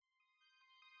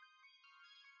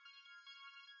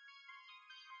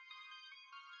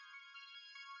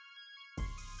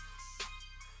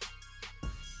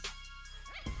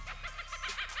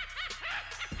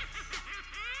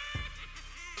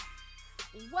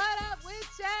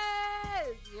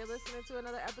Witches? You're listening to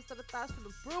another episode of Thoughts from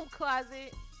the Broom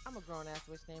Closet. I'm a grown ass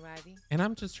witch named Ivy. And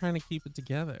I'm just trying to keep it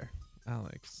together,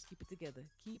 Alex. Keep it together.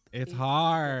 It's Together.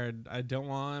 hard. I don't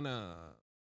wanna.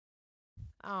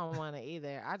 I don't want to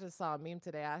either. I just saw a meme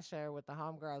today I shared with the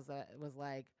homegirls that was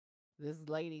like, this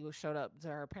lady who showed up to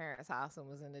her parents' house and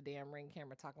was in the damn Ring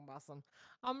camera talking about some,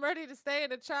 I'm ready to stay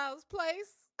in a child's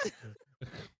place.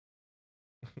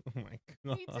 Oh my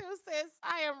Me god. too, sis.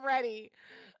 I am ready.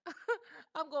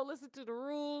 I'm going to listen to the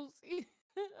rules.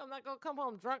 I'm not going to come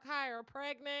home drunk, high, or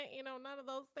pregnant. You know, none of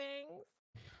those things.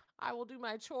 I will do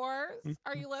my chores.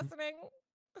 Are you listening?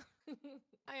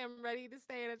 I am ready to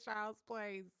stay in a child's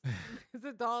place. This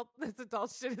adult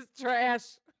shit is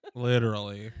trash.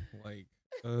 Literally, like,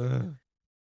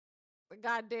 The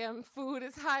goddamn food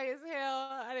is high as hell.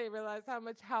 I didn't realize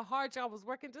how hard y'all was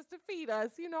working just to feed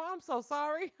us. You know, I'm so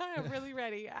sorry. I am really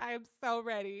ready. I am so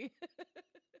ready.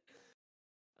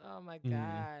 Oh my mm.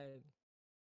 god.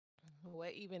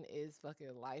 What even is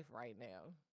fucking life right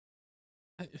now?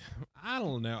 I, I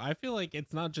don't know. I feel like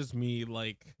it's not just me.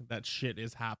 Like that shit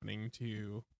is happening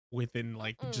to within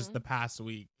like just the past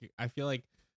week. I feel like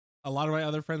a lot of my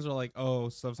other friends are like, "Oh,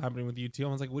 stuff's happening with you too."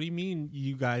 I was like, "What do you mean,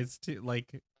 you guys too?"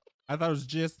 Like, I thought it was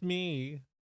just me.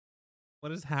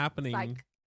 What is happening? Psych.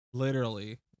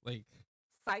 Literally, like.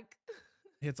 Psych.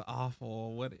 It's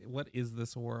awful. What is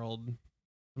this world?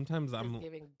 Sometimes It's I'm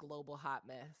giving global hot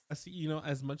mess. I see,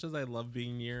 as much as I love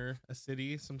being near a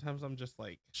city, sometimes I'm just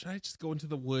like, should I just go into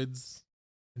the woods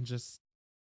and just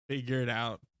figure it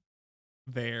out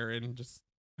there and just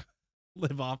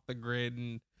live off the grid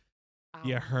and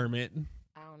be a hermit?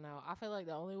 I don't know. I feel like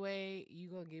the only way you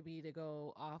gonna get me to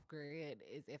go off grid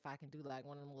is if I can do like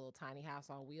one of them little tiny house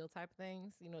on wheel type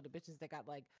things. You know, the bitches that got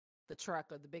like the truck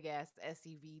or the big ass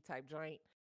SUV type joint.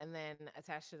 And then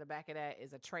attached to the back of that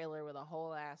is a trailer with a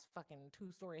whole ass fucking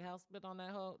 2-story house built on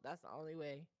that hoe. That's the only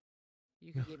way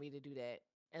you could get me to do that.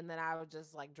 And then I would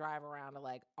just like drive around to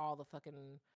like all the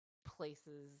fucking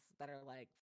places that are like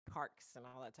parks and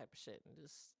all that type of shit, and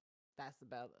just that's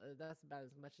about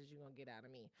as much as you're gonna get out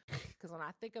of me. Because when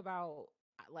I think about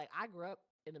like I grew up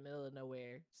in the middle of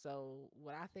nowhere, so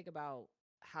when I think about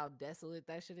how desolate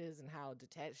that shit is and how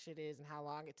detached shit is and how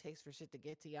long it takes for shit to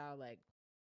get to y'all, like,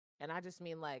 and I just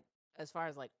mean like as far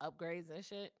as like upgrades and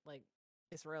shit, like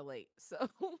it's real late. So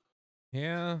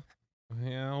Yeah.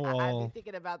 Yeah, I be well,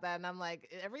 thinking about that, and I'm like,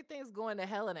 everything's going to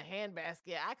hell in a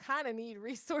handbasket. I kind of need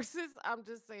resources. I'm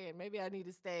just saying, maybe I need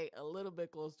to stay a little bit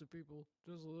close to people,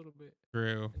 just a little bit,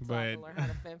 true, until I but can learn how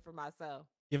to fend for myself.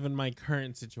 given my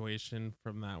current situation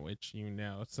from that which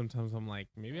sometimes I'm like,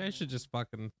 maybe I should just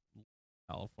fucking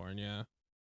California.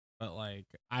 But like,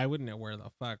 I wouldn't know where the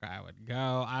fuck I would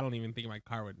go. I don't even think my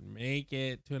car would make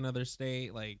it to another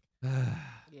state. Like,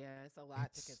 Yeah, it's a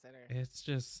lot to consider.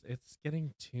 it's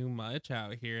getting too much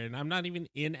out here, and I'm not even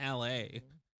in LA,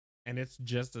 and it's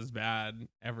just as bad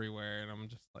everywhere. And I'm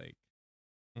just like,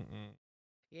 mm-mm.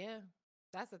 Yeah,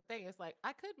 that's the thing. It's like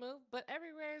I could move, but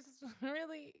everywhere is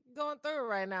really going through it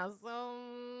right now.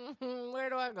 So where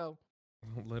do I go?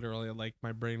 Literally, like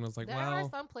my brain was like, There are well,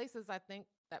 some places I think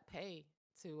that pay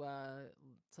to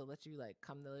let you like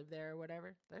come to live there or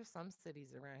whatever. There's some cities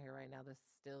around here right now that's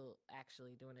still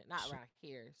actually doing it. Not around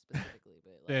here specifically,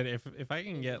 but like that if I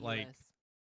can in the get like, US.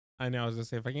 I know I was gonna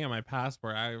say if I can get my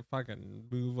passport, I fucking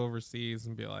move overseas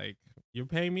and be like, you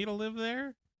pay me to live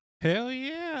there? Hell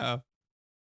yeah!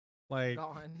 Like,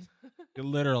 Gone.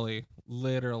 literally,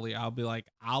 I'll be like,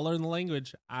 I'll learn the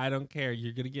language. I don't care.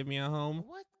 You're gonna give me a home.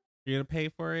 What? You're gonna pay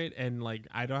for it, and like,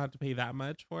 I don't have to pay that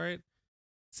much for it.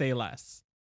 Say less.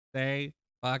 Say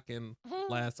fucking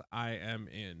less. I am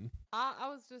in. I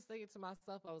was just thinking to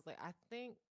myself, I was like, I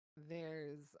think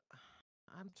there's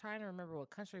I'm trying to remember what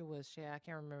country it was. Shit, I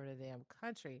can't remember the damn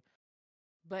country.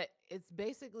 But it's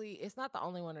basically it's not the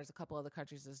only one. There's a couple other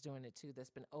countries that's doing it too. That's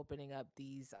been opening up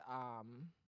these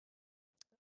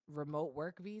remote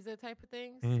work visa type of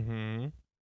things. Mm-hmm.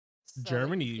 So that you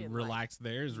Germany can like relaxed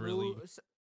theirs move.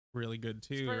 really good It's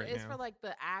too for right it's for now. like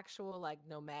the actual like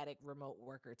nomadic remote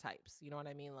worker types. You know what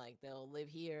I mean? Like they'll live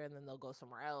here and then they'll go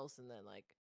somewhere else and then like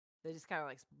they just kind of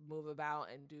like move about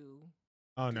and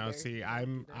Oh do no, their see, do their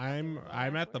fucking remote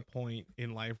I'm ass at the work. point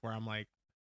in life where I'm like,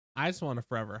 I just want a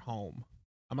forever home.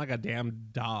 I'm like a damn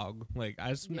dog. Like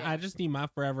I Yeah, just need my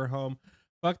forever home.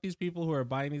 Fuck these people who are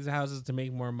buying these houses to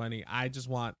make more money. I just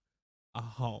want a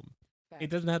home. It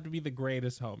facts. doesn't have to be the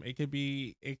greatest home. It could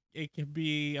be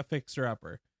a fixer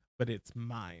upper, but it's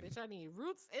mine. Bitch, I need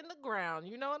roots in the ground.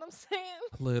 You know what I'm saying?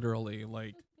 Literally,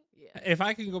 like Yeah. if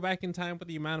I can go back in time with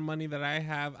the amount of money that I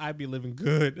have, I'd be living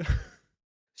good.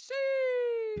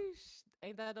 Sheesh.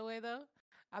 Ain't that the way though?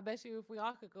 I bet you if we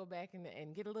all could go back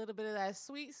and get a little bit of that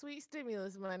sweet, sweet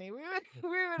stimulus money, we would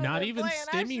have Not been even playing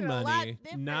our stimmy shit a lot money.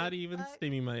 Not different. even Fuck.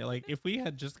 stimmy money. Like if we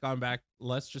had just gone back,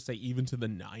 let's just say even to the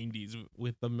 90s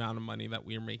with the amount of money that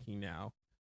we're making now.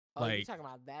 Oh, you Like talking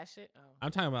about that shit? Oh,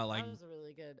 I'm talking about like that was a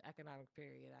really good economic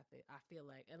period. I feel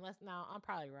like, unless now I'm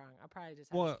probably wrong. I probably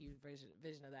just had a well, skewed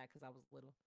vision of that because I was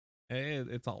little.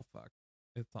 it's all fucked.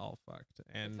 It's all fucked. It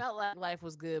And felt like life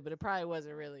was good, but it probably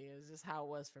wasn't really. It was just how it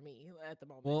was for me at the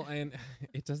moment. well, and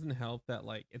it doesn't help that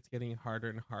like it's getting harder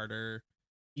and harder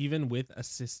even with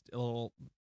assist well,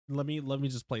 let me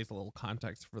just place a little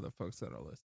context for the folks that are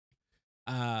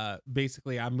listening.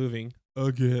 Basically I'm moving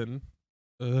again.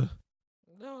 Ugh.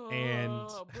 And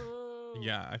No, boo.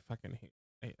 yeah, I fucking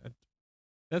hate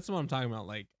that's what I'm talking about.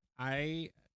 Like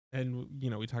and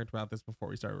we talked about this before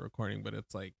we started recording, but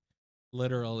it's like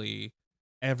literally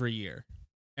every year,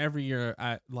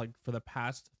 I like for the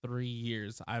past 3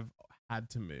 years, I've had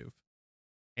to move,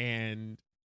 and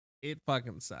it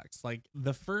fucking sucks. Like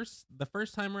the first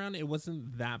time around, it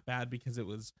wasn't that bad because it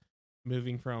was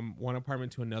moving from one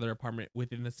apartment to another apartment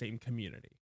within the same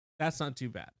community. That's not too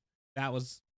bad. That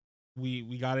was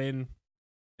we got in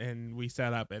and we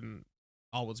set up and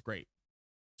all was great,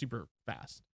 super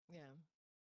fast. Yeah.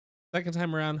 Second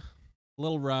time around, a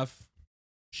little rough,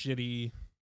 shitty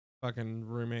fucking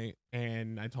roommate,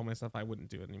 and I told myself I wouldn't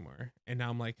do it anymore. And now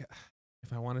I'm like,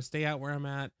 if I want to stay out where I'm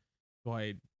at, do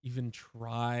I even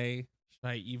try? Should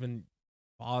I even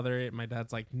bother it? My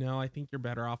dad's like, no, I think you're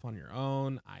better off on your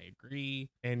own. I agree.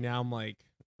 And now I'm like,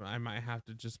 I might have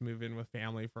to just move in with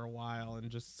family for a while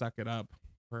and just suck it up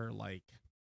for like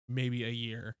maybe a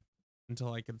year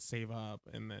until I can save up,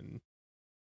 and then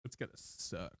it's gonna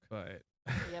suck. But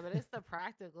Yeah, but it's the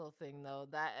practical thing though.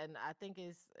 That, and I think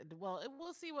it's, well,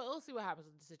 we'll see what happens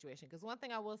with the situation. Because one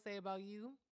thing I will say about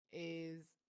you is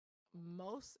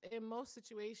most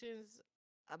situations,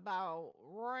 about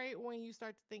right when you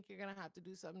start to think you're gonna have to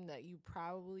do something that you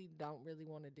probably don't really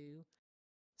want to do,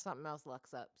 something else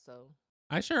lucks up. So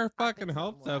I sure I fucking think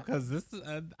hope something will so, because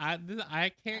happen. this is I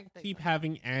I can't think keep something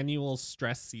having annual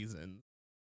stress seasons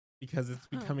because it's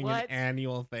will. becoming an What?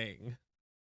 annual thing.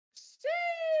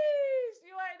 Sheesh!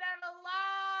 You ain't never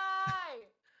lie.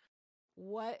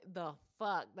 What the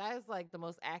fuck? That is like the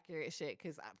most accurate shit.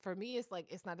 Because for me, it's like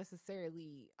it's not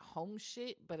necessarily home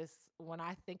shit, but it's when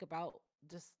I think about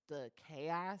just the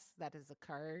chaos that has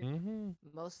occurred, Hmm.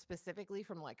 most specifically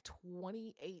from like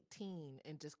 2018,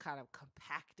 and just kind of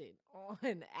compacted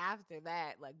on after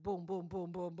that, like boom, boom,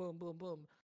 boom, boom, boom, boom, boom.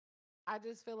 I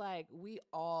just feel like we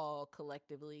all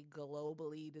collectively,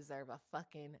 globally deserve a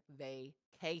fucking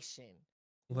vacation.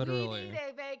 We need Literally,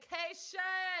 a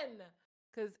vacation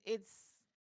because it's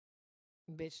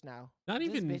bitch now. not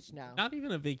Just even bitch now. not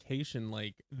even a vacation.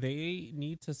 Like they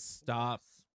need to stop.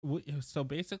 Yes. So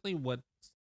basically, what's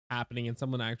happening, and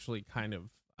someone actually kind of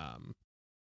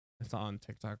it's on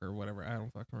TikTok or whatever. I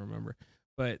don't fucking remember.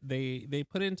 But they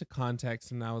put it into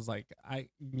context, and I was like,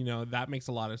 that makes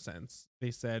a lot of sense.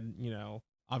 They said,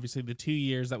 obviously the 2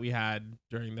 years that we had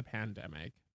during the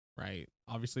pandemic, right?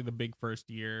 Obviously the big first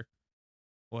year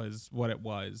was what it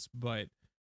was, but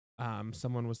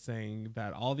someone was saying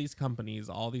that all these companies,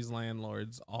 all these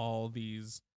landlords, all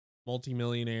these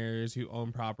multimillionaires who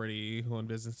own property, who own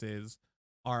businesses,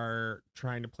 are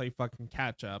trying to play fucking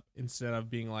catch up instead of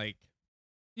being like,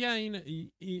 yeah,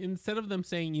 instead of them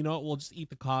saying, you know what, we'll just eat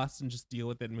the costs and just deal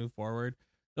with it and move forward,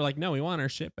 they're like, no, we want our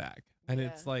shit back. And Yeah.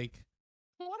 it's like,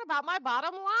 What about my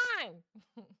bottom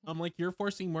line? I'm like, you're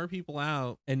forcing more people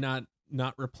out and not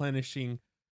replenishing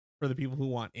for the people who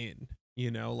want in.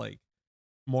 Like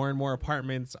more and more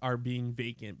apartments are being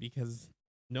vacant because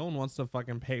no one wants to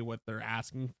fucking pay what they're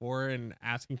asking for, and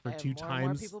asking for And two more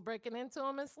times. people breaking into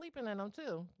them and sleeping in them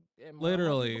too. And more people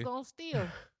Literally, gonna steal.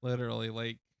 literally,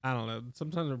 like I don't know.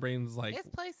 Sometimes my brain's like, It's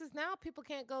places now people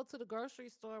can't go to the grocery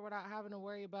store without having to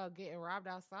worry about getting robbed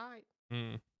outside.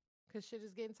 mm, Cause shit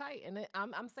is getting tight, and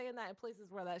I'm saying that in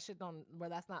places where that shit don't, where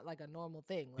that's not like a normal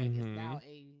thing. Like it's mm-hmm. now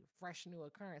a fresh new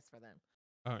occurrence for them.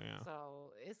 Oh yeah.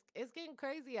 So it's getting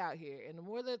crazy out here, and the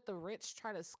more that the rich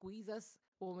try to squeeze us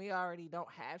when we already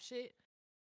don't have shit,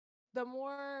 the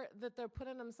more that they're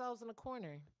putting themselves in a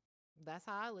corner. That's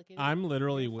how I look at it. I'm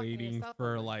literally You're fucking waiting yourself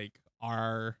for over. like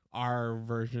our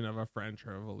version of a French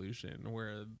Revolution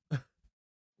where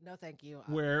No, thank you.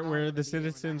 I'll where never the be here when that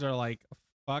citizens are happens. like,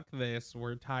 fuck this,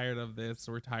 we're tired of this,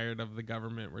 we're tired of the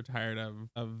government, we're tired of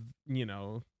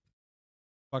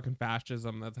fucking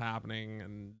fascism that's happening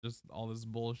and just all this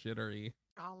bullshittery.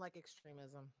 I don't like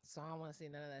extremism, so I don't want to see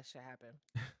none of that shit happen.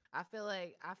 I feel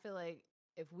like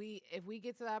if we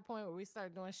get to that point where we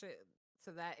start doing shit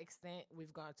to that extent,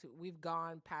 we've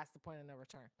gone past the point of no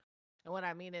return. And what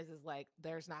I mean is like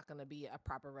there's not going to be a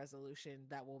proper resolution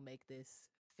that will make this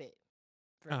fit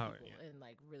for Oh people yeah, and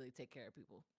like really take care of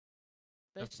people.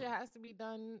 This shit definitely. has to be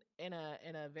done in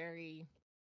a very,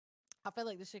 I feel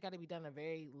like this shit got to be done in a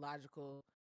very logical,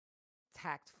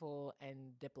 tactful,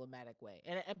 and diplomatic way,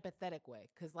 and an empathetic way.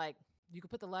 Because like you can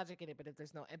put the logic in it, but if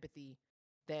there's no empathy,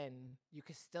 then you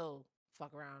can still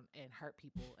fuck around and hurt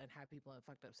people and have people in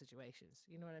fucked up situations.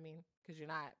 You know what I mean? Because you're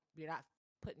not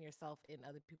putting yourself in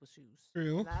other people's shoes,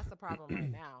 True. and that's the problem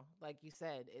right now. Like you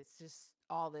said, it's just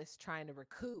all this trying to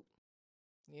recoup.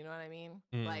 You know what I mean?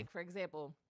 Mm. Like for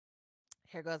example,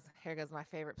 here goes my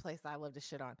favorite place I love to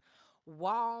shit on.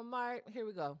 Walmart. Here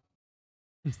we go.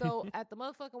 So at the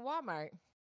motherfucking Walmart,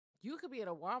 you could be at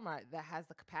a Walmart that has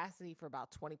the capacity for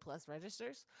about 20 plus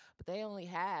registers, but they only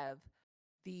have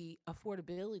the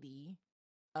affordability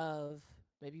of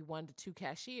maybe 1 to 2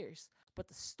 cashiers. But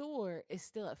the store is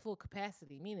still at full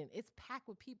capacity, meaning it's packed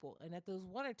with people. And at those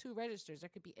 1 or 2 registers, there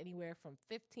could be anywhere from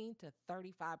 15 to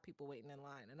 35 people waiting in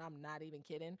line. And I'm not even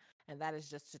kidding. And that is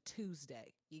just a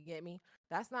Tuesday. You get me?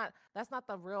 That's not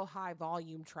the real high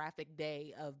volume traffic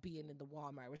day of being in the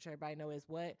Walmart, which everybody know is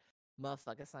what?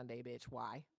 Motherfucking Sunday, bitch.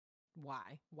 Why?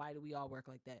 Why do we all work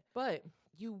like that? But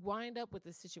you wind up with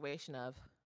this situation of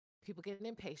people getting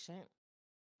impatient,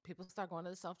 people start going to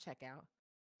the self checkout,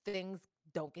 things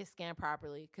don't get scanned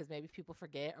properly because maybe people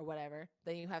forget or whatever.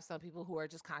 Then you have some people who are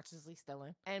just consciously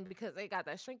stealing, and because they got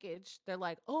that shrinkage, they're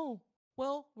like, oh,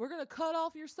 well, we're gonna cut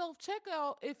off your self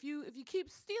checkout if you keep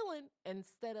stealing,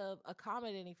 instead of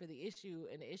accommodating for the issue.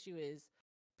 And the issue is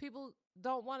people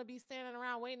don't want to be standing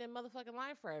around waiting in motherfucking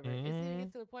line forever. It's gonna Mm.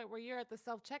 get to the point where you're at the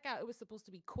self checkout. It was supposed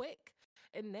to be quick,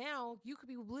 and now you could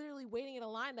be literally waiting in a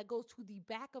line that goes to the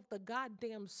back of the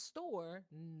goddamn store.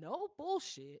 No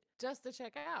bullshit, just to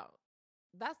check out.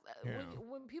 That's Yeah.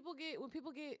 when people get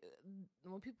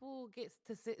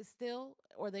to sit still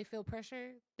or they feel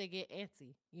pressure, they get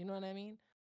antsy. You know what I mean?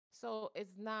 So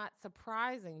it's not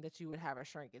surprising that you would have a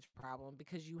shrinkage problem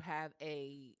because you have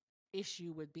a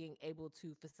issue with being able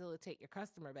to facilitate your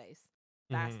customer base.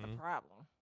 That's the Mm. problem.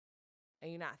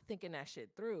 And you're not thinking that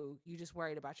shit through. You just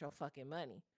worried about your fucking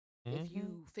money. If Mm-hmm.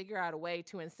 you figure out a way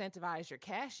to incentivize your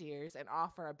cashiers and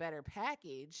offer a better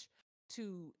package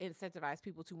to incentivize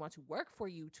people to want to work for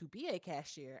you to be a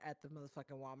cashier at the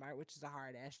motherfucking Walmart, which is a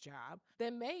hard ass job,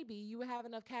 then maybe you would have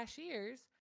enough cashiers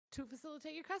to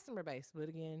facilitate your customer base. But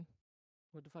again,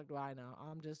 what the fuck do I know?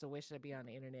 I'm just a wish to be on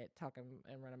the internet talking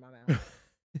and running my mouth.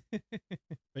 But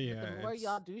But the yeah, more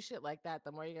y'all it's do shit like that,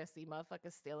 the more you're gonna see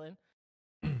motherfuckers stealing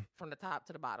from the top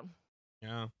to the bottom.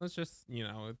 yeah. That's just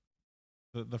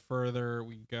the further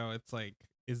we go, it's like,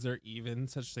 is there even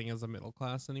such thing as a middle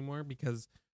class anymore? Because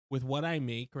with what I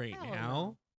make right Hell no.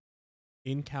 now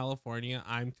in California,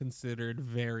 I'm considered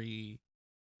very,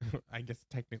 I guess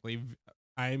technically,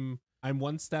 I'm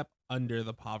one step under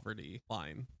the poverty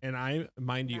line, and I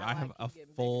mind you, Now I I have a keep getting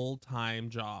bigger. full time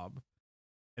job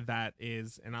that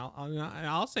is, and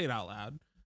I'll say it out loud.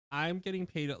 I'm getting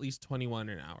paid at least 21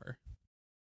 an hour.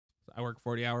 I work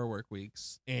 40-hour work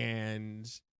weeks, and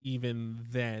even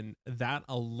then, that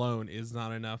alone is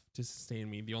not enough to sustain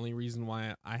me. The only reason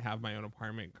why I have my own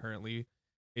apartment currently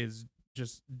is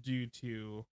just due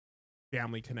to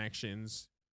family connections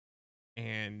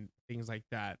and things like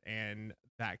that. And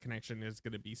that connection is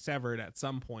going to be severed at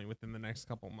some point within the next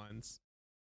couple months.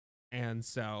 And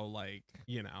so, like,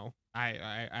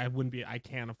 I wouldn't be, I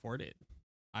can't afford it.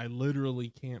 I literally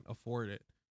can't afford it.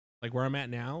 Like where I'm at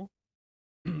now,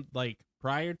 like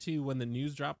prior to when the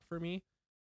news dropped for me,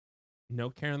 no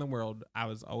care in the world. I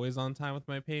was always on time with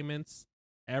my payments.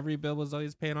 Every bill was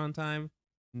always paid on time.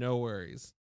 No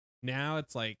worries. Now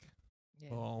it's like, Yeah.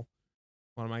 well,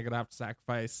 what am I gonna have to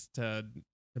sacrifice to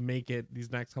make it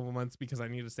these next couple months because I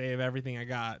need to save everything I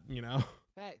got, you know?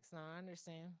 Facts. No, I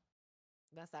understand.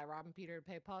 That's that robbing Peter to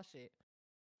pay Paul shit.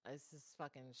 It's just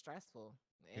fucking stressful,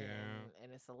 Yeah.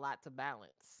 and it's a lot to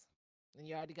balance. And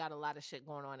you already got a lot of shit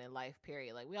going on in life.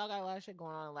 Period. Like we all got a lot of shit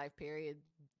going on in life. Period.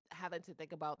 Having to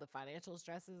think about the financial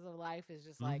stresses of life is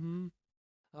just like, Mm-hmm.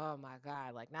 oh my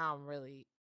god. Like now I'm really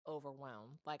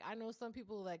overwhelmed. Like I know some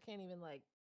people that can't even like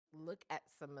look at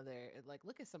some of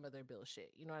their bill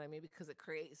shit. You know what I mean? Because it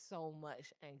creates so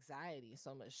much anxiety,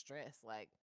 so much stress. Like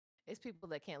it's people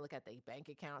that can't look at their bank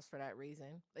accounts for that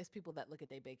reason. It's people that look at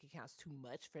their bank accounts too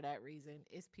much for that reason.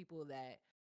 It's people that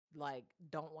like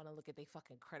don't want to look at their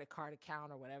fucking credit card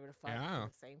account or whatever the fuck for Yeah.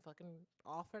 the same fucking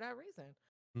all for that reason.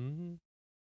 Mm-hmm.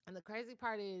 And the crazy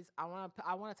part is I want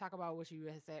to talk about what you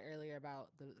had said earlier about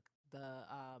the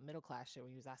middle class shit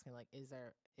when you was asking like, is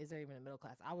there even a middle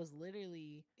class? I was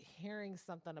literally hearing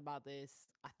something about this.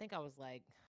 I think I was like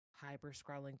hyper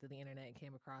scrolling through the internet and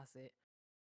came across it,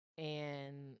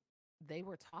 and they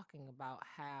were talking about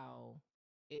how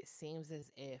it seems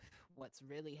as if what's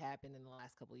really happened in the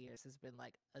last couple of years has been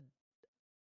like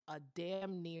a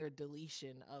damn near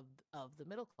deletion of the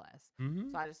middle class.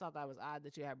 Mm-hmm. So I just thought that was odd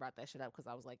that you had brought that shit up because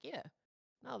I was like, yeah,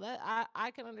 no, that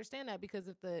I can understand that because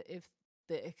if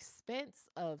the expense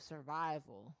of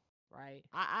survival, right?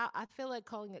 I feel like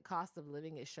calling it cost of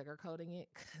living is sugarcoating it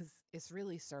because it's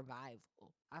really survival.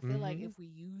 I feel like Mm-hmm. if we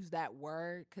use that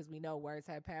word because we know words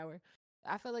have power,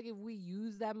 I feel like if we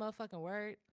use that motherfucking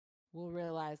word, we'll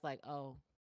realize like, oh,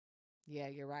 yeah,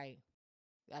 you're right.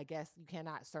 I guess you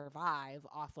cannot survive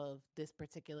off of this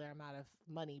particular amount of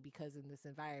money because in this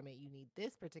environment you need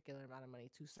this particular amount of money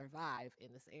to survive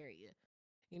in this area.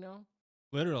 You know?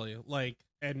 Literally, like,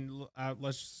 and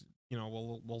let's just,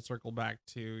 we'll circle back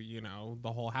to,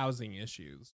 the whole housing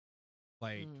issues.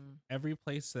 Like, Mm. every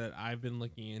place that I've been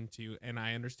looking into, and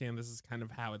I understand this is kind of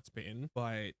how it's been,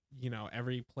 but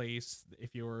every place,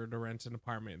 if you were to rent an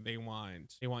apartment, they want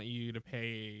you to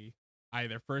pay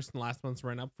either first and last month's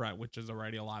rent up front, which is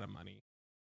already a lot of money,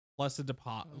 plus a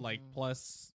deposit, like Mm-hmm.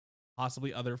 plus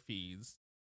possibly other fees,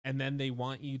 and then they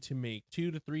want you to make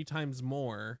 2 to 3 times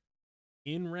more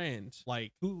in rent.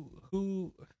 Like,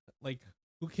 like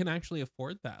who can actually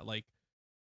afford that? Like,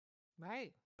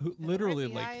 Right. who And the rent literally,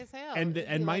 be like, high as hell. and It'd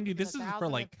be and like mind you, in a this is for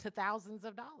thousand like, to thousands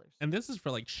of dollars. and this is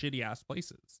for like shitty ass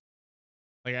places.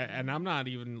 Like, and I'm Mm-hmm. not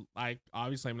even like,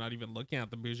 obviously I'm not even looking at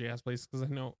the bougie ass places because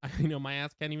I know my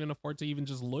ass can't even afford to even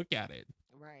just look at it.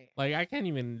 Right. Like, I can't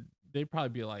even. They'd probably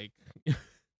be like,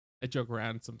 I joke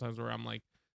around sometimes where I'm like,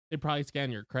 they probably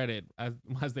scan your credit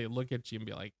as they look at you and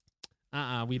be like,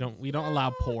 we don't allow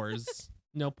pores.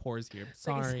 No pores here.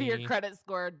 They can see your Sorry. credit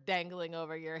score dangling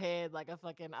over your head like a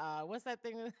fucking what's that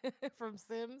thing from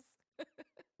Sims?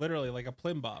 Literally like a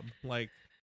plumb bob. Like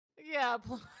Yeah.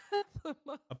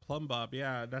 a plumb bob.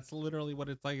 Yeah, that's literally what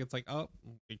it's like. It's like, oh,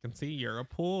 you can see you're a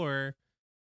poor.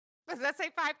 Does that say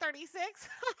 536?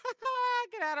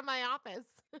 Get out of my office.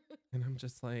 And I'm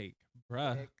just like,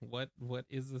 bruh, Sick. what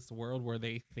is this world where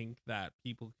they think that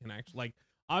people can actually, like,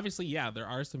 obviously, yeah, there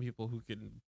are some people who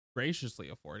can graciously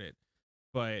afford it,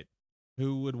 but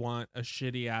who would want a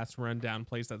shitty ass rundown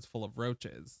place that's full of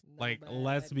roaches? Like,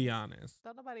 let's be Nobody. honest.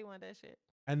 Don't nobody want that shit.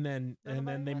 And then Don't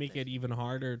nobody they want make that it shit. even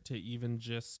harder to even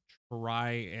just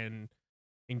try and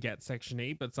get Section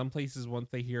 8. But some places, once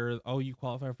they hear, oh, you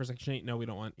qualify for Section 8, no, we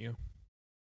don't want you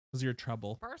because you're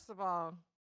trouble. First of all,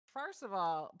 first of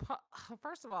all,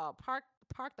 first of all, park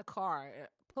the car.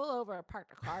 Pull over and park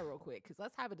the car real quick because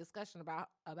let's have a discussion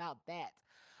about that.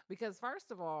 Because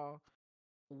first of all,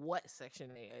 what Section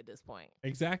 8 at this point?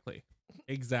 Exactly.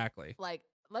 Exactly. Like,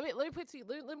 let me put to you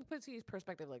let me put to you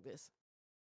perspective like this.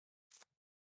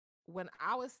 When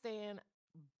I was staying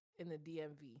in the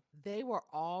DMV, they were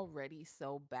already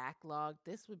so backlogged.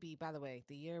 This would be, by the way,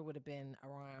 the year would have been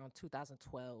around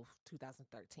 2012,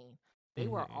 2013. They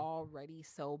were Hmm. already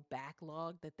so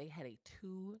backlogged that they had a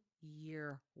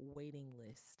 2-year waiting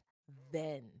list.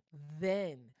 Then,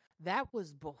 then that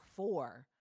was before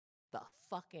the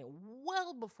fucking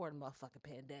well before the motherfucking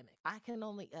pandemic. I can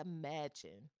only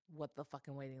imagine what the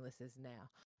fucking waiting list is now.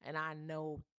 And I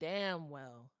know damn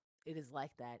well it is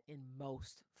like that in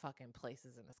most fucking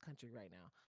places in this country right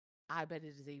now. I bet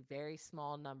it is a very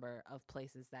small number of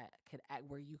places that could act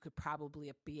where you could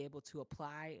probably be able to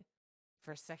apply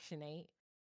for Section 8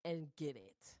 and get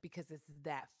it because it's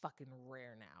that fucking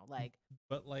rare now. Like,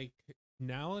 But like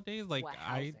nowadays, like what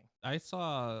I housing? I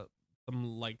saw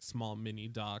some like small mini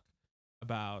doc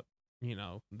about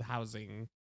the housing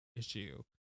issue,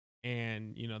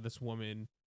 and this woman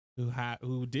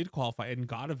who did qualify and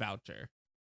got a voucher,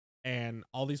 and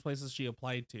all these places she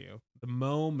applied to, the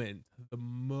moment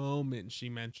she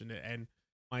mentioned it, and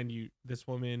mind you, this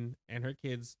woman and her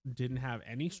kids didn't have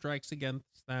any strikes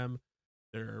against them.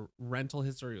 Their rental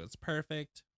history was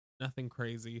perfect, nothing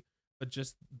crazy, but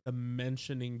just the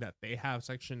mentioning that they have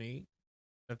Section 8,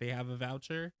 that they have a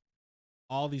voucher,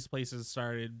 all these places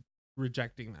started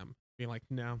rejecting them, being like,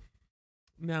 no,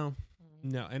 no,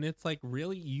 Mm. no. And it's like,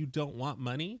 really? You don't want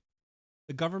money?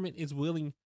 The government is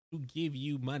willing to give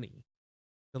you money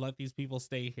to let these people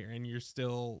stay here, and you're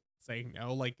still saying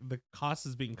no. Like, the cost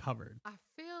is being covered. I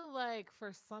feel like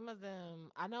for some of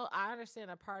them, I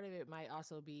understand a part of it might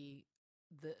also be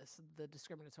the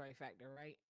discriminatory factor,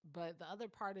 right? But the other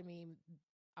part of me,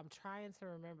 I'm trying to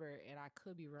remember, and I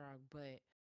could be wrong, but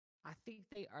I think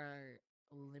they are.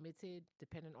 limited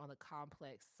depending on the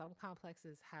complex. Some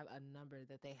complexes have a number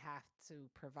that they have to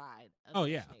provide of Oh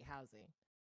yeah. Section 8 housing.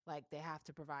 Like they have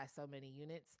to provide so many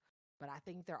units, but I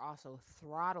think they're also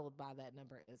throttled by that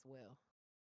number as well.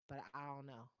 But I don't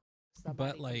know. But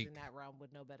Somebody who's in like that realm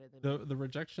would know better than me. the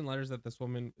rejection letters that this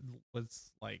woman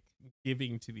was like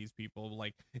giving to these people,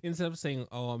 like instead of saying,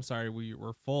 "Oh, I'm sorry,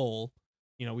 we're full,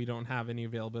 we don't have any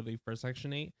availability for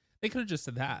Section 8," they could have just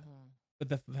said that. Hmm. But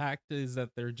the fact is that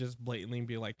they're just blatantly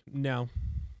be like, "No,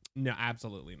 no,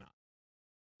 absolutely not.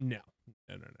 No,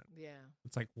 no, no, no." Yeah.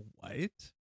 It's like, what?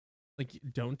 Like,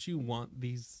 don't you want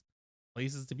these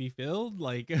places to be filled?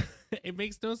 Like, it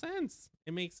makes no sense.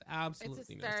 It makes It's a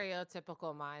absolutely no sense.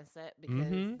 stereotypical mindset because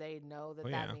Mm-hmm. they know Oh that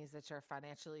that yeah. means that you're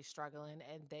financially struggling,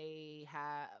 and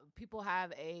people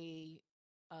have a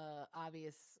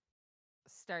obvious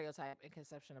stereotype and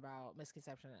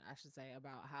misconception, I should say,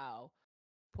 about how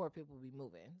poor people be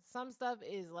moving. Some stuff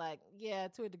is like, yeah,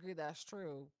 to a degree that's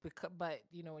true, but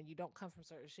when you don't come from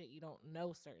certain shit, you don't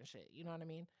know certain shit. You know what I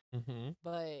mean? Mm-hmm.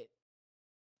 But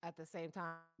at the same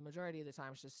time, majority of the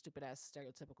time, it's just stupid ass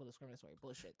stereotypical discriminatory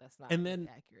bullshit. That's not And really then,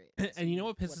 accurate to and you know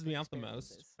what what pisses the me off the experience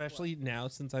most, is. What? especially now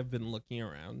since I've been looking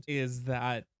around, is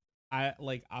that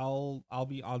I'll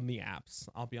be on the apps,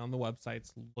 I'll be on the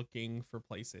websites looking for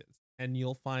places, and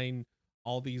you'll find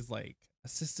all these like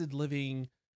assisted living,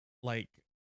 like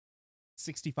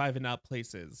 65 and up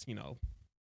places,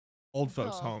 old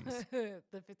folks Oh, homes.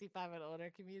 the 55 and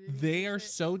older communities They and are shit.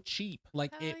 so cheap.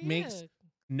 Like Hell it makes yeah.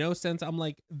 no sense. I'm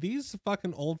like, these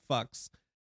fucking old fucks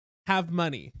have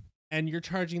money and you're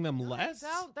charging them No, they less?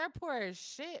 don't. They're poor as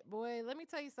shit, boy. Let me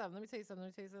tell you something. Let me tell you something. Let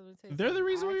me tell you something. Let me tell you They're the something.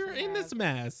 reason we were in this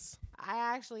mess. I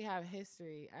actually have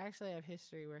history. I actually have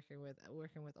history working with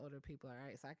older people. All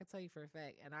right, so I can tell you for a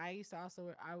fact. And I used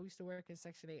to work in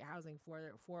Section 8 housing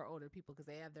for older people because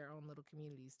they have their own little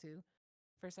communities too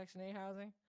for Section 8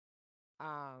 housing.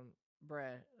 Um,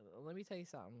 bruh, let me tell you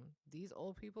something. These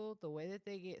old people, the way that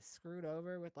they get screwed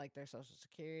over with like their social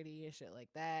security and shit like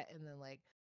that, and then like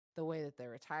the way that their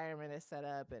retirement is set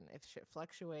up, and if shit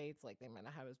fluctuates, like they might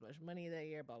not have as much money that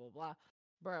year, blah blah blah.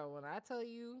 Bro, when I tell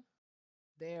you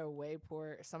they are way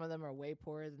poor, some of them are way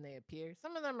poorer than they appear.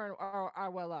 Some of them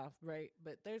are well off, right?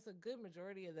 But there's a good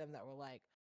majority of them that were like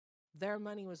their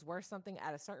money was worth something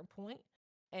at a certain point,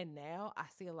 and now I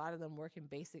see a lot of them working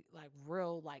basic, like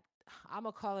real, like I'm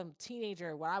gonna call them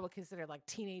teenager, what I would consider like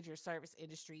teenager service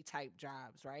industry type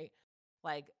jobs, right?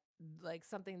 Like like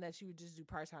something that you would just do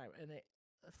part time, and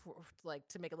like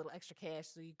to make a little extra cash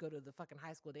so you go to the fucking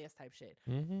high school dance type shit.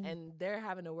 Mm-hmm. And they're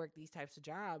having to work these types of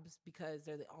jobs because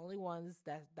they're the only ones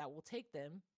that will take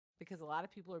them, because a lot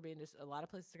of people are being a lot of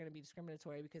places are going to be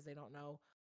discriminatory because they don't know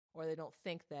or they don't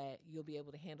think that you'll be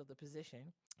able to handle the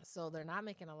position. So they're not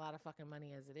making a lot of fucking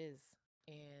money as it is.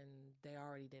 And they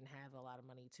already didn't have a lot of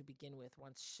money to begin with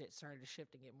once shit started to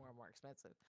shift and get more and more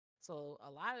expensive. So a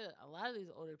lot of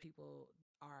these older people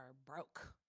are broke.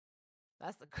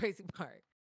 That's the crazy part.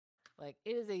 Like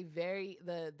it is a very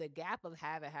the gap of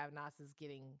have and have nots is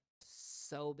getting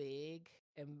so big.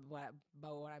 And what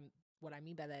I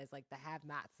mean by that is like the have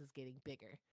nots is getting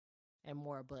bigger and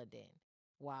more abundant,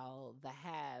 while the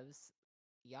haves,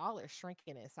 y'all are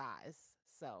shrinking in size.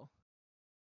 So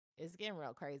it's getting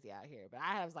real crazy out here. But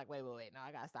I have like, wait, no,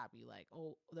 I gotta stop you. Like,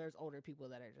 oh, there's older people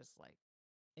that are just like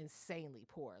insanely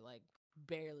poor, like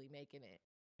barely making it.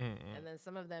 Mm-mm. And then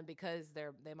some of them, because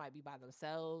they might be by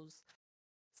themselves,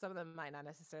 some of them might not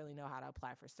necessarily know how to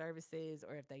apply for services,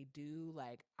 or if they do,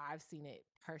 like I've seen it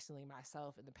personally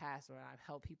myself in the past where I've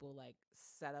helped people like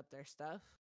set up their stuff,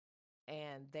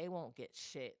 and they won't get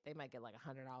shit. They might get like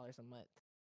 $100 a month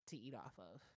to eat off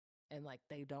of. And like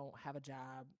they don't have a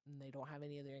job and they don't have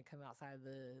any other income outside of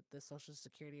the social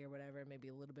security or whatever, maybe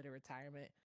a little bit of retirement.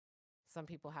 Some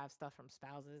people have stuff from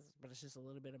spouses, but it's just a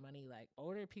little bit of money. Like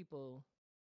older people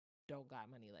don't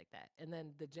got money like that. And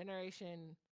then the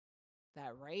generation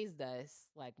that raised us,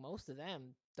 like most of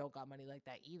them don't got money like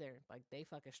that either. Like they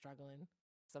fucking struggling.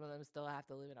 Some of them still have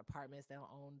to live in apartments. They don't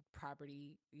own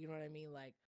property. You know what I mean?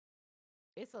 Like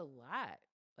it's a lot.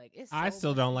 Like it's I so still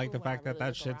much don't like people the when I fact that really that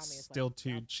look shit's around me. It's like still too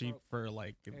y'all cheap broke. for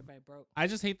like. Everybody broke. I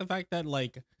just hate the fact that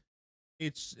like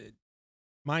it's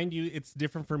mind you, it's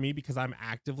different for me because I'm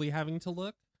actively having to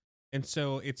look, and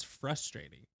so it's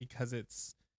frustrating because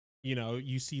it's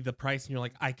you see the price and you're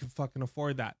like, I can fucking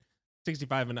afford that.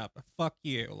 65 and up, fuck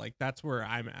you. Like that's where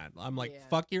I'm at. I'm like, Yeah.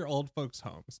 fuck your old folks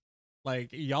homes. Like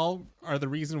y'all are the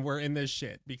reason we're in this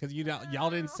shit because y'all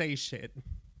didn't say shit,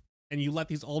 and you let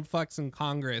these old fucks in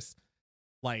Congress,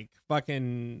 like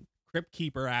fucking crypt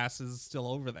keeper asses, still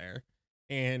over there,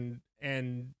 and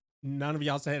none of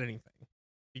y'all said anything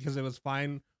because it was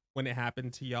fine when it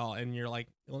happened to y'all, and you're like,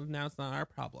 well, now it's not our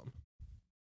problem.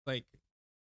 Like,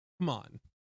 come on.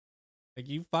 Like,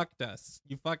 you fucked us.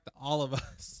 You fucked all of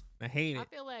us. I hate I it.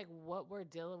 feel like what we're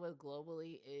dealing with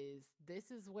globally is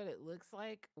this is what it looks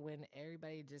like when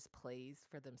everybody just plays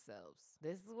for themselves.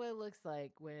 This is what it looks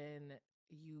like when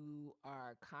you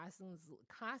are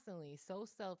constantly so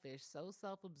selfish, so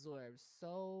self-absorbed,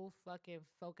 so fucking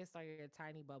focused on your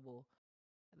tiny bubble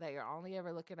that you're only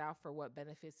ever looking out for what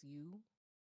benefits you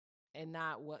and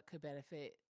not what could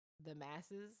benefit the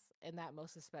masses. And that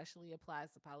most especially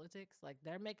applies to politics. Like,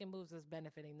 they're making moves that's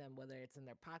benefiting them, whether it's in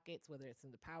their pockets, whether it's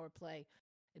in the power play,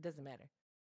 it doesn't matter.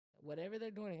 Whatever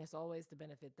they're doing, it's always to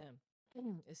benefit them.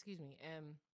 Excuse me.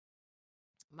 And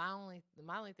my only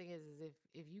thing is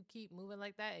if you keep moving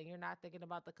like that and you're not thinking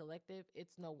about the collective,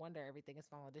 it's no wonder everything is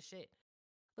falling to shit.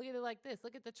 Look at it like this.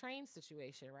 Look at the train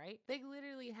situation, right? They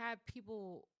literally had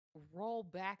people roll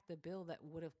back the bill that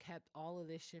would have kept all of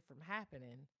this shit from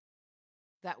happening,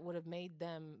 that would have made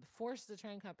them force the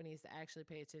train companies to actually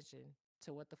pay attention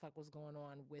to what the fuck was going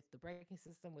on with the braking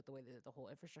system, with the way that the whole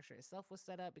infrastructure itself was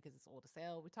set up, because it's old as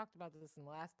hell. We talked about this in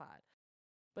the last pod,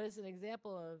 but it's an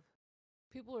example of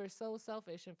people who are so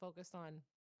selfish and focused on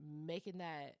making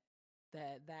that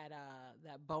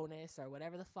bonus or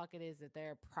whatever the fuck it is that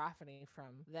they're profiting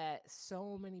from, that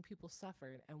so many people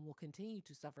suffered and will continue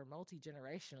to suffer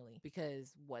multi-generationally,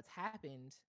 because what's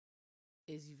happened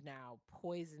is you've now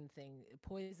poisoned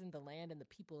the land and the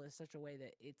people in such a way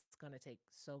that it's going to take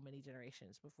so many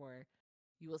generations before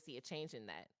you will see a change in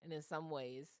that. And in some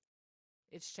ways,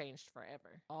 it's changed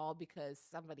forever, all because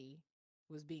somebody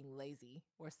was being lazy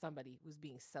or somebody was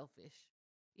being selfish.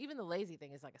 Even the lazy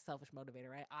thing is like a selfish motivator,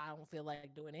 right? I don't feel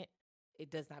like doing it. It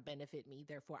does not benefit me,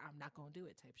 therefore I'm not going to do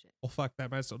it type shit. Well, fuck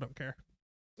them. I still don't care.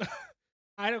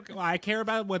 I care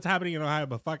about what's happening in Ohio,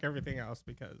 but fuck everything else,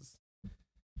 because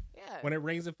Yeah. when it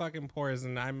rains, it fucking pours,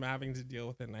 and I'm having to deal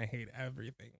with it, and I hate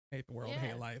everything. I hate the world,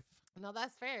 hate life. No,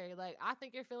 that's fair. Like, I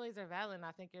think your feelings are valid, and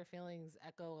I think your feelings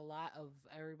echo a lot of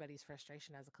everybody's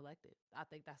frustration as a collective. I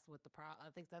think that's what I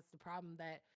think that's the problem,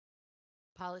 that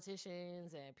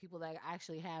politicians and people that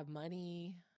actually have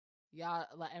money, y'all,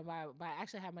 like, and by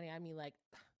actually have money, I mean like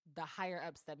the higher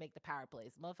ups that make the power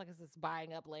plays. Motherfuckers that's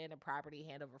buying up land and property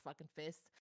hand over fucking fist.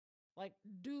 Like,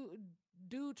 do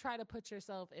try to put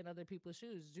yourself in other people's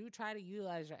shoes. Do try to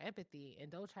utilize your empathy, and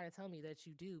don't try to tell me that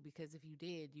you do, because if you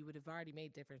did, you would have already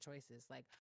made different choices. Like,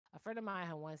 a friend of mine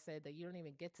had once said that you don't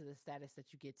even get to the status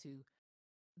that you get to,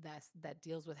 that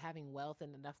deals with having wealth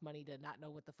and enough money to not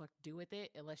know what the fuck to do with it,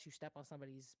 unless you step on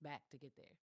somebody's back to get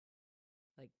there.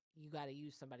 Like, you got to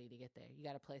use somebody to get there. You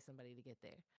got to play somebody to get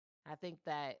there. I think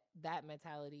that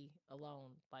mentality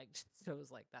alone, like, shows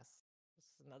like that's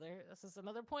just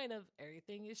another point of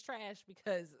everything is trash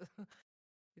because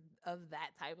of that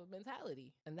type of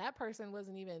mentality. And that person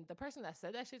wasn't even the person that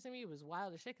said that shit to me, was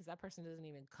wild as shit, because that person doesn't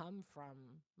even come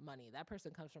from money. That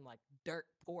person comes from like dirt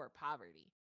poor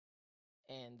poverty.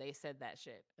 And they said that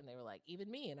shit, and they were like, even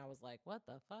me, and I was like, what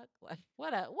the fuck? Like,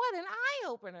 what an eye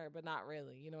opener, but not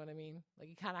really. You know what I mean? Like,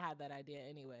 you kind of had that idea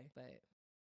anyway, but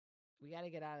we got to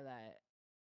get out of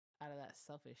that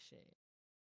selfish shit,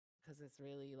 because it's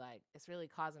really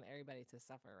causing everybody to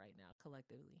suffer right now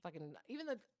collectively. Fucking even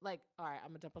the like. All right,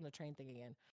 I'm gonna jump on the train thing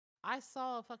again. I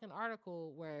saw a fucking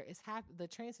article where the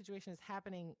train situation is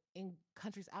happening in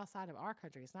countries outside of our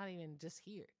country. It's not even just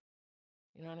here.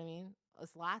 You know what I mean?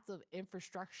 It's lots of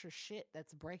infrastructure shit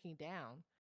that's breaking down.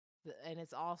 And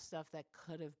it's all stuff that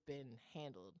could have been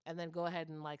handled. And then go ahead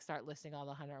and like start listing all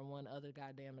the 101 other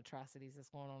goddamn atrocities that's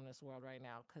going on in this world right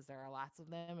now, because there are lots of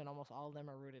them, and almost all of them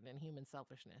are rooted in human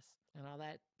selfishness. And all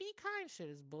that be kind shit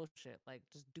is bullshit. Like,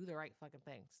 just do the right fucking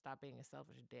thing. Stop being a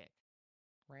selfish dick.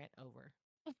 Rant over.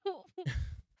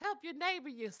 Help your neighbor,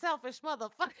 you selfish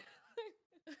motherfucker.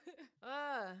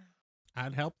 uh,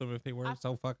 I'd help them if they I, weren't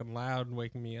so fucking loud and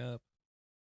waking me up.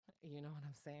 you know what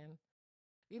I'm saying?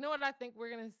 You know what I think we're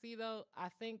gonna see though? I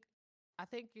think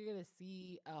you're gonna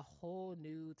see a whole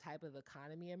new type of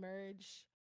economy emerge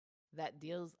that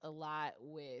deals a lot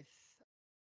with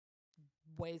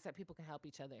ways that people can help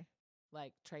each other,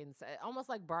 like trading, almost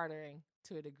like bartering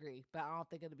to a degree. But I don't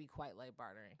think it'll be quite like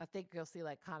bartering. I think you'll see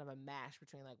like kind of a mash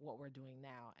between like what we're doing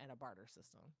now and a barter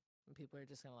system. And people are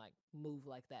just gonna like move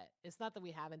like that. It's not that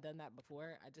we haven't done that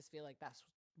before. I just feel like that's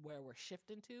where we're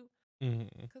shifting to,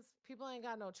 Mm-hmm. because people ain't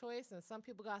got no choice, and some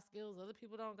people got skills other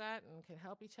people don't got, and can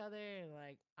help each other. And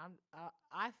like,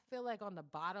 I feel like on the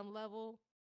bottom level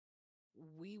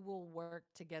we will work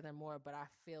together more, but I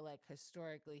feel like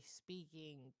historically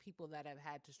speaking, people that have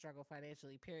had to struggle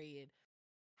financially, period,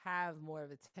 have more of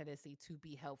a tendency to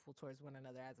be helpful towards one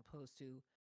another, as opposed to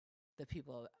the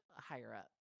people higher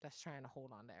up. that's trying to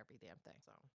hold on to every damn thing.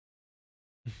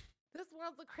 So this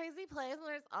world's a crazy place, and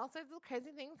there's all sorts of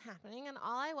crazy things happening. And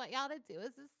all I want y'all to do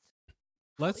is just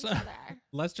help Let's each other.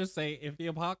 let's just say if the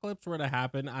apocalypse were to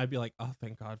happen, I'd be like, oh,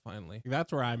 thank God, finally.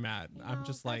 That's where I'm at. You I'm know,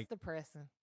 just that's like, depressing.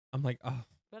 I'm like, oh,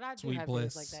 But I do sweet have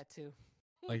days like bliss. that too.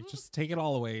 Like, just take it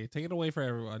all away. Take it away for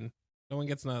everyone. No one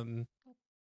gets nothing.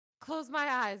 Close my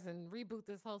eyes and reboot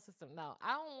this whole system. No,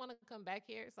 I don't want to come back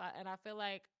here. And I feel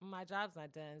like my job's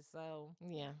not done. So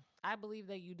yeah, I believe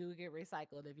that you do get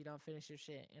recycled if you don't finish your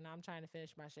shit. And I'm trying to finish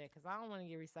my shit because I don't want to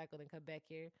get recycled and come back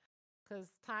here. Because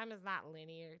time is not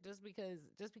linear. Just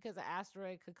because an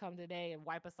asteroid could come today and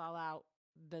wipe us all out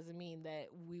doesn't mean that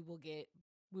we won't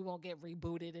get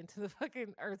rebooted into the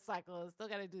fucking Earth cycle and still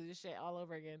got to do this shit all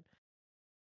over again.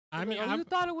 I mean, Like, oh, you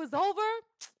thought it was over?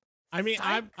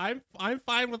 Psych. I'm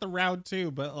fine with a round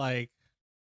 2, but like,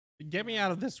 get me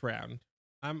out of this round.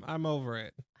 I'm over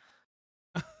it.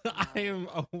 I am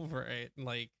over it.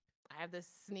 Like, I have this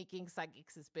sneaking psychic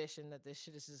suspicion that this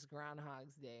shit is just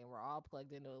Groundhog's Day and we're all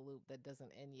plugged into a loop that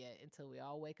doesn't end yet until we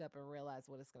all wake up and realize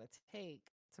what it's going to take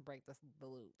to break the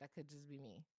loop. That could just be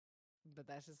me. But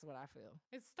that's just what I feel.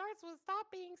 It starts with stop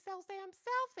being so damn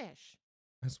selfish.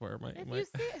 I swear, If you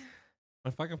see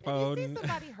my fucking if you phone. see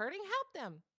somebody hurting, help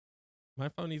them. My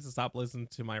phone needs to stop listening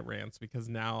to my rants because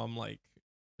now I'm like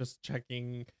just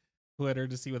checking Twitter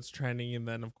to see what's trending, and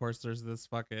then of course there's this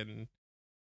fucking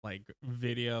like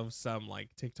video of some like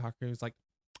TikToker who's like,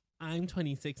 I'm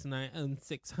 26 and I own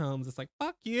 6 homes. It's like,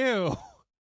 fuck you.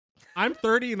 I'm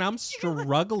 30 and I'm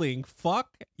struggling.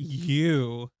 Fuck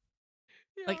you.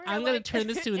 Like, I'm gonna turn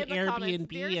this to an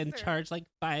Airbnb and charge like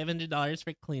 $500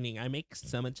 for cleaning. I make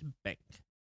so much bank.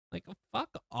 Like, fuck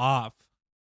off.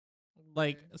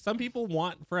 Like, some people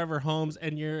want forever homes,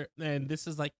 and this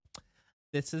is like,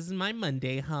 this is my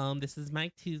Monday home, this is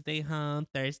my Tuesday home,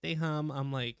 Thursday home.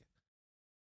 I'm like,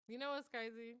 you know what's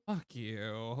crazy? Fuck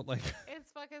you. Like, it's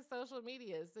fucking social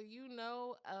media. So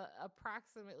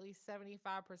approximately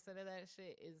 75% of that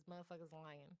shit is motherfuckers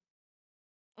lying.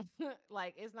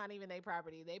 Like, it's not even their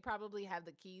property. They probably have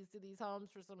the keys to these homes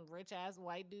for some rich ass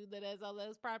white dude that has all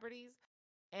those properties.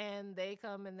 And they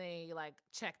come and they like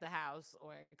check the house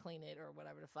or clean it or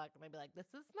whatever the fuck. And they be like, this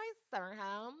is my summer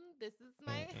home. This is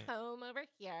my home over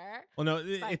here. Well, no,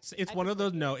 it's one of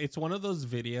those. No, it's one of those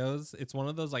videos. It's one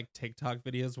of those like TikTok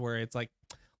videos where it's like,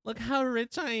 look how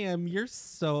rich I am. You're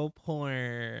so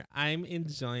poor. I'm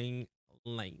enjoying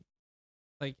life.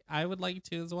 Like, I would like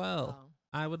to as well. Oh.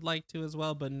 I would like to as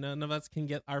well, but none of us can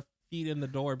get our feet in the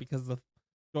door because the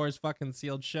door is fucking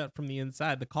sealed shut from the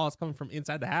inside. The call is coming from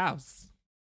inside the house.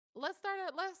 Let's start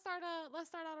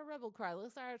out a rebel cry.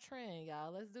 Let's start a trend,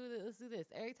 y'all. Let's do this.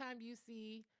 Every time you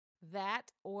see that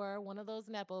or one of those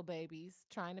Nepo babies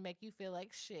trying to make you feel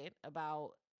like shit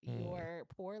about your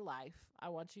poor life, I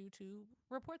want you to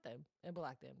report them and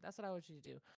block them. That's what I want you to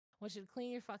do. I want you to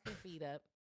clean your fucking feet up.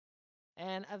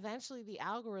 And eventually the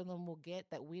algorithm will get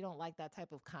that we don't like that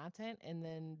type of content. And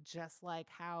then just like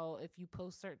how if you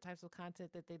post certain types of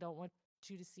content that they don't want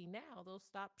you to see now, they'll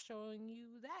stop showing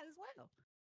you that as well.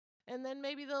 And then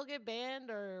maybe they'll get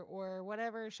banned or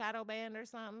whatever, shadow banned or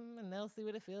something, and they'll see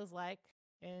what it feels like,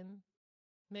 and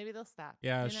maybe they'll stop.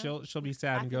 Yeah, you know? she'll be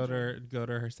sad and go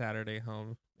to her Saturday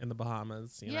home in the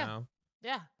Bahamas. You know.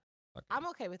 Yeah. Fucking I'm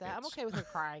okay with that. Bitch. I'm okay with her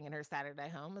crying in her Saturday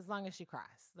home as long as she cries.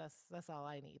 That's all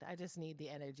I need. I just need the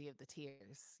energy of the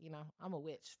tears. You know, I'm a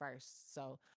witch first,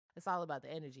 so it's all about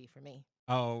the energy for me.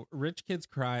 Oh, rich kids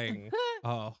crying.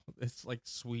 Oh, it's like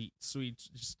sweet,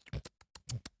 just.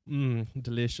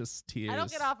 Delicious tears. I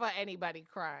don't get off on anybody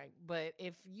crying, but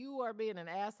if you are being an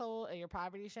asshole and you're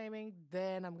poverty shaming,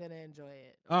 then I'm gonna enjoy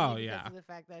it. Only because of the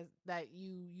fact that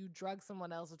you drug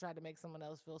someone else or tried to make someone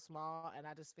else feel small, and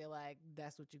I just feel like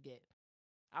that's what you get.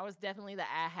 I was definitely the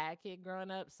AHA kid growing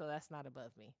up, so that's not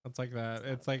above me. It's like that.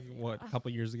 It's like what a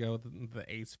couple years ago, the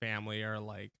Ace family are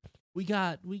like, we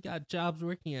got jobs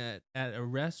working at a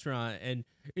restaurant, and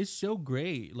it's so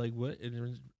great. Like, what?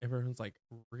 And everyone's like,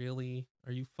 really?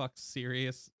 Are you fuck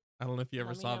serious? I don't know if you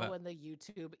ever saw that. When the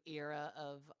YouTube era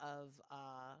of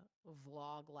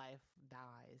vlog life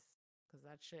dies, because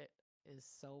that shit is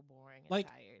so boring and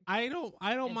tired.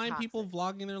 I don't mind toxic. People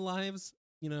vlogging their lives.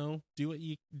 You know, do what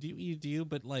you do,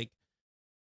 but like,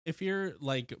 if you're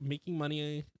like making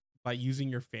money by using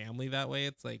your family that way,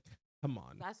 it's like, come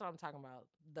on. That's what I'm talking about.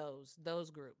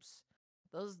 Those groups,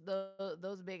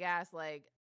 those big ass like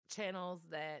channels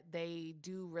that they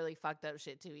do really fucked up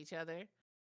shit to each other.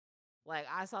 Like,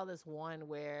 I saw this one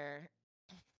where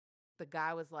the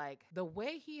guy was like, the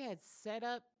way he had set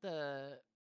up the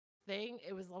thing,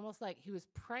 it was almost like he was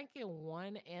pranking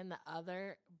one and the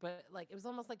other, but like it was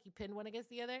almost like he pinned one against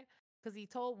the other. because he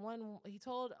told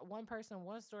one person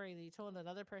one story, he told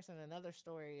another person another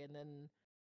story, and then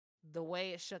the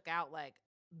way it shook out, like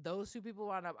those two people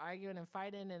wound up arguing and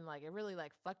fighting, and like it really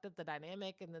like fucked up the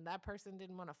dynamic, and then that person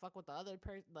didn't want to fuck with the other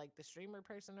person, like the streamer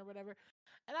person or whatever.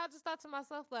 And I just thought to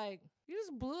myself, like, you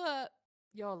just blew up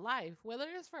your life, whether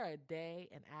it's for a day,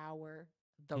 an hour,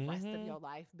 the rest of Mm-hmm. your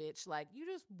life, bitch. Like you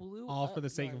just blew All for up the your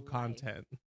sake of life content.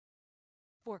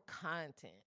 for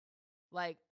content.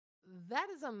 Like that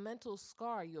is a mental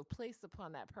scar you have placed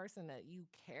upon that person that you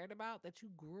cared about, that you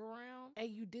grew around, and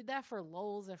you did that for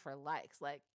lols and for likes.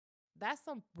 Like that's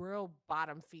some real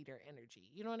bottom feeder energy.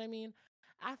 You know what I mean?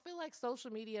 I feel like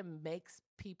social media makes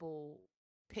people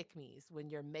pick me's when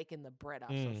you're making the bread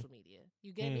off Mm. social media.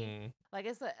 You get me? Like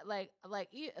it's a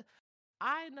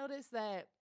I noticed that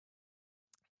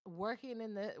working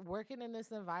in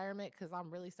this environment, because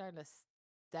I'm really starting to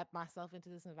step myself into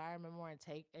this environment more and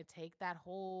take that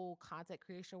whole content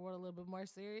creation world a little bit more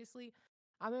seriously.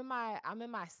 I'm in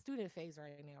my student phase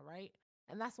right now, right?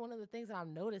 And that's one of the things that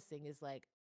I'm noticing is like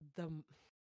the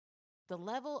the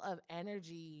level of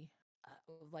energy,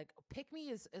 like pick me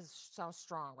is so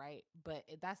strong, right? But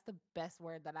that's the best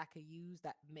word that I could use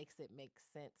that makes it make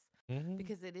sense, Mm-hmm.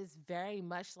 because it is very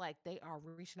much like they are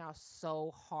reaching out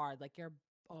so hard. Like you're,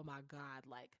 oh my god,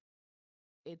 like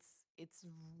it's it's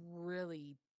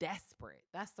really desperate.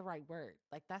 That's the right word.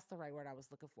 Like that's the right word I was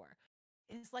looking for.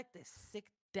 It's like this sick,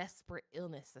 desperate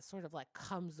illness that sort of like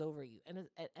comes over you, and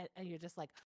you're just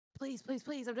like, please, please,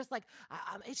 please. I'm just like,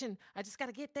 I'm itching. I just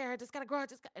gotta get there. I just gotta grow.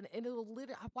 And it'll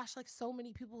literally. I watch like so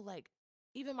many people, like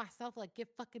even myself, like get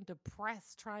fucking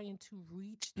depressed trying to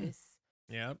reach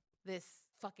Yep. this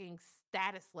fucking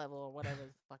status level or whatever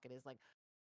the fuck it is. Like,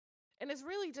 and it's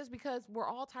really just because we're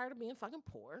all tired of being fucking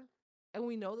poor. And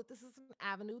we know that this is an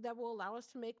avenue that will allow us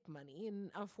to make money.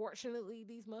 And unfortunately,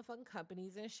 these motherfucking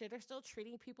companies and shit are still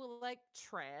treating people like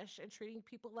trash and treating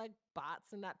people like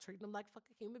bots and not treating them like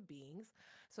fucking human beings.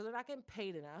 So they're not getting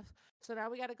paid enough. So now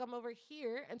we got to come over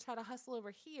here and try to hustle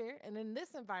over here. And in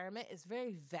this environment, it's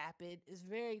very vapid, it's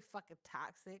very fucking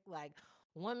toxic. Like,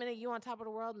 one minute you on top of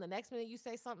the world, and the next minute you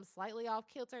say something slightly off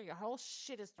kilter, your whole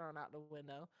shit is thrown out the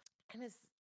window. And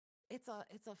it's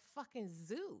a fucking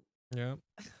zoo. Yep.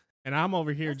 And I'm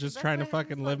over here That's the just best trying to way to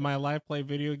fucking live explain it. my life, play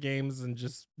video games, and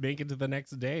just make it to the next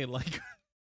day. Like,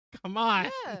 come on.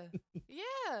 Yeah,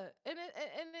 yeah, and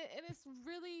it's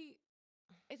really,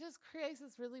 it just creates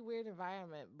this really weird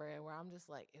environment, bro, where I'm just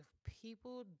like, if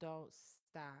people don't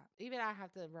stop, even I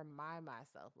have to remind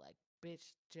myself, like,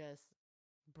 bitch, just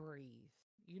breathe.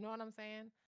 You know what I'm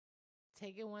saying?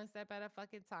 Take it one step at a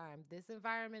fucking time. This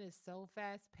environment is so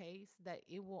fast paced that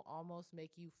it will almost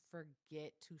make you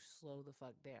forget to slow the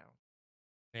fuck down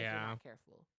if you're Yeah. not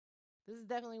careful. This is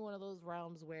definitely one of those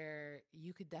realms where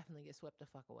you could definitely get swept the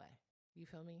fuck away. You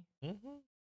feel me? Mm-hmm.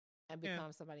 And Yeah.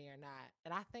 become somebody you're not.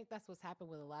 And I think that's what's happened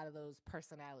with a lot of those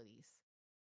personalities.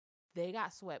 They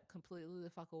got swept completely the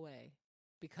fuck away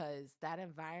because that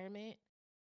environment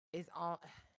is on.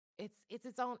 It's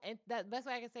its own. And that best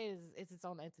way I can say it is it's its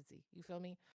own entity. You feel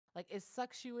me? Like it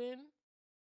sucks you in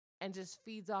and just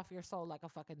feeds off your soul like a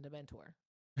fucking dementor.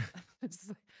 Just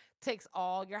like, takes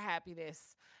all your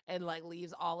happiness and like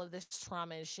leaves all of this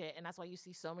trauma and shit. And that's why you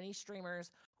see so many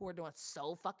streamers who are doing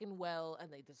so fucking well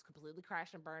and they just completely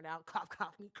crash and burn out. Cough,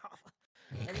 cough, me cough.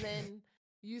 And then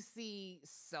you see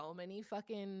so many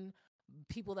fucking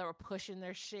people that were pushing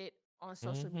their shit on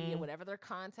social media, Mm-hmm. whatever their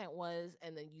content was,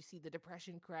 and then you see the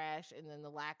depression crash and then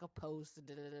the lack of posts,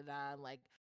 da da da da. And like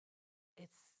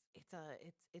it's it's a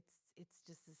it's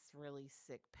just this really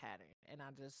sick pattern. And I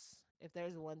just, if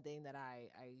there's one thing that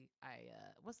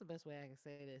what's the best way I can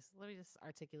say this, let me just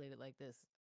articulate it like this.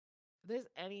 If there's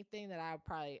anything that I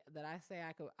say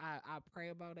I pray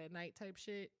about at night type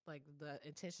shit, like the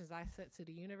intentions I set to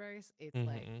the universe, it's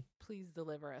like, Mm-hmm. please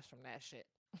deliver us from that shit.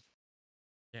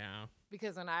 Yeah.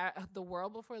 Because the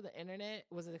world before the internet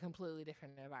was a completely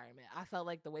different environment. I felt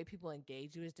like the way people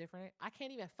engage you is different. I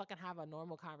can't even fucking have a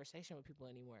normal conversation with people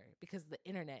anymore because the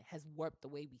internet has warped the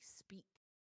way we speak.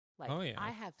 Like Oh yeah.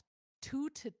 I have 2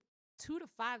 to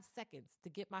 5 seconds to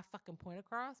get my fucking point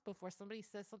across before somebody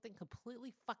says something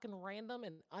completely fucking random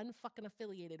and unfucking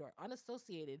affiliated or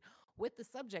unassociated with the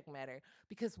subject matter.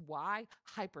 Because why?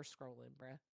 Hyper scrolling,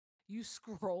 bruh. You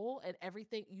scroll and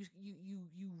everything,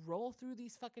 you roll through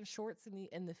these fucking shorts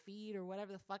in the feed or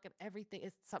whatever the fuck, and everything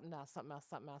is something else, something else,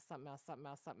 something else, something else, something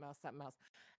else, something else, something else,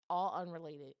 all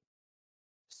unrelated.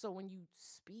 So when you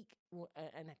speak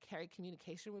and carry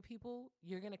communication with people,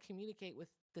 you're going to communicate with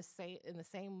the same in the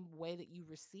same way that you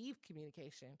receive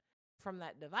communication from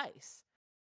that device,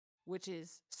 which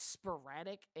is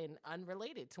sporadic and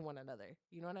unrelated to one another.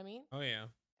 You know what I mean? Oh yeah.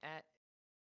 At,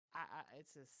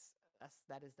 it's just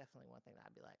that is definitely one thing that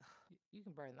I'd be like, you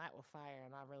can burn that with fire,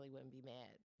 and I really wouldn't be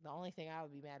mad. The only thing I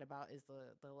would be mad about is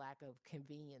the lack of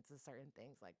convenience of certain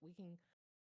things. Like we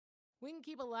can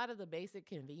keep a lot of the basic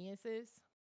conveniences,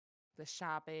 the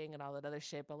shopping and all that other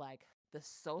shit, but like the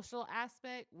social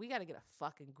aspect, we got to get a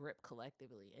fucking grip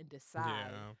collectively and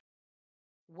decide Yeah.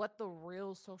 what the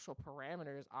real social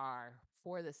parameters are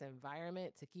for this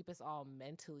environment to keep us all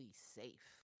mentally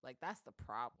safe. Like that's the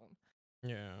problem.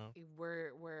 Yeah.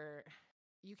 We're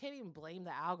you can't even blame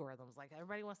the algorithms. Like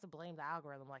everybody wants to blame the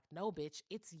algorithm. Like, no, bitch,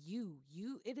 it's you.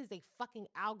 It is a fucking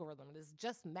algorithm. It is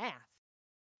just math.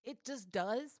 It just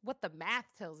does what the math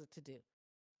tells it to do.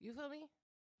 You feel me?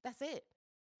 That's it.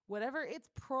 Whatever it's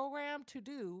programmed to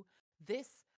do, this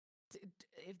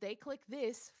if they click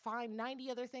this, find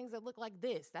 90 other things that look like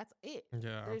this. That's it.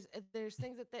 Yeah. There's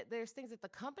things there's things that the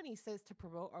company says to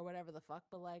promote or whatever the fuck,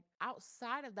 but like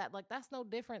outside of that, like that's no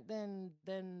different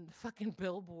than fucking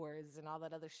billboards and all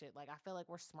that other shit. Like I feel like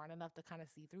we're smart enough to kind of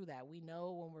see through that. We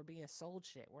know when we're being sold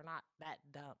shit. We're not that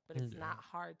dumb, but it's not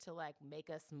hard to like make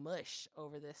us mush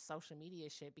over this social media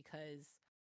shit because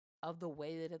of the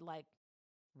way that it like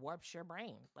warps your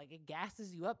brain. Like it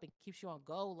gasses you up and keeps you on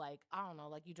go. Like, I don't know,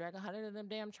 like you drank 100 of them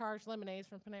damn charged lemonades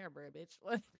from Panera Bread, bitch.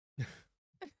 Like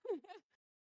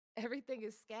everything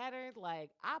is scattered.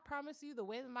 Like I promise you, the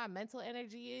way that my mental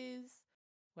energy is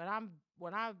when I'm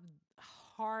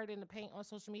hard in the paint on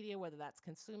social media, whether that's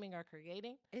consuming or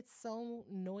creating, it's so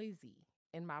noisy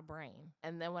in my brain.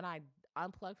 And then when I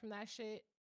unplug from that shit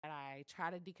and I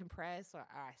try to decompress or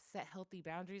I set healthy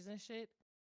boundaries and shit,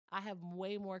 I have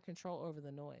way more control over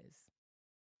the noise.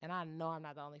 And I know I'm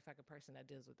not the only fucking person that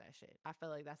deals with that shit. I feel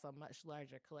like that's a much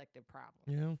larger collective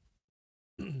problem.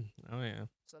 Yeah. Oh yeah.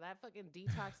 So that fucking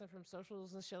detoxing from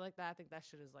socials and shit like that, I think that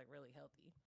shit is like really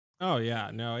healthy. Oh yeah,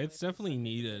 no, it's definitely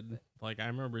needed. Like I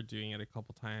remember doing it a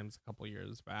couple times a couple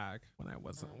years back when I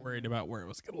wasn't worried about where it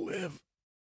was gonna live.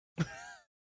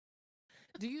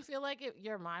 Do you feel like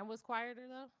your mind was quieter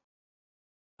though?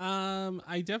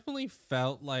 I definitely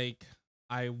felt like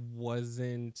I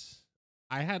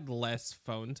had less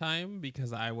phone time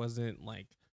because I wasn't like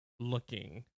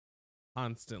looking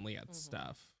constantly at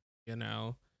stuff, you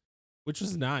know, which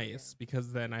was nice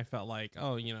because then I felt like,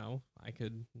 oh, you know, I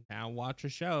could now watch a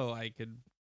show, I could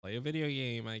play a video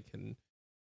game, I can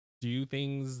do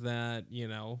things that, you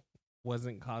know,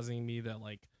 wasn't causing me to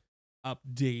like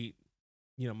update,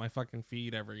 you know, my fucking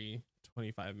feed every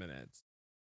 25 minutes.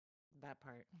 That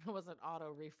part wasn't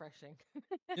auto refreshing.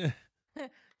 Yeah.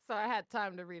 So I had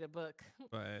time to read a book.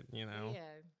 But, you know, yeah.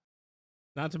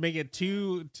 Not to make it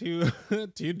too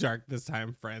too dark this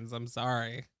time, friends. I'm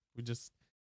sorry. We just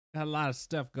got a lot of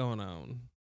stuff going on.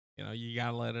 You know, you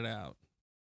gotta let it out.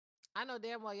 I know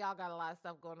damn well y'all got a lot of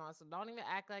stuff going on, so don't even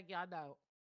act like y'all don't.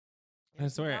 I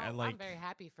swear, I'm very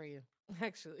happy for you,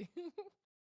 actually.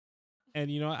 And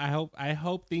you know, I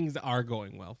hope things are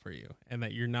going well for you, and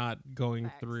that you're not going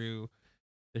through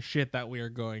the shit that we are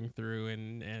going through,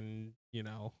 and you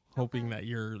know, hoping that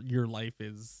your life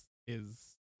is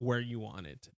where you want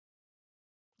it.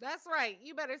 That's right.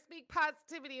 You better speak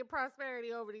positivity and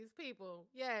prosperity over these people.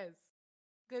 Yes.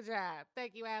 Good job.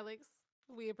 Thank you, Alex.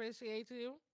 We appreciate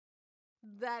you.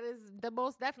 That is the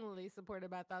most definitely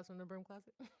supported by Thoughts from the Broom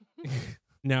Closet.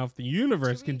 Now, if the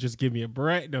universe can just give me a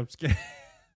break, no, I'm just kidding.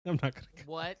 I'm not gonna.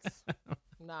 What?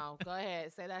 No, go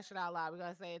ahead. Say that shit out loud. We're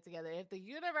gonna say it together. If the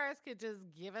universe could just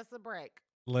give us a break.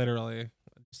 Literally.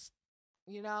 Just,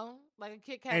 you know, like a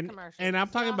Kit Kat commercial. And I'm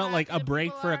talking about like a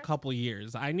break for a couple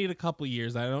years. I need a couple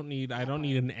years. I don't need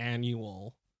an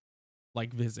annual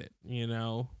like visit, you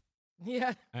know?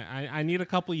 Yeah. I need a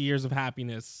couple years of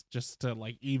happiness just to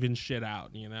like even shit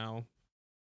out, you know?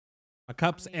 My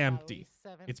cup's empty.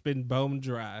 It's been bone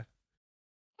dry.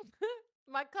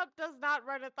 My cup does not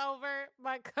runneth over.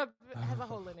 My cup has a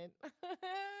hole in it.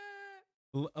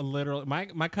 Literally,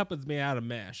 my cup is made out of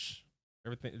mesh.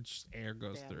 Everything, it's just air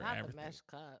goes through not everything. The mesh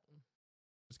cup.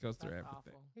 Just goes through everything.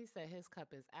 Awful. He said his cup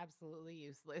is absolutely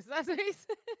useless. That's what he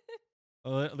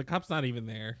said. The cup's not even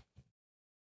there.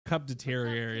 Cup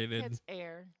deteriorated. Catch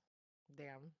air.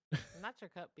 Damn. Not your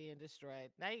cup being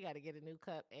destroyed. Now you got to get a new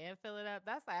cup and fill it up.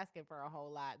 That's asking for a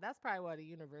whole lot. That's probably why the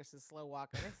universe is slow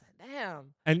walking. They said,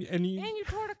 damn. And you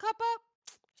tore the cup up?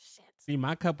 Shit. See,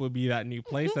 my cup would be that new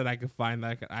place that I could find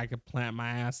that I could plant my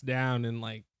ass down and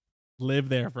like live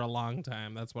there for a long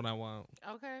time. That's what I want.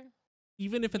 Okay.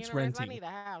 Even if it's renting. I need a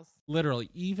house. Literally,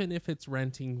 even if it's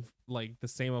renting like the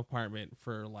same apartment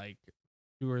for like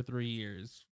 2 or 3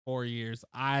 years, 4 years,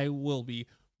 I will be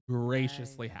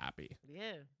graciously happy.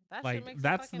 Yeah. That like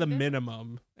that's the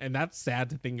minimum. And that's sad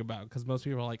to think about because most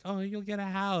people are like, oh, you'll get a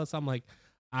house. I'm like,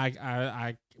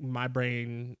 my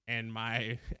brain and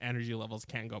my energy levels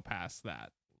can't go past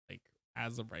that. Like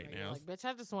as of right You're now. like, bitch,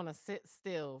 I just want to sit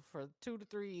still for 2 to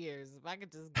 3 years. If I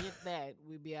could just get that,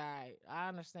 we'd be all right. I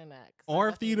understand that. Or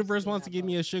if the universe wants to give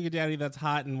me a sugar daddy that's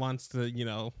hot and wants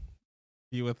to,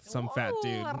 be with some fat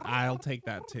dude, I'll take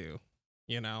that too.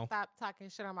 Stop talking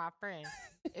shit on my friend.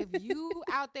 If you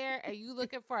out there and you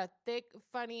looking for a thick,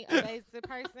 funny, amazing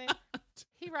person,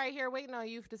 he right here waiting on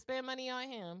you to spend money on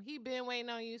him. He been waiting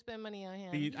on you to spend money on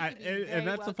him. And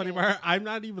that's the funny part. I'm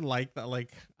not even like that.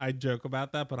 Like I joke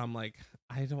about that, but I'm like,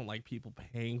 I don't like people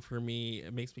paying for me.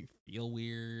 It makes me feel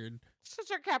weird. Shut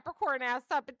your Capricorn ass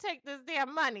up and take this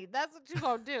damn money. That's what you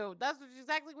gonna do. That's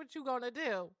exactly what you gonna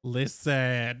do.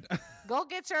 Listen. Go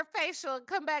get your facial and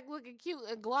come back looking cute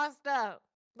and glossed up.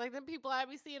 Like them people I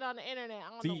be seeing on the internet. I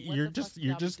don't know what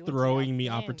you're just throwing me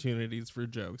opportunities for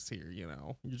jokes here, You're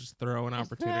just throwing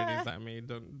opportunities at me.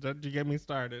 Don't you get me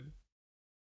started.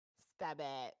 Stop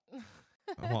it.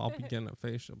 Well, I'll be getting a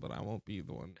facial, but I won't be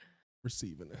the one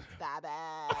receiving it. Stop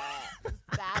it.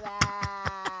 Stop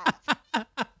it.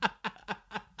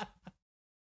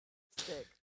 Sick.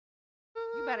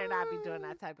 You better not be doing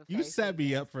that type of You set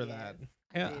me up for that.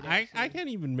 Yeah, I can't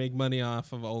even make money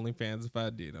off of OnlyFans if I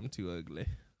did. I'm too ugly.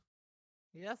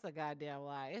 Yeah, that's a goddamn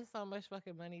lie. It's so much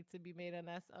fucking money to be made on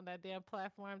that damn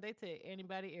platform. They take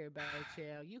everybody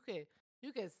chill. You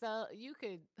could sell.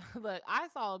 Look. I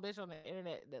saw a bitch on the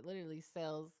internet that literally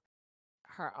sells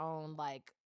her own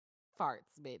like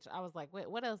farts, bitch. I was like, wait,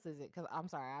 what else is it? Because I'm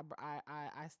sorry,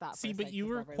 I stopped. See, but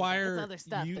you require other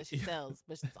stuff that she sells,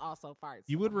 but it's also farts.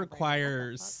 You would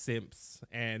require simps,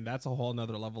 and that's a whole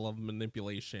nother level of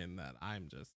manipulation that I'm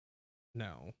just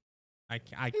no. I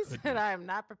said I am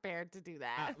not prepared to do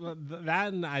that.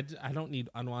 That and I don't need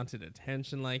unwanted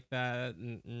attention like that.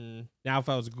 Now, if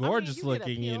I was gorgeous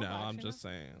looking, I'm just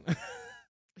saying.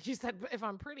 She said, if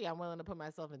I'm pretty, I'm willing to put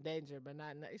myself in danger, but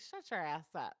not. Shut your ass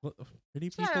up. Well, pretty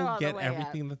people get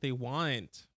everything that they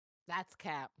want. That's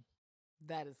cap.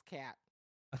 That is cap.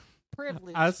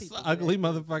 Privilege. Us ugly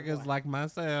motherfuckers like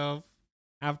myself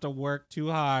have to work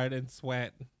too hard and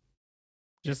sweat.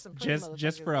 Just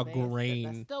for a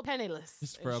grain. Still penniless.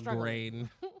 Just for a grain.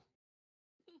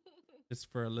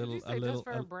 Just for a little. Just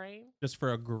for a brain. Just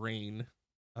for a grain.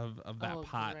 Of that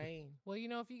pot. Grain. Well,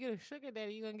 if you get a sugar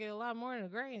daddy, you're gonna get a lot more than a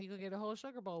grain. You're gonna get a whole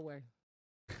sugar bowl worth.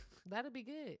 That'd be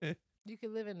good. You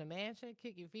could live in a mansion,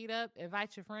 kick your feet up,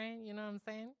 invite your friend. You know what I'm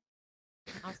saying?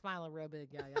 I'm smiling real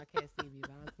big, y'all. Y'all can't see me,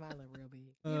 but I'm smiling real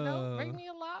big. Bring me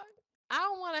along. I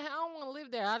don't want to live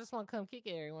there. I just want to come kick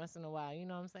it every once in a while. You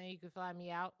know what I'm saying? You could fly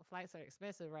me out. Flights are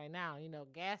expensive right now.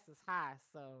 Gas is high,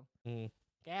 so.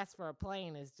 Gas for a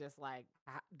plane is just like,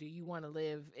 do you want to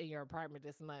live in your apartment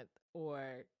this month,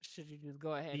 or should you just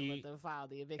go ahead and let them file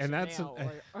the eviction now,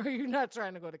 or you're not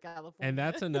trying to go to California? And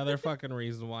that's another fucking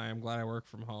reason why I'm glad I work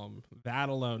from home. That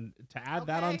alone, to add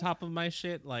that on top of my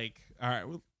shit, like, all right,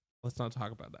 let's not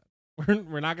talk about that.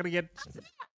 We're not gonna get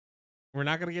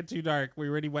too dark. We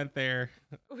already went there.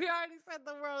 We already said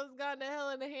the world has gone to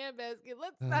hell in a handbasket.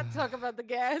 Let's not talk about the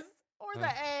gas. Or the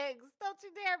eggs. Don't you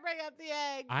dare bring up the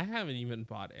eggs. I haven't even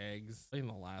bought eggs in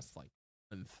the last month.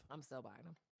 I'm still buying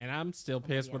them. And I'm still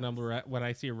pissed when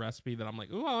I see a recipe that I'm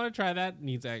like, ooh, I want to try that.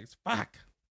 Needs eggs. Fuck.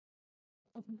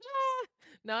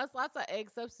 No, it's lots of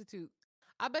egg substitute.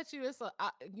 I bet you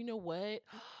you know what?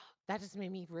 That just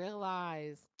made me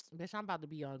realize, bitch, I'm about to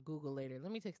be on Google later.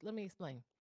 Let me explain.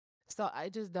 So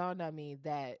it just dawned on me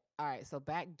that, all right, so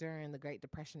back during the Great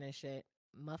Depression and shit,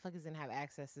 motherfuckers didn't have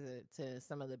access to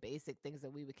some of the basic things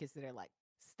that we would consider like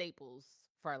staples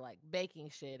for like baking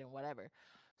shit and whatever.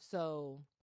 So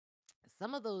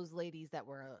some of those ladies that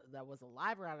was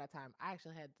alive around that time, I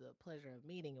actually had the pleasure of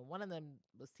meeting, and one of them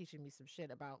was teaching me some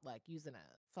shit about like using a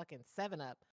fucking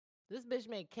 7-Up. This bitch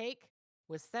made cake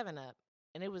with 7-Up,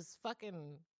 and it was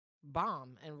fucking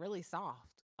bomb and really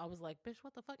soft. I was like, bitch,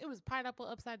 what the fuck? It was pineapple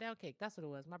upside down cake. That's what it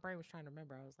was. My brain was trying to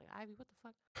remember. I was like, Ivy, what the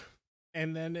fuck?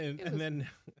 And then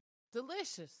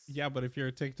delicious. Yeah, but if you're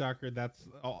a TikToker, that's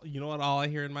all. You know what? All I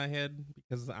hear in my head,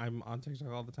 because I'm on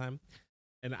TikTok all the time,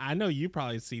 and I know you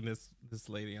probably seen this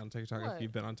lady on TikTok if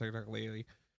you've been on TikTok lately.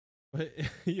 But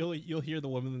you'll hear the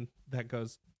woman that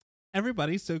goes,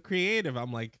 "Everybody's so creative."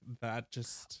 I'm like, that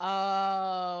just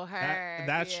her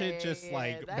that shit just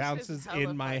bounces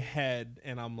in my head,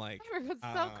 and I'm like, everyone's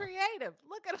so creative.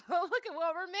 Look at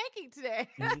what we're making today.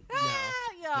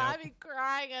 I be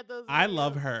crying at those videos. I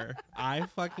love her. I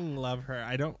fucking love her.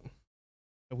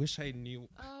 I wish I knew.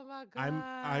 Oh my god.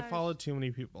 I follow too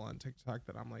many people on TikTok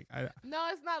that I'm like, No,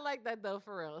 it's not like that though,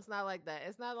 for real. It's not like that.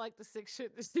 It's not like the sick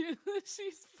shit that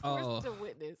she's forced to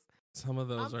witness. Some of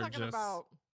those are just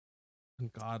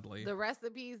ungodly. The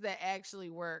recipes that actually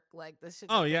work, like the shit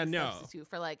Oh that yeah, they no. substitute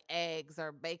for like eggs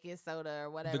or baking soda or The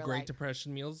whatever. Great Like,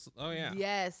 Depression meals. Oh yeah.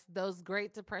 yes, those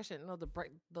Great Depression, no, the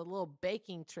little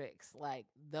baking tricks, like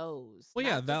those, Well,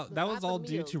 yeah, not just that was not the all due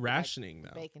to meals, but like rationing, the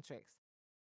though. baking tricks.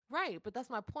 Right, but that's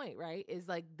my point, right? Is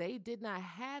like they did not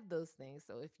have those things.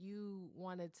 So if you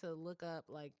wanted to look up,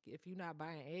 like if you're not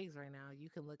buying eggs right now, you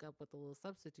can look up what the little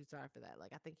substitutes are for that.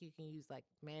 Like I think you can use like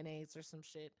mayonnaise or some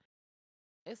shit.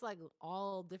 It's like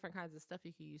all different kinds of stuff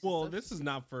you can use to Well, this is substitute.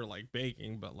 not for like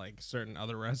baking, but like certain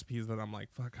other recipes that I'm like,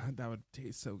 fuck, that would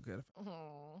taste so good.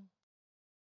 Oh,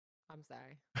 I'm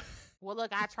sorry. Well,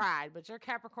 look, I tried, but your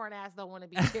Capricorn ass don't want to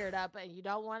be cheered up, and you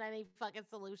don't want any fucking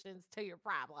solutions to your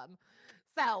problem.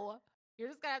 So you're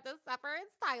just gonna have to suffer in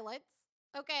silence,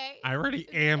 okay? I already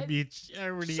am, And bitch. I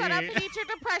already shut up am. and eat your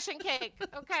depression cake,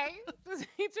 okay? Just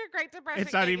eat your Great Depression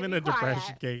It's not cake even and a be quiet.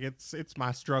 depression cake. It's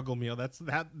my struggle meal. That's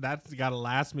gotta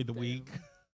last me the week. Damn.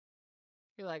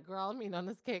 You're like, girl, I'm eating on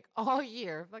this cake all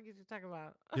year. Fuck is you talking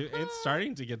about? It's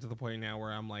starting to get to the point now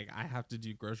where I'm like, I have to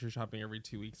do grocery shopping every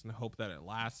 2 weeks and hope that it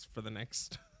lasts for the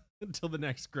next until the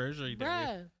next grocery day.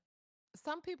 Bruh.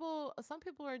 Some people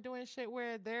are doing shit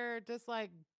where they're just like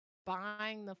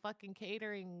buying the fucking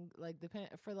catering like depend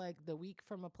for like the week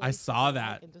from a place I saw they like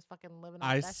that. and just fucking living off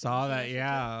I that shit. You saw see that. shit too?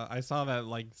 Yeah, I saw that.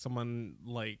 Like someone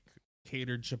like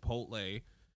catered Chipotle,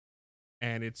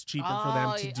 and it's cheaper for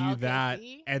them to do okay, that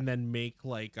see? and then make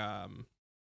like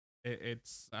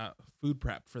it's food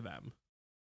prep for them.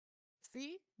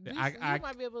 See? Yeah, You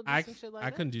might be able to do some shit like I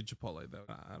that. couldn't do Chipotle though.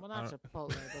 Well, not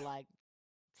Chipotle, but like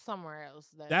somewhere else.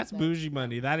 That's bougie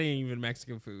money. That ain't even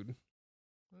Mexican food.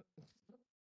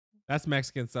 That's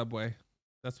Mexican Subway.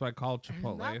 That's what I call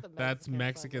Chipotle. Not the That's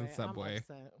Mexican I'm Subway.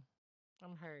 upset.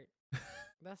 I'm hurt.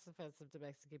 That's offensive to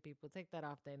Mexican people. Take that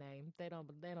off their name. They don't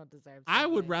deserve. I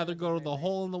would Subway. They rather don't go to deserve the that.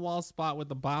 hole in the wall spot with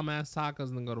the bomb ass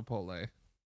tacos than go to Chipotle.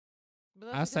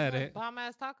 But I said it. Bomb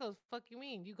ass tacos. Fuck you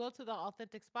mean? You go to the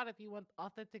authentic spot if you want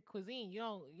authentic cuisine. You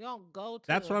don't go to.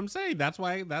 That's what I'm saying. That's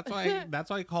why I call you it.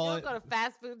 don't go to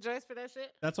fast food joints for that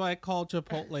shit. That's why I call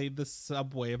Chipotle the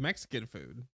Subway of Mexican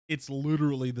food. It's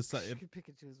literally the You can pick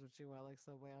and choose what you want, like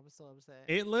Subway. I'm so upset.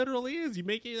 It literally is. You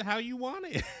make it how you want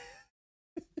it.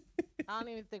 I don't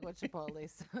even think what Chipotle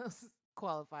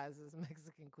qualifies as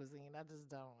Mexican cuisine. I just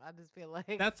don't. I just feel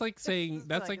like That's like saying. just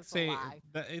That's feel like it's a saying.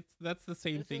 lie. That's the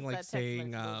same It's thing. just Like that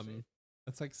saying. Tex-Mex bullshit.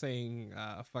 That's like saying.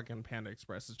 Fucking Panda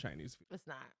Express is Chinese food. It's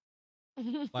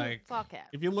not. Like, it's all cap.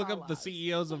 if you It's look all up the lies.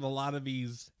 CEOs of a lot of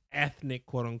these ethnic,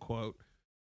 quote unquote,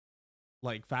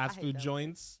 like fast hate food them.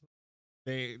 joints,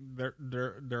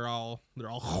 they're all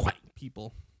white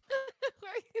people. Why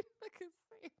are you fucking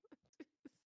saying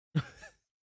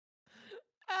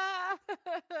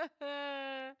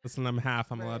Listen, I'm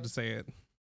half. I'm allowed Bruh. to say it.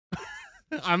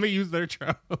 I'm gonna use their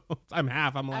tropes. I'm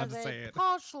half. I'm allowed As to a say it.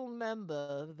 partial member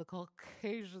of the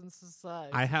Caucasian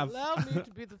society, I have- allow me to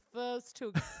be the first to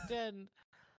extend.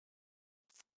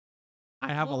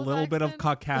 I have What a was little I bit of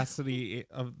extending? caucasity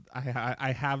of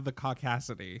I have the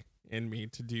caucasity in me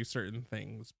to do certain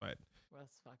things, but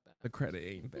That's fucked up. the credit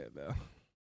ain't there though.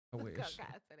 I wish.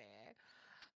 Caucasity.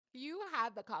 You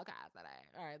had the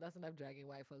caucasity. All right, that's enough dragging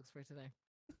white folks for today.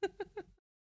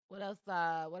 What else?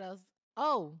 What else?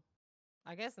 Oh,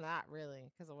 I guess not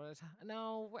really, because I want to.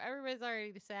 No, everybody's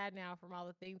already sad now from all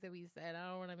the things that we said. I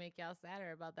don't want to make y'all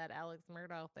sadder about that Alex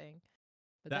Murdaugh thing,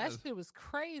 but that That- shit was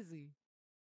crazy.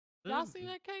 Y'all see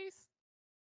that case?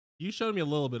 You showed me a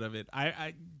little bit of it.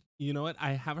 I you know what?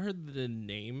 I have heard the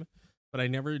name, but I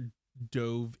never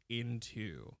dove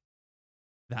into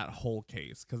that whole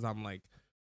case because I'm like,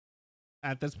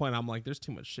 at this point, I'm like, there's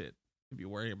too much shit to be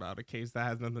worrying about a case that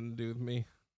has nothing to do with me.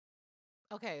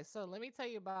 Okay, so let me tell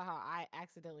you about how I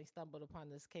accidentally stumbled upon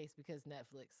this case because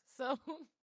Netflix. So,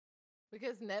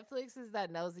 because Netflix is that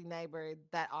nosy neighbor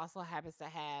that also happens to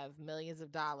have millions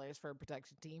of dollars for a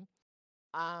production team.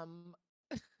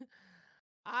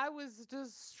 I was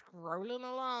just scrolling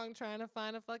along trying to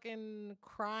find a fucking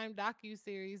crime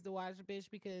docu-series to watch,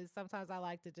 bitch, because sometimes I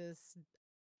like to just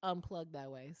unplug that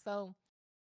way. So,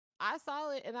 I saw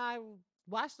it and I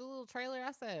watched the little trailer.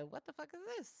 I said, "What the fuck is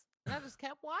this?" And I just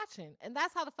kept watching. And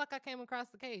that's how the fuck I came across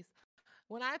the case.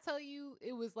 When I tell you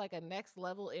it was like a next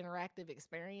level interactive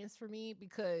experience for me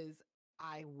because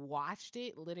I watched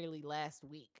it literally last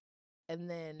week. And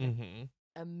then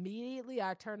Mm-hmm. immediately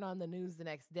I turned on the news the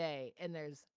next day and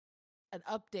there's an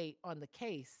update on the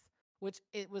case, which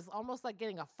it was almost like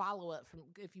getting a follow-up from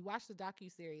if you watch the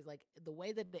docu-series, like the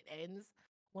way that it ends.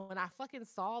 When I fucking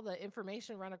saw the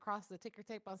information run across the ticker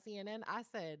tape on CNN, I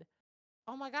said,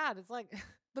 "Oh my God, it's like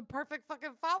the perfect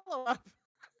fucking follow up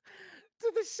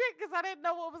to the shit," because I didn't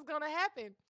know what was going to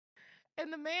happen.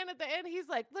 And the man at the end, he's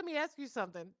like, "Let me ask you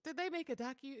something. Did they make a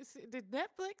Did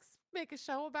Netflix make a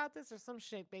show about this or some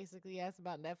shit?" Basically, he asked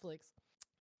about Netflix,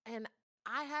 and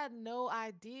I had no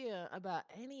idea about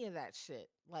any of that shit.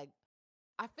 Like,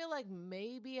 I feel like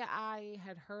maybe I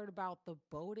had heard about the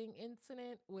boating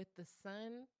incident with the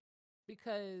son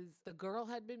because the girl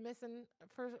had been missing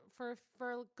for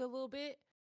a good little bit.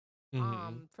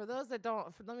 Hmm. For those that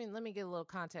don't, let me get a little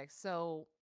context. So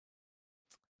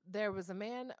there was a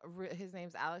man, his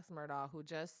name's Alex Murdaugh, who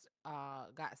just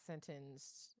got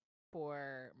sentenced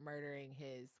for murdering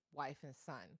his wife and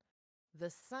son. The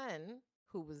son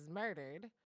who was murdered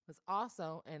was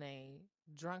also in a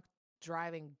drunk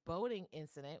driving boating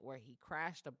incident where he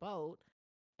crashed a boat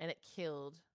and it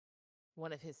killed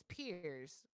one of his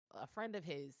peers, a friend of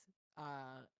his,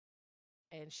 uh,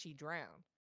 and she drowned.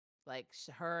 Like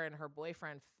her and her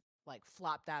boyfriend like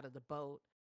flopped out of the boat,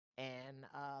 and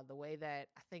the way that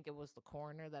I think it was the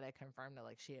coroner that had confirmed that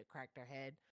like she had cracked her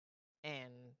head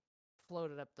and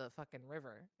floated up the fucking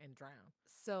river and drowned.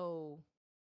 So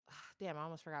damn, I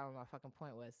almost forgot what my fucking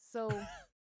point was. So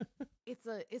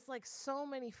it's like so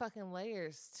many fucking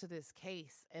layers to this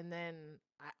case. And then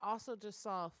I also just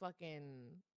saw a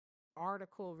fucking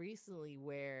article recently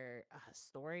where a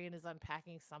historian is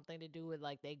unpacking something to do with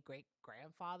like their great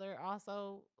grandfather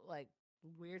also like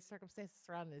weird circumstances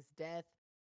around his death.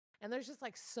 And there's just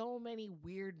like so many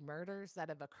weird murders that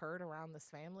have occurred around this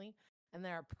family, and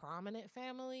they're a prominent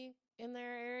family in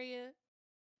their area.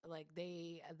 Like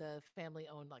the family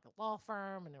owned like a law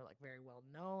firm, and they're like very well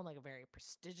known, like a very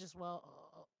prestigious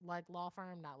like law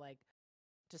firm, not like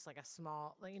just like a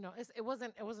small, like, it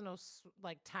wasn't no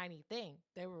like tiny thing.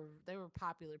 They were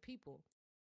popular people.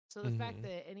 So the fact Hmm.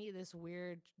 that any of this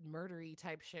weird murdery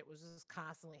type shit was just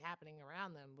constantly happening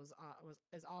around them was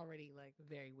is already like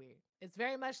very weird. It's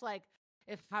very much like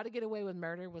if How to Get Away with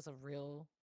Murder was a real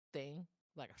thing,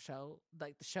 like a show,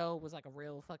 like the show was like a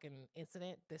real fucking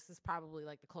incident. This is probably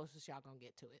like the closest y'all gonna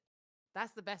get to it.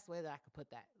 That's the best way that I could put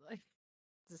that. Like,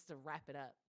 just to wrap it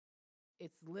up,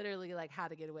 it's literally like How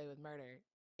to Get Away with Murder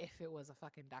if it was a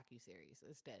fucking docu series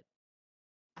instead.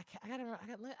 I gotta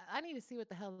remember, I need to see what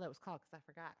the hell that was called because I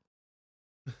forgot.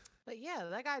 But yeah,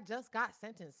 that guy just got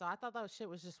sentenced. So I thought that shit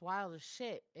was just wild as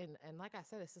shit. And like I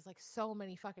said, it's just like so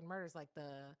many fucking murders. Like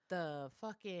the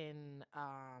fucking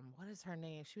what is her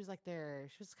name? She was like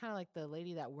she was kind of like the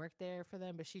lady that worked there for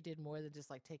them, but she did more than just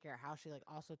like take care of house. She like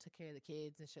also took care of the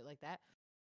kids and shit like that.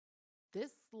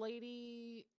 This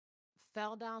lady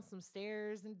fell down some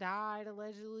stairs and died,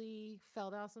 allegedly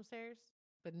fell down some stairs,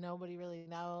 but nobody really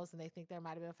knows, and they think there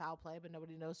might have been foul play, but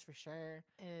nobody knows for sure.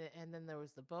 And then there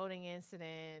was the boating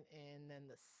incident, and then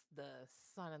the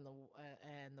son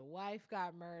and the wife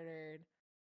got murdered.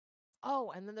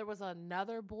 Oh, and then there was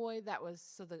another boy that was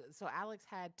so Alex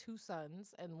had two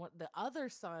sons, and the other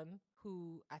son,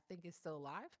 who I think is still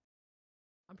alive,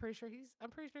 I'm pretty sure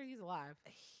he's alive.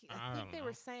 I I think don't they were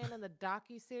know. saying in the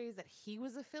docu series that he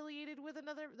was affiliated with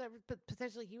another, that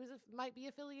potentially he might be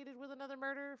affiliated with another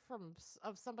murder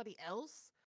of somebody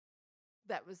else,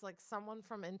 that was like someone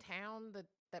from in town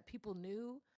that people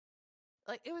knew.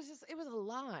 Like it was a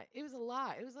lot. It was a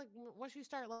lot. It was like once you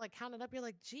start like counting up, you're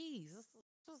like, geez,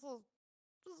 this is a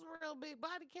real big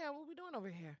body count. What we doing over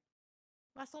here?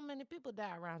 Why so many people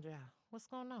die around y'all? What's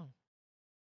going on?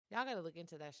 Y'all gotta look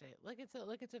into that shit. Look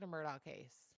into the Murdoch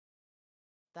case.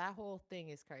 That whole thing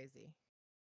is crazy.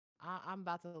 I'm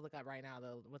about to look up right now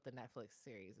though what the Netflix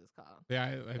series is called,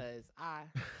 Yeah, because I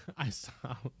I saw.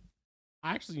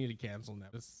 I actually need to cancel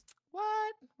Netflix.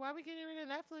 what? Why we getting rid of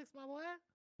Netflix, my boy?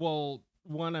 Well,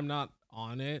 one, I'm not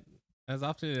on it as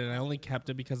often, and I Oh, only there you kept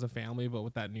go. it because of family. But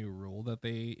with that new rule that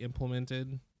they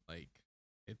implemented, like,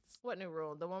 it's What new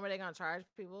rule? The one where they gonna charge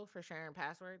people for sharing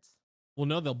passwords? well,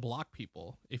 no, they'll block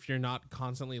people if you're not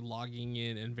constantly logging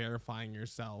in and verifying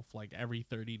yourself like every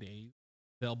 30 days.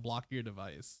 They'll block your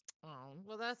device. Oh,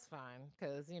 well, that's fine,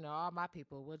 because all my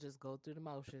people will just go through the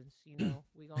motions. We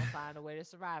gonna find a way to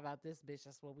survive out this bitch.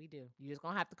 That's what we do. You just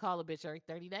gonna have to call a bitch every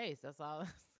 30 days. That's all.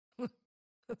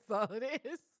 That's all it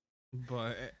is.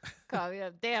 But Call me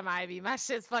up. Damn, Ivy, my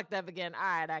shit's fucked up again. All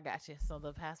right, I got you. So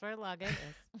the password login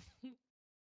is.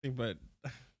 but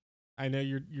I know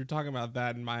you're talking about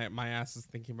that, and my ass is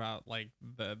thinking about like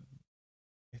the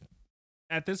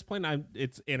at this point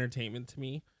it's entertainment to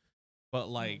me, but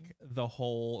Mhm. like the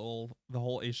whole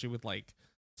issue with like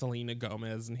Selena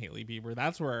Gomez and Haley Bieber,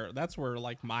 that's where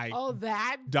like my Oh,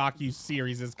 that. docu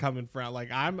series is coming from. Like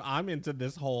I'm into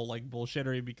this whole like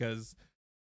bullshittery because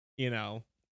you know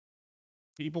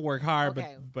people work hard, but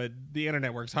Okay, the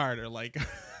internet works harder. Like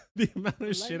the amount of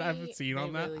let shit I've me. seen They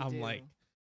on that, really I'm do. like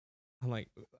I'm like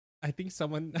I think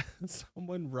someone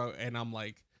someone wrote, and I'm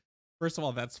like, first of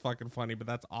all, that's fucking funny, but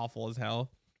that's awful as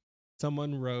hell.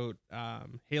 Someone wrote,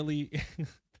 Haley.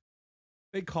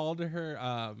 They called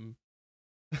her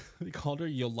they called her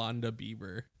Yolanda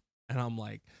Bieber, and I'm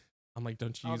like,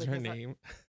 don't you use her name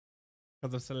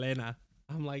because of Selena.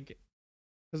 I'm like,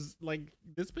 because like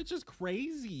this bitch is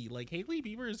crazy. Like Haley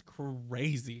Bieber is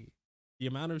crazy. The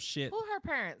amount of shit. Who her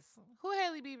parents? Who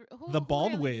Haley Bieber? The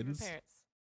Baldwins. Parents?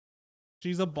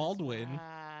 She's a Baldwin.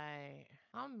 Right.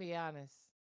 I'm gonna be honest.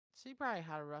 She probably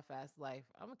had a rough ass life.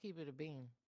 I'm gonna keep it a bean.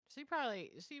 She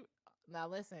now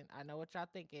listen, I know what y'all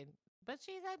thinking, but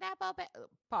she's a Nepo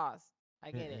pause.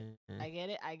 I get it. I get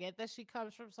it. I get that she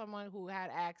comes from someone who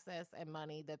had access and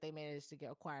money that they managed to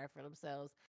get acquired for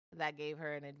themselves. That gave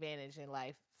her an advantage in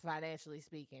life, financially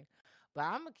speaking. But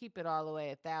I'm gonna keep it all the way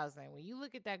 1,000. When you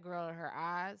look at that girl in her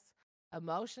eyes,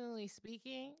 emotionally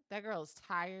speaking, that girl's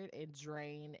tired and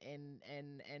drained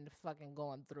and fucking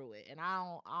going through it. And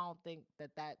I don't think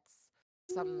that that's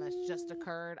something that's just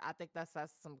occurred. I think that's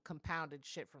some compounded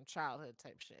shit from childhood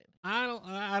type shit. I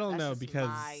don't know, because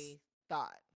my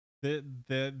thought.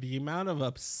 The amount of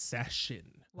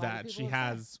obsession that she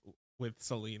has with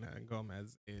Selena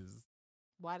Gomez is.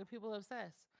 Why do people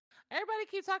obsess? Everybody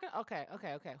keep talking. Okay.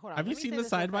 Hold on. Have you seen the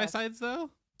side by sides though?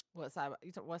 What side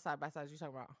by sides you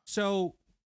talking about? So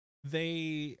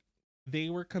they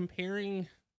were comparing.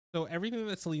 So everything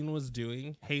that Selena was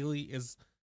doing, Haley is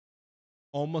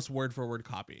almost word for word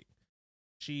copying.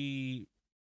 She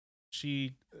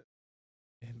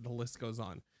and the list goes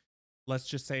on. Let's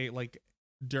just say like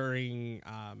during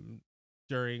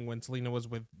when Selena was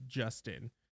with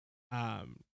Justin,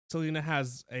 Selena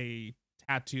has a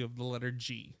tattoo of the letter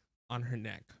G on her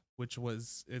neck, which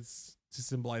is to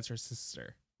symbolize her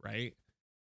sister, right?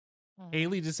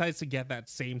 Haley decides to get that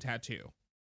same tattoo.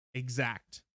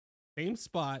 Exact. Same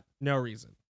spot, no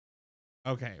reason.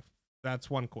 Okay, that's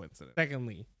one coincidence.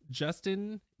 Secondly,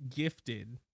 Justin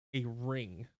gifted a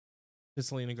ring to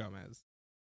Selena Gomez.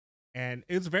 And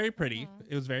it was very pretty.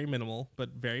 It was very minimal, but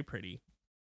very pretty.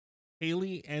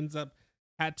 Haley ends up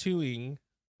tattooing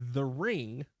the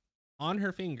ring on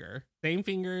her finger. Same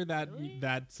finger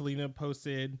that Selena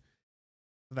posted.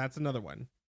 That's another one.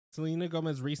 Selena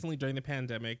Gomez recently, during the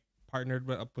pandemic, partnered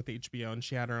up with HBO, and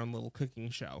she had her own little cooking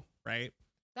show, right?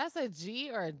 That's a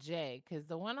G or a J? Because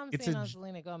the one I'm seeing on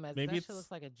Selena Gomez, that shit looks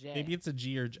like a J. Maybe it's a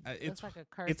G or it's like a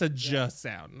curse. It's a J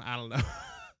sound. I don't know.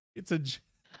 It's a J.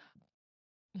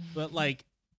 But like,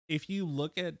 if you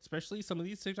look at especially some of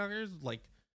these TikTokers, like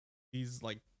these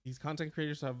content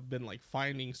creators have been like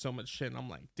finding so much shit, and I'm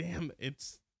like, damn,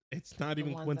 it's not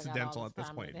even coincidental at this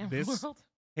point. This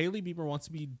Haley Bieber wants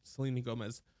to be Selena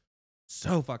Gomez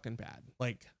so fucking bad.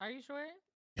 Like, are you sure?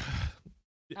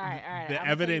 All right. The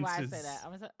evidence is. I say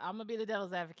that. I'm gonna be the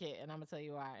devil's advocate, and I'm gonna tell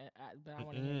you why. But I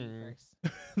want to hear you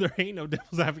first. There ain't no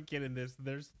devil's advocate in this.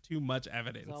 There's too much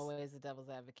evidence. There's always a devil's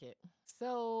advocate.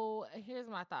 So here's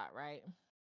my thought. Right.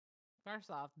 First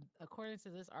off, according to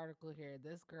this article here,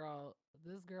 this girl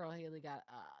Haley got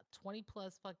 20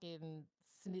 plus fucking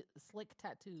slick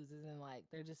tattoos, and like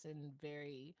they're just in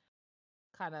very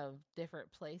kind of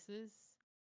different places.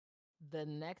 The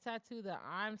neck tattoo that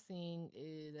I'm seeing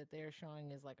that they're showing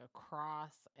is like a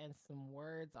cross and some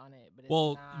words on it. But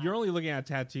it's you're only looking at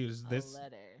tattoos.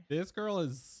 This girl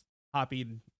is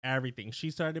copied everything. She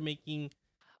started making.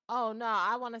 Oh no,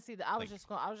 I want to see I was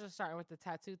just starting with the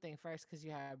tattoo thing first because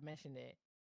you have mentioned it.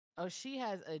 Oh, she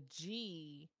has a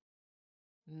G,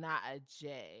 not a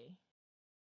J.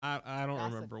 I don't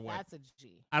remember what. That's a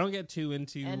G. I don't get too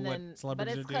into what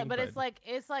celebrities are doing. But it's like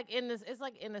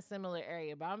in a similar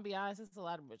area. But I'm gonna be honest, it's a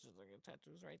lot of bitches that get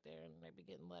tattoos right there, and they be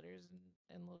getting letters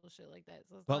and little shit like that.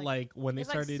 So but like when they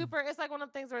started, it's like one of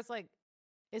the things where it's like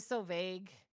it's so vague.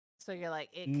 So you're like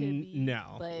it could be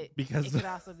no, but because it could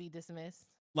also be dismissed.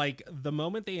 Like the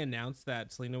moment they announced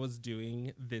that Selena was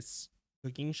doing this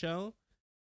cooking show,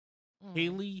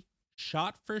 Haley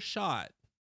shot for shot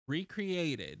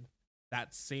recreated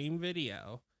that same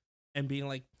video and being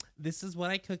like, this is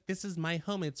what I cook, this is my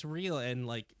home, it's real. And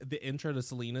like the intro to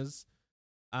Selena's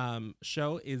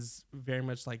show is very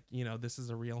much like, you know, this is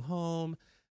a real home,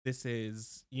 this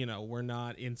is, you know, we're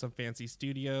not in some fancy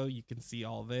studio, you can see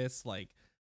all this, like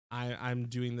I'm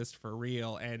doing this for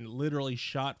real, and literally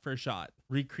shot for shot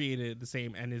recreated the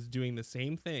same and is doing the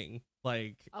same thing.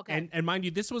 Like, okay. And mind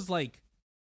you, this was like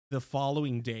the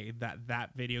following day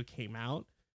that video came out.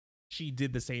 She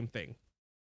did the same thing.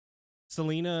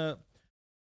 Selena,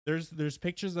 there's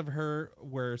pictures of her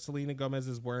where Selena Gomez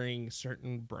is wearing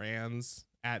certain brands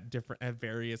at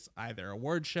various either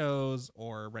award shows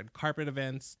or red carpet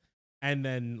events, and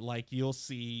then like you'll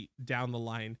see down the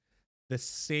line the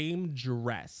same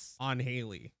dress on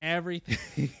Haley.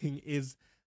 Everything is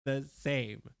the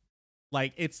same.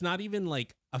 Like, it's not even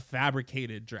like a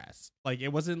fabricated dress. Like, it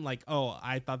wasn't like, oh,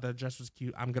 I thought that dress was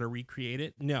cute, I'm gonna recreate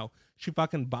it. No, she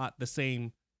fucking bought the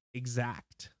same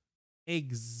exact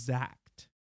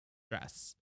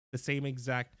dress, the same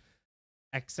exact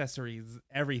accessories,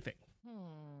 everything.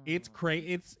 It's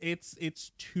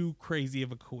it's too crazy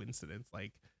of a coincidence.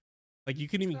 Like you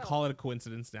can even call it a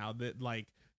coincidence now that like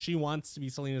she wants to be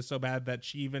Selena so bad that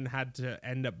she even had to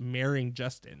end up marrying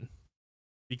Justin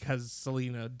because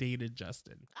Selena dated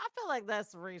Justin. I feel like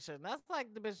that's reaching. That's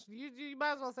like the bitch. You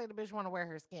might as well say the bitch want to wear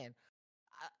her skin.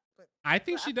 I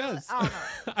think she does. I don't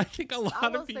know. I think a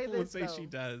lot of people would say she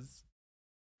does.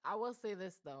 I will say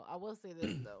this though.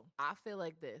 I feel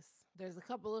like this. There's a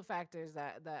couple of factors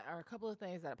that are a couple of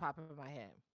things that pop up in my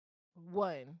head.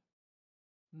 One,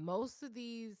 most of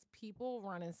these people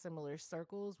run in similar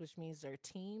circles, which means their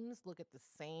teams look at the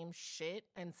same shit.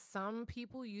 And some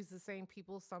people use the same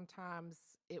people. Sometimes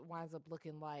it winds up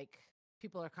looking like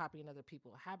people are copying other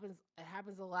people. It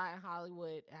happens a lot in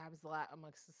Hollywood. It happens a lot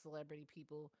amongst the celebrity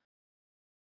people.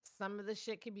 Some of the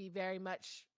shit could be very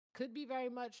much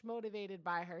motivated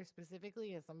by her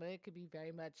specifically, and some of it could be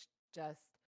very much just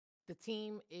the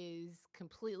team is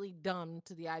completely dumb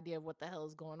to the idea of what the hell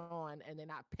is going on, and they're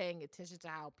not paying attention to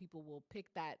how people will pick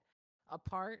that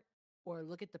apart or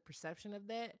look at the perception of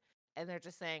that, and they're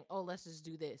just saying, oh, let's just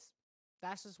do this.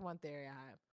 That's just one theory I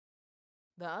have.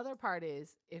 The other part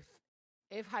is if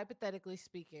hypothetically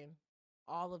speaking,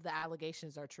 all of the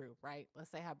allegations are true, right?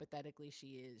 Let's say hypothetically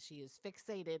she is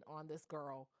fixated on this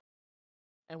girl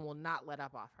and will not let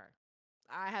up off her.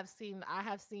 I have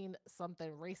seen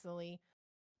something recently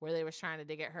where they was trying to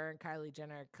dig at her and Kylie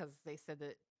Jenner because they said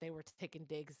that they were taking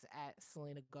digs at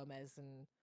Selena Gomez, and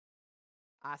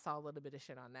I saw a little bit of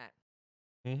shit on that.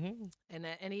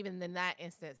 And even in that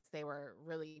instance, they were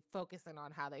really focusing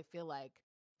on how they feel like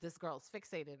this girl's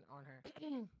fixated on her.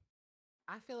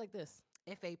 I feel like this.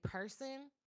 If a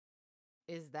person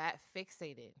is that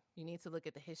fixated, you need to look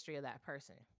at the history of that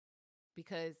person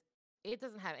because it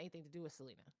doesn't have anything to do with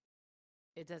Selena.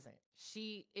 It doesn't.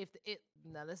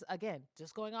 Now this again,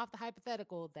 just going off the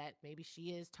hypothetical that maybe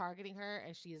she is targeting her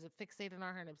and she is fixated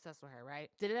on her and obsessed with her, right?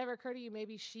 Did it ever occur to you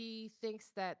maybe she thinks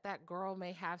that that girl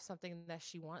may have something that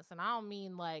she wants? And I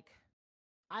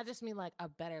just mean like a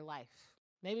better life.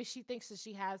 Maybe she thinks that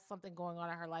she has something going on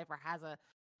in her life or has a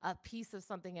piece of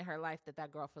something in her life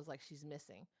that girl feels like she's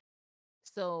missing.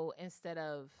 So instead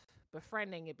of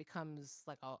befriending, it becomes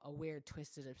like a weird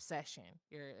twisted obsession.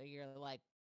 You're like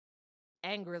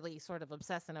angrily sort of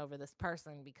obsessing over this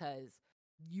person because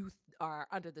you are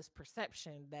under this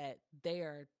perception that they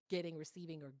are getting,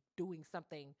 receiving, or doing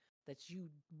something that you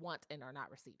want and are not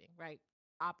receiving, right?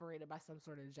 Operated by some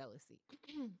sort of jealousy.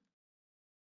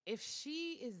 If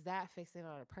she is that fixated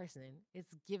on a person,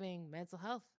 it's giving mental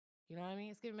health. You know what I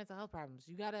mean? It's giving mental health problems.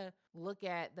 You got to look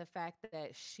at the fact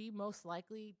that she most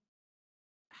likely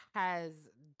has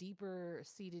deeper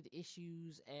seated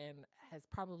issues and has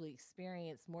probably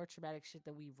experienced more traumatic shit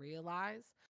than we realize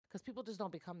because people just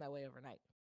don't become that way overnight.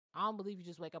 I don't believe you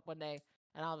just wake up one day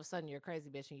and all of a sudden you're a crazy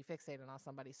bitch and you fixated on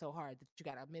somebody so hard that you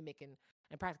got to mimic and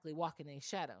practically walk in a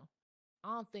shadow.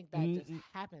 I don't think that just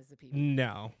happens to people.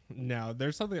 No.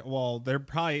 There's something. Well, there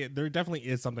definitely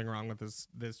is something wrong with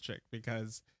this chick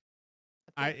because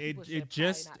it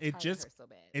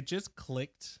just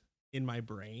clicked in my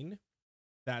brain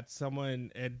that someone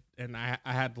and I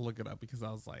had to look it up because I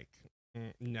was like,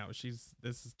 no,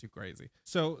 this is too crazy.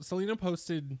 So Selena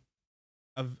posted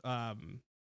of a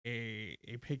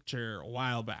picture a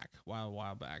while back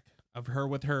of her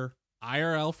with her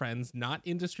IRL friends, not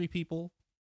industry people,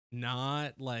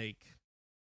 not like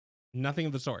nothing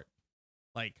of the sort,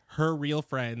 like her real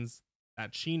friends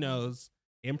that she knows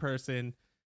in person,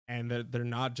 and they're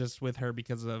not just with her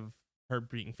because of her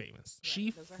being famous.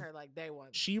 Right, those are her like day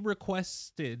one. She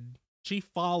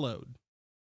followed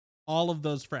all of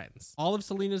those friends, all of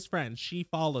Selena's friends. She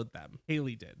followed them.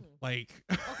 Haley did. Like,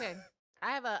 okay,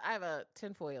 I have a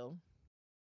tinfoil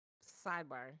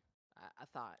sidebar. I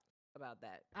thought about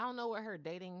that. I don't know what her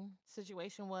dating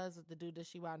situation was with the dude that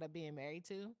she wound up being married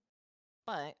to,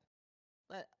 but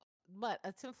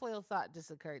a tinfoil thought just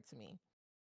occurred to me.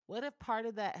 What if part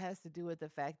of that has to do with the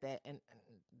fact that, and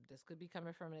this could be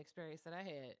coming from an experience that I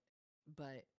had,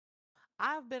 but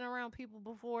I've been around people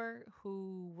before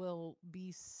who will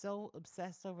be so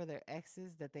obsessed over their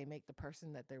exes that they make the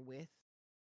person that they're with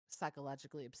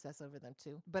psychologically obsess over them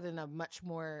too, but in a much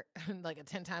more like a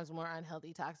 10 times more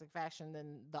unhealthy toxic fashion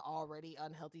than the already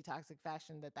unhealthy toxic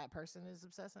fashion that that person is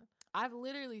obsessing. I've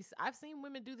seen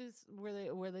women do this where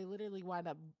they literally wind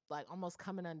up like almost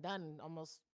coming undone,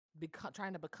 almost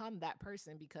trying to become that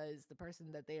person because the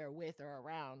person that they are with or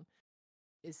around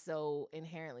is so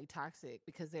inherently toxic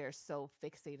because they are so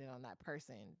fixated on that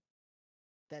person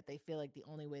that they feel like the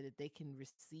only way that they can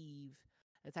receive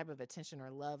a type of attention or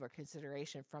love or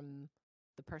consideration from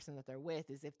the person that they're with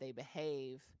is if they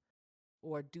behave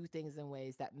or do things in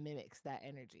ways that mimics that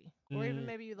energy, or even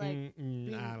maybe like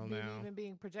I don't maybe know. even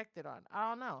being projected on. I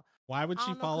don't know. Why would I she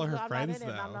don't know follow because her I'm not friends in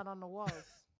it and I'm though? not on the walls.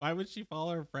 Why would she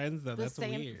follow her friends though? The That's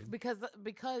same weird.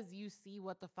 because you see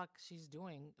what the fuck she's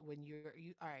doing when you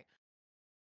all right.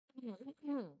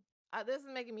 This is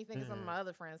making me think of some of my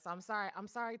other friends. So I'm sorry. I'm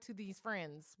sorry to these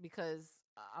friends because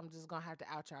I'm just gonna have to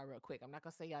out y'all real quick. I'm not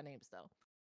gonna say y'all names though.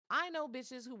 I know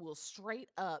bitches who will straight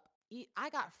up eat. I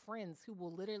got friends who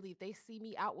will literally, if they see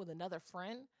me out with another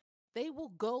friend, they will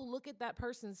go look at that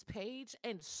person's page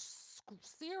and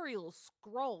serial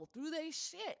scroll through their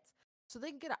shit so they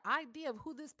can get an idea of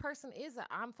who this person is that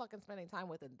I'm fucking spending time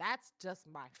with. And that's just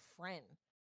my friend.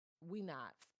 We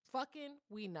not fucking,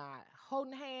 we not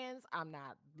holding hands. I'm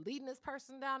not leading this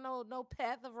person down no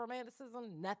path of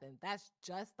romanticism, nothing. That's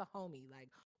just the homie. Like,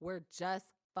 we're just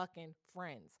fucking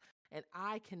friends. And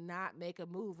I cannot make a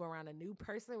move around a new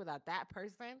person without that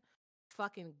person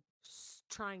fucking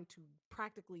trying to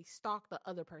practically stalk the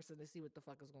other person to see what the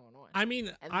fuck is going on. I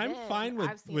mean, And I'm then fine with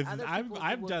I've seen other people who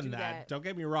I've will done do that. Don't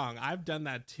get me wrong. I've done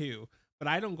that too, but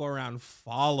I don't go around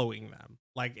following them.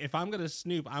 Like if I'm going to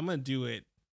snoop, I'm going to do it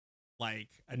like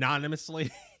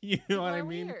anonymously. You know People what I are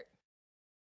mean? weird.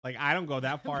 Like I don't go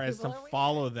that far as to People are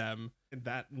follow weird. them.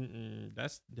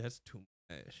 That's too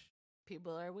much.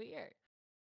 People are weird.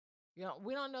 You know,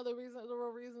 we don't know the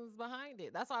real reasons behind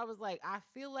it. That's why I was like, I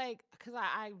feel like, because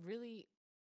I really,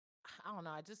 I don't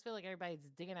know. I just feel like everybody's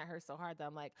digging at her so hard that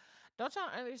I'm like, don't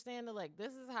y'all understand that like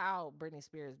this is how Britney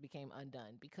Spears became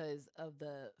undone because of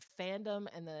the fandom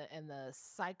and the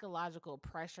psychological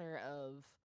pressure of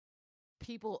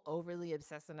people overly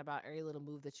obsessing about every little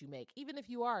move that you make, even if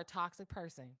you are a toxic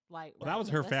person. Like, Well, right, that was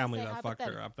her let's just family say that fucked her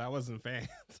hypothetically. up. That wasn't fans.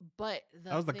 But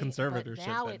That was the but conservatorship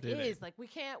now that it did it. is like we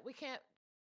can't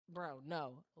bro,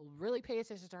 no. Really pay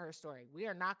attention to her story. We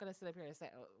are not going to sit up here and say,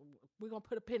 oh, we're going to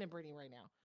put a pin in Britney right now.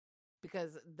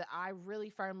 Because I really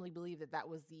firmly believe that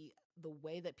was the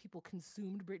way that people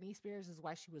consumed Britney Spears is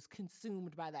why she was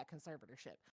consumed by that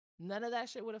conservatorship. None of that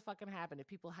shit would have fucking happened if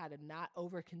people had not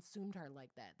over consumed her like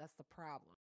that. That's the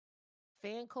problem.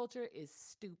 Fan culture is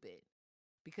stupid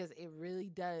because it really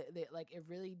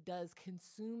does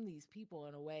consume these people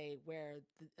in a way where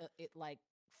it like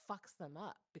fucks them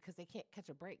up because they can't catch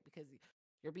a break because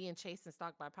you're being chased and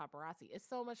stalked by paparazzi. It's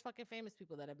so much fucking famous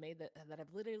people that have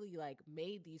literally like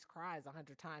made these cries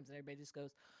 100 times and everybody just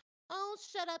goes, oh,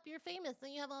 shut up, you're famous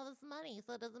and you have all this money,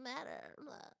 so it doesn't matter.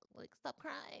 Like, stop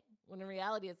crying. When in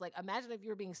reality, it's like, imagine if you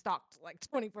were being stalked like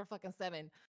 24 fucking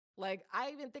 7. Like,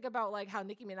 I even think about like how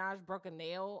Nicki Minaj broke a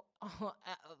nail,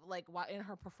 like while in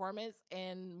her performance,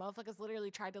 and motherfuckers literally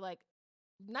tried to like,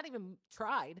 not even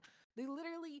tried. They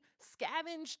literally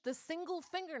scavenged the single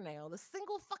fingernail, the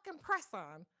single fucking press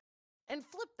on, and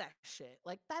flipped that shit.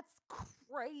 Like, that's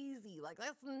crazy. Like,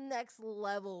 that's next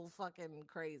level fucking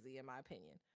crazy, in my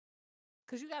opinion.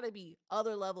 Because you got to be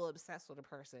other level obsessed with a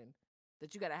person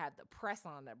that you got to have the press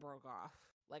on that broke off.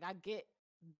 Like I get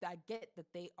that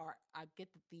they are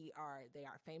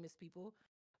famous people,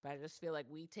 but I just feel like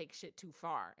we take shit too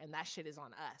far and that shit is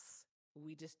on us.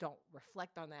 We just don't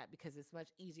reflect on that because it's much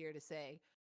easier to say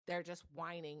they're just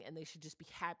whining and they should just be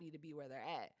happy to be where they're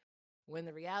at. When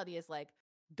the reality is like,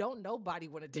 don't nobody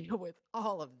want to deal with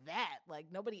all of that. Like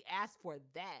nobody asked for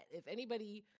that. If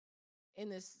anybody in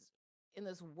this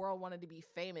world wanted to be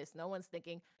famous, no one's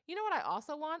thinking, you know what I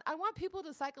also want? I want people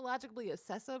to psychologically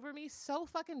obsess over me so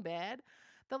fucking bad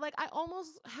that like I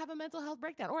almost have a mental health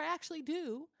breakdown, or I actually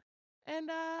do, and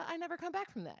I never come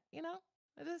back from that. You know,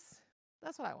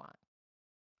 that's what I want.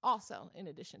 Also, in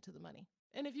addition to the money.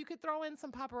 And if you could throw in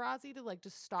some paparazzi to like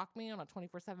just stalk me on a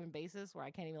 24/7 basis where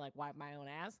I can't even like wipe my own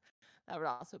ass, that would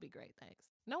also be great. Thanks.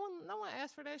 No one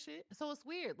asked for that shit. So it's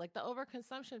weird. Like the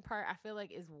overconsumption part, I feel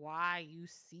like is why you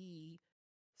see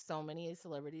so many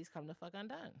celebrities come to fuck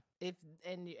undone. If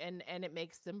and it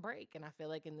makes them break. And I feel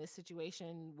like in this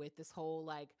situation with this whole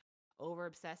like over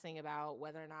obsessing about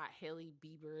whether or not Hailey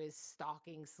Bieber is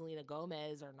stalking Selena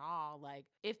Gomez or not. Like,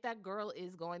 if that girl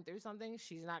is going through something,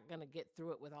 she's not gonna get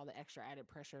through it with all the extra added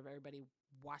pressure of everybody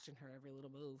watching her every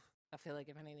little move. I feel like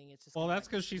if anything, it's just Well, gonna, that's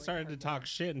like, because she break started her to talk down.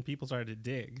 shit and people started to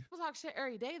dig. People talk shit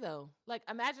every day though. Like,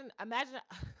 imagine.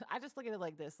 I just look at it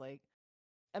like this. Like,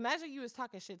 imagine you was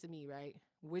talking shit to me, right?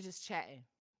 We're just chatting,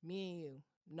 me and you.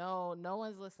 No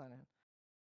one's listening.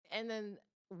 And then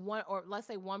one, or let's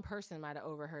say one person might have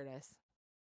overheard us,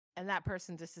 and that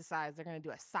person just decides they're going to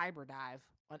do a cyber dive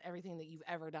on everything that you've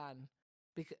ever done,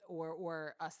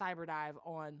 or a cyber dive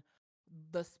on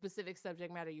the specific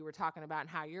subject matter you were talking about and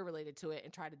how you're related to it,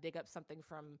 and try to dig up something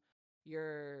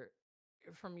your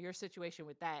from your situation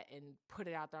with that and put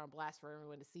it out there on blast for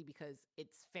everyone to see because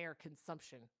it's fair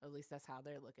consumption. At least that's how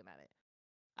they're looking at it.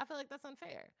 I feel like that's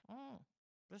unfair.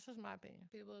 This is my opinion.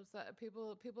 People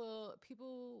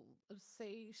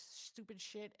say stupid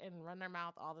shit and run their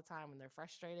mouth all the time when they're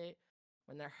frustrated,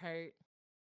 when they're hurt,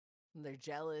 when they're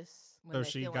jealous, when So they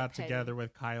she feel got petty. together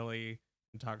with Kylie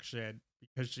and talked shit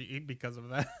because of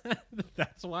that.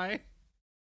 That's why.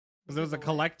 Because it was a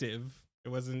collective. It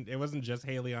wasn't just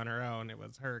Hailey on her own. It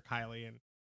was her, Kylie, and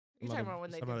You talking about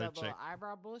when they did that little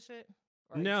eyebrow bullshit?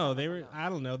 No, they were. I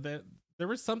don't know that there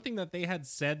was something that they had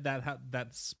said that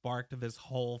sparked this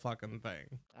whole fucking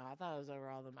thing. Oh, I thought it was over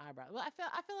all them eyebrows. Well, I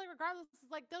feel like regardless,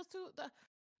 like those two,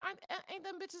 ain't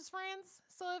them bitches friends?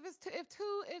 So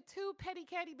if two petty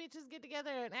catty bitches get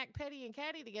together and act petty and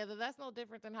catty together, that's no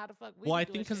different than how the fuck we. Well, I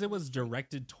think because it was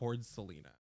directed towards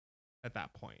Selena at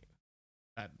that point,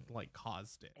 that like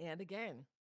caused it. And again,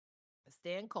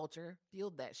 Stan culture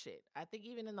fueled that shit. I think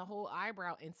even in the whole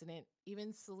eyebrow incident,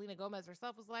 even Selena Gomez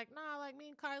herself was like, "Nah, like me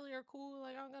and Kylie are cool.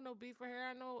 Like I don't got no beef for her.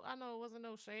 I know it wasn't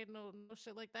no shade, no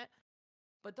shit like that."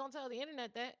 But don't tell the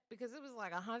internet that, because it was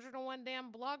like 101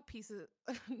 damn blog pieces.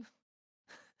 There's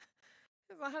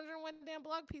 101 damn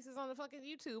blog pieces on the fucking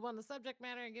YouTube on the subject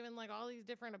matter and giving like all these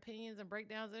different opinions and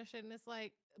breakdowns and shit. And it's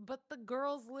like, but the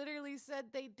girls literally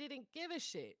said they didn't give a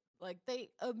shit. Like they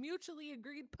mutually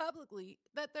agreed publicly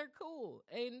that they're cool,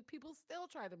 and people still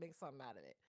try to make something out of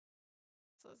it.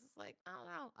 So it's just like, I don't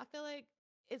know. I feel like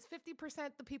it's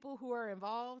 50% the people who are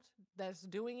involved that's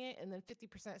doing it, and then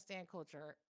 50% stan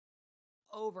culture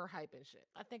overhyping shit.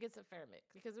 I think it's a fair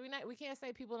mix, because we can't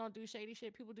say people don't do shady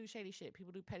shit. People do shady shit.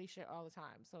 People do petty shit all the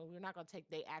time. So we're not gonna take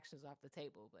their actions off the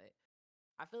table. But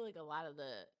I feel like a lot of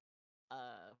the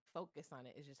focus on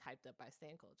it is just hyped up by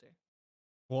stan culture.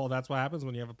 Well, that's what happens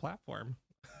when you have a platform.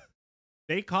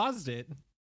 They caused it.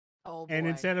 Oh boy. And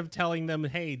instead of telling them,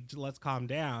 "Hey, let's calm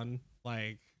down,"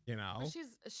 like, you know.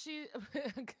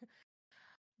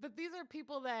 But these are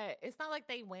people that it's not like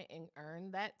they went and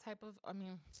earned that type of. I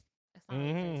mean, it's not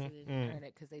like they didn't earn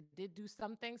it, because they did do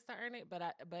some things to earn it. But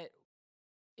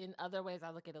in other ways, I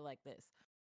look at it like this: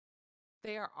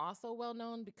 they are also well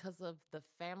known because of the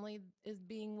family is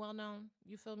being well known.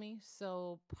 You feel me?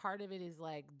 So part of it is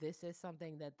like, this is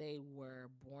something that they were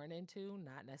born into,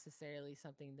 not necessarily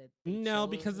something that they chose,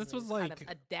 because this was like kind of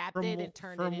adapted and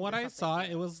turned from it what into I saw, else.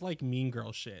 it was like mean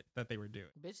girl shit that they were doing.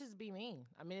 Bitches be mean.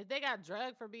 I mean, if they got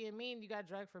drugged for being mean, you got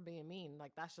drugged for being mean.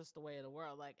 Like, that's just the way of the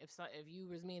world. Like, if you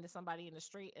was mean to somebody in the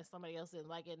street and somebody else didn't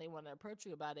like it and they want to approach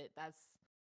you about it,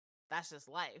 that's just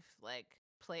life. Like,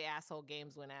 play asshole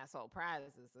games, win asshole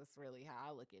prizes. That's really how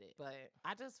I look at it. But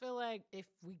I just feel like if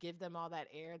we give them all that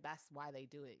air, that's why they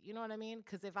do it. You know what I mean?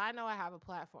 Because if I know I have a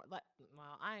platform, like,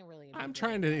 well, I ain't really. I'm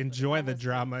trying to enjoy the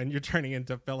drama, and you're turning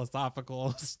into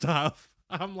philosophical stuff.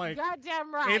 I'm like,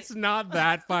 goddamn right. It's not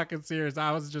that fucking serious.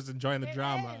 I was just enjoying the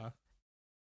drama.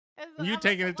 You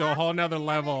taking it to a whole nother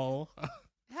level.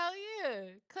 Hell yeah.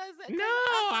 No,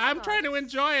 I'm trying to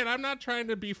enjoy it. I'm not trying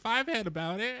to be five-head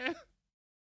about it.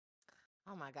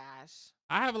 Oh my gosh.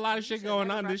 I have a lot of shit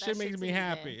going on. This shit makes me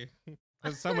happy.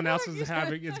 Because someone else is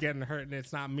getting hurt and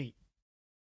it's not me.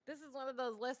 This is one of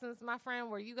those lessons, my friend,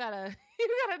 where you gotta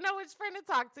know which friend to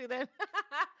talk to then.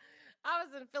 I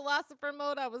was in philosopher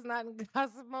mode. I was not in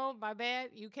gossip mode. My bad.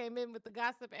 You came in with the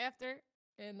gossip after,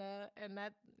 and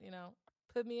that,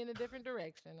 put me in a different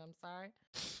direction. I'm sorry.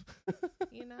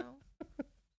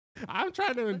 I'm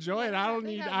trying to enjoy it. I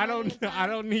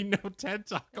don't need no TED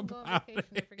talk about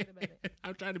it.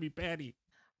 I'm trying to be petty.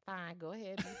 Fine, go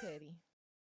ahead, be petty.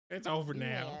 It's over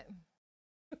now.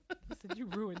 You said you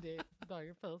ruined it with all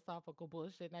your philosophical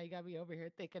bullshit. Now you got me over here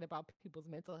thinking about people's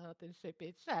mental health and shit,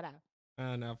 bitch. Shut up.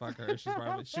 Oh no, fuck her. She's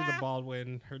a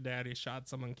Baldwin. Her daddy shot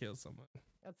someone, killed someone.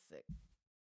 That's sick.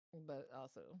 But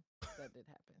also, that did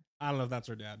happen. I don't know if that's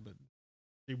her dad, but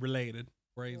she related.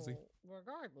 Crazy. Well,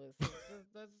 regardless,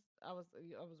 that's I was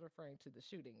referring to the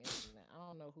shooting incident. I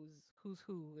don't know who's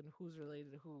who and who's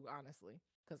related to who, honestly,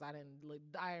 because I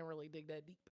didn't really dig that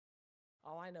deep.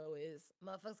 All I know is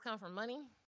motherfuckers come from money,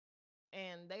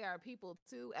 and they are people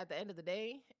too. At the end of the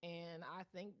day, and I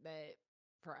think that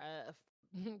for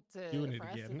Doing it for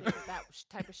us to again. think that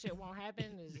type of shit won't happen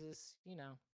is just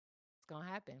it's gonna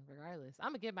happen regardless. I'm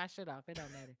gonna get my shit off. It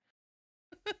don't matter.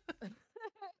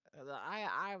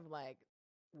 I have like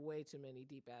way too many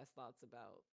deep ass thoughts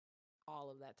about all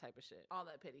of that type of shit, all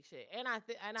that petty shit, and I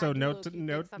So do note low to key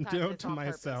think sometimes note it's to on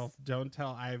myself: purpose. don't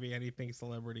tell Ivy anything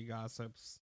celebrity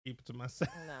gossips. Keep it to myself.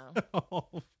 No,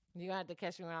 you got to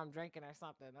catch me when I'm drinking or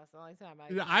something. That's the only time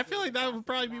I I feel get like into that would gossip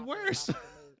probably when be I feel worse. about the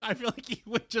mood. I feel like he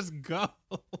would just go.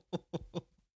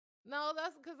 No,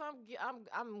 that's because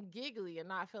I'm giggly and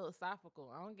not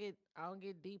philosophical. I don't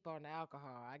get deep on the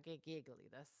alcohol. I get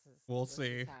giggly. We'll That's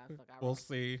see. just how I fuck I We'll roll.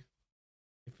 see.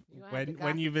 You gonna have to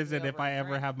When you gossip with me visit, if over I a ever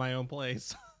drink. have my own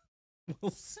place,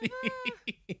 we'll see.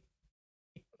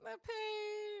 The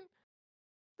pain,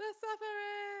 the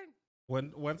suffering.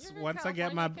 Once I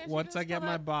get California. Can't you once I just get pull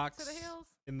my up to the box hills?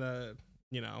 in the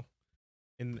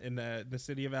in the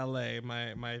city of LA,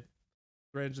 my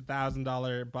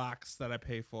 $300,000 box that I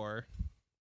pay for,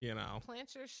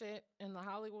 Plant your shit in the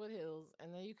Hollywood Hills,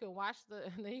 and then you can watch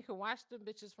and then you can watch the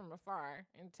bitches from afar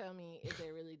and tell me if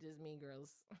they're really just mean girls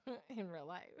in real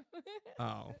life.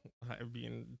 Oh,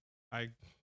 I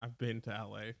I've been to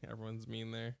LA. Everyone's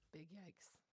mean there. Big yikes.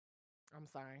 I'm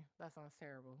sorry. That sounds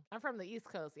terrible. I'm from the East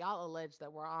Coast. Y'all allege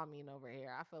that we're all mean over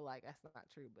here. I feel like that's not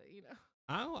true, but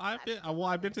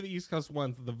I've been to the East Coast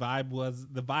once. The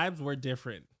vibes were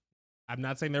different. I'm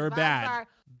not saying they the were vibes bad. are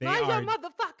They mind are your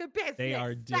motherfucking business. they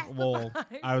are That's the well.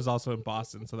 vibe. I was also in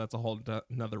Boston, so that's a whole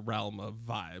another realm of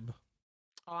vibe.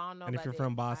 Oh, I don't know And if about you're that.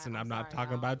 from Boston, I'm I'm not sorry, talking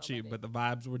I don't about know you, about but that. the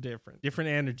vibes were different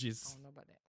I energies. don't know about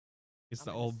that. It's I'm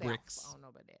the in old the South. bricks. I don't know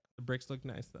about that. The bricks look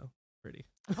nice though, pretty.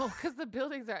 Oh, because the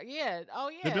buildings are Oh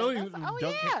The yeah. buildings don't.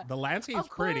 Yeah. The landscape's Of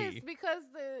course, pretty. because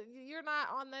you're not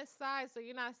on this side, so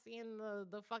you're not seeing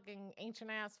the fucking ancient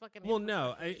ass fucking. Well, no,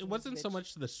 infrastructure it wasn't so bitch.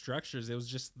 much the structures. It was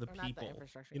just the Or not the people.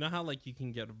 infrastructure. You know how like you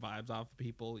can get vibes off of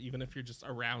people, even if you're just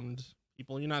around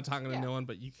people. You're not talking to Yeah. no one,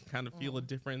 but you can kind of feel a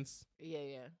difference.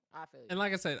 Yeah, I feel you. And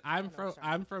like I said, I know what you're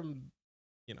I'm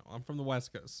from the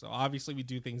West Coast, so obviously we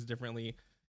do things differently.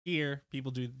 Here,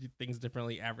 people do things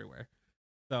differently everywhere.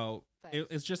 So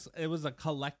it was a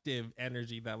collective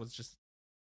energy that was just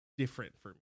different for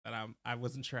me. That I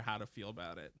wasn't sure how to feel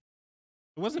about it.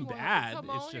 It wasn't bad. Come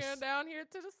It's on just here down here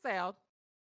to the south.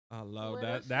 oh, low. Let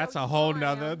us That's show a you whole around.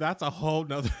 nother. That's a whole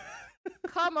nother.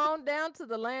 Come on down to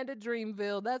the land of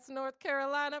Dreamville. That's North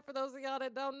Carolina. For those of y'all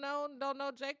that don't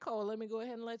know J. Cole, let me go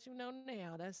ahead and let you know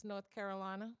now. That's North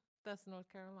Carolina. That's North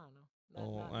Carolina.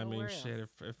 Not I mean, nowhere shit. else.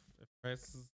 If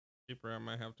price is cheaper, I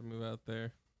might have to move out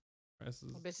there.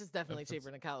 Prices. Bitch, it's definitely cheaper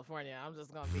than California. I'm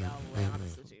just gonna be all the way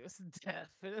honest with you. It's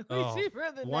definitely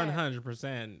cheaper than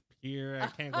 100%. Here, I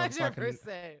can't go 100%.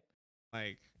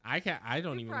 like I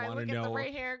don't even want to know. Look at the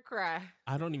right hair and cry.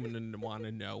 I don't even want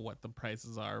to know what the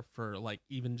prices are for like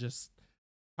even just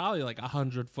probably like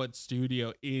 100-foot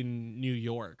studio in New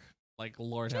York. Like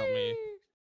Lord help me.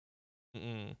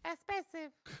 Mm-mm.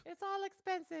 Expensive. It's all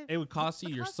expensive. It would cost you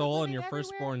your Cost of soul and living your everywhere,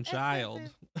 firstborn child.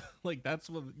 expensive. Like that's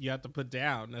what you have to put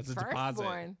down as a deposit.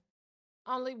 Firstborn.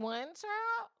 Only one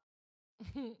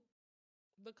child?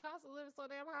 The cost of living so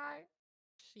damn high.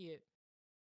 Shit.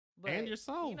 But And your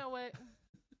soul. You know what?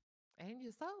 And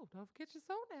your soul. Don't forget your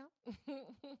soul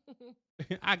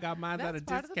now. I got mine at a That's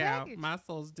part of the discount. package. My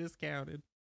soul's discounted.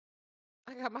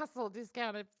 I got my soul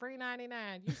discounted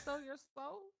 $3.99. You sold your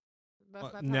soul?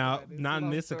 That's not No, talking about not in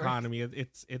Love this stories. economy.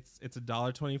 It's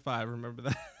 $1.25. Remember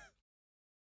that.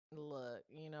 Look,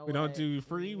 you know We what? don't do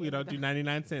free. We don't do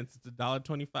 99 cents. It's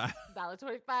 $1.25.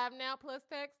 $1.25 now plus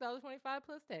tax. $1.25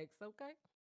 plus tax. Okay.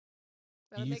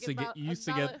 That'll You make it about used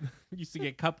to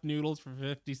get cup noodles for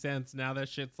 50 cents. Now that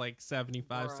shit's like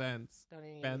 75 Bruh, cents. Don't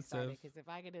even Expensive. because if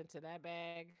I get into that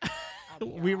bag,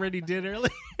 We already did earlier.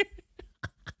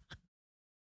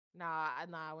 Nah.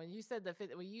 When you said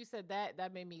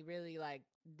that made me really like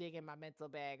dig in my mental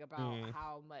bag about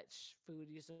how much food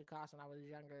used to cost when I was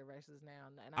younger versus now.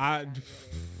 And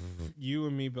you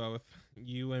and me both.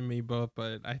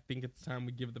 But I think it's time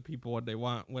we give the people what they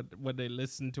want, what they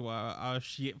listen to our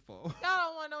shit for. Y'all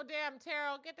don't want no damn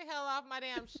tarot. Get the hell off my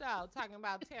damn show talking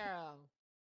about tarot.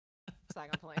 It's like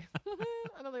I'm playing.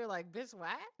 I know they're like, bitch,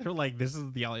 what? They're like, this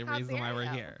is the only How reason why dare we're you.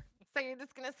 here. So you're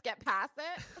just gonna skip past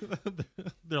it?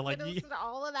 They're like, listen to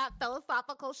all of that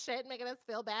philosophical shit, making us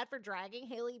feel bad for dragging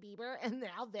Hailey Bieber, and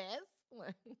now this.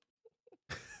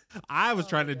 I was Oh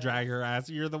trying my to drag gosh. her ass.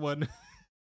 You're the one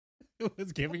who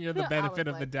was giving her the I was benefit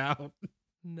of the like, doubt.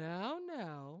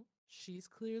 now, she's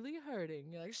clearly hurting.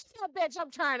 You're like, shut up, bitch,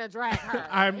 I'm trying to drag her.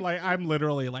 I'm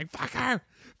literally like, fuck her,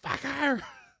 fuck her.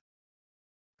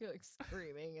 You're like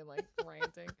screaming and like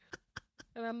ranting.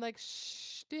 And I'm like,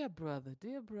 shh, dear brother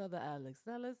Alex.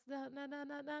 Now let's now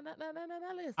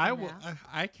listen now.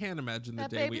 I can't imagine the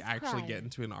That day we baby's actually get crying.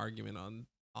 into an argument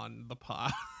on the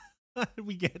pod.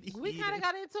 We get We kind of heated.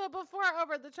 got into it before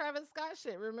over the Travis Scott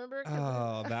shit, remember?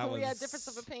 Oh, that We had difference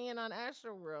of was opinion on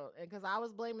Astroworld, and because I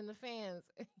was blaming the fans,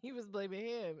 he was blaming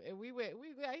him, and we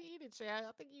got heated. Chad,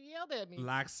 I think you yelled at me.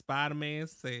 like Spider-Man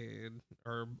said,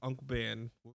 or Uncle Ben.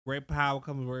 With great power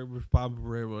comes great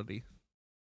responsibility.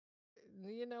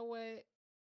 You know what?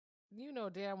 You know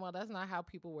damn well that's not how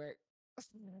people work.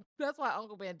 That's why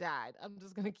Uncle Ben died. I'm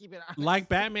just gonna keep it honest. Like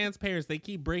Batman's parents, they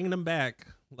keep bringing him back.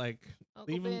 Like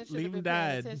Uncle Ben should leave have him been paying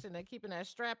dead. attention and keeping that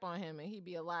strap on him, and he'd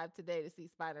be alive today to see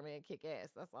Spider-Man kick ass.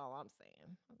 That's all I'm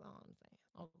saying. That's all I'm saying.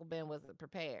 Uncle Ben wasn't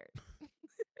prepared. He's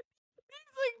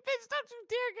like, bitch, don't you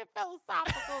dare get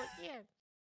philosophical again.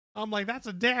 I'm like, that's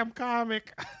a damn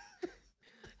comic.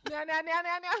 Now,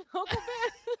 Uncle Ben.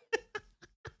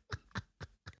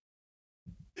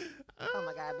 Oh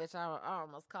my god, bitch! I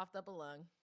almost coughed up a lung.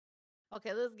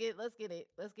 Okay, let's get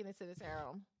into the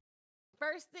tarot.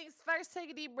 First things first, take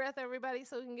a deep breath, everybody,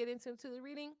 so we can get into the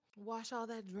reading. Wash all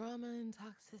that drama and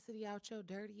toxicity out your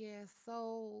dirty ass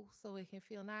soul so it can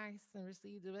feel nice and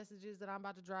receive the messages that I'm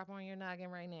about to drop on your noggin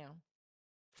right now.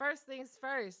 First things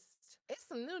first, it's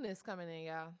some newness coming in,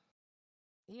 y'all.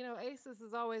 You know, ACES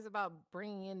is always about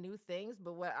bringing in new things,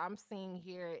 but what I'm seeing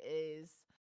here is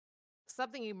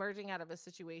something emerging out of a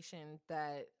situation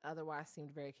that otherwise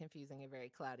seemed very confusing and very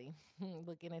cloudy.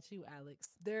 Looking at you, Alex.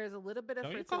 There's a little bit of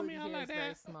Don't you call fertility me out here. like It's very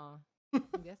that. small.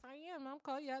 Yes, I am. I'm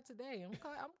calling you out today. I'm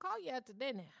calling you out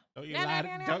today now.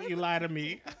 Don't you lie to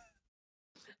me.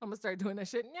 I'm gonna start doing that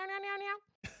shit.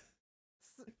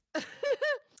 All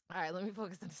right, let me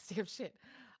focus on this damn shit.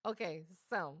 Okay,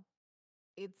 so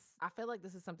I feel like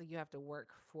this is something you have to work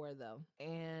for though.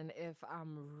 And if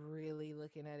I'm really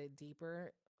looking at it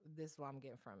deeper, this is what I'm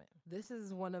getting from it. This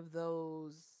is one of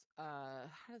those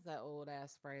how does that old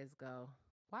ass phrase go?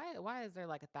 Why is there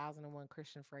like 1,001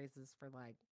 Christian phrases for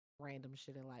like random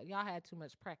shit in life? Y'all had too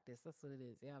much practice. That's what it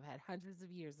is. Y'all have had hundreds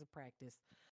of years of practice.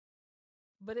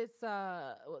 But it's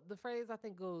the phrase I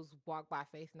think goes walk by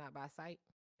faith, not by sight.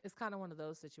 It's kind of one of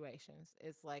those situations.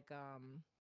 It's like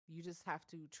you just have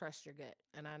to trust your gut.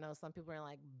 And I know some people are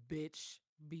like, bitch,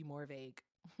 be more vague.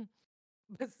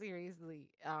 But seriously,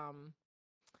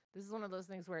 this is one of those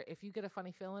things where if you get a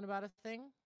funny feeling about a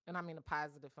thing, and I mean a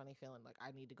positive funny feeling, like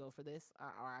I need to go for this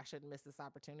or I shouldn't miss this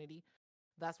opportunity,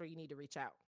 that's where you need to reach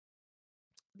out.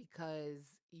 Because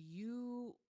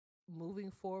you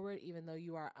moving forward, even though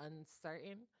you are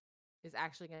uncertain, is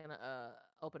actually going to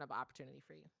open up opportunity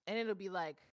for you. And it'll be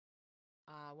like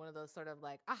one of those sort of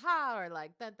like, aha, or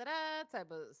like da da da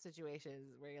type of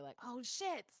situations where you're like, oh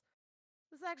shit,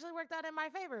 this actually worked out in my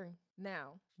favor.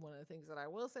 Now, one of the things that I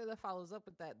will say that follows up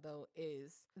with that though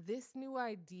is this new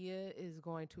idea is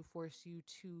going to force you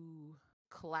to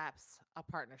collapse a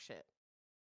partnership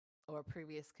or a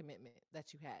previous commitment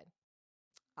that you had.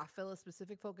 I feel a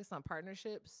specific focus on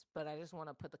partnerships, but I just want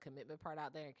to put the commitment part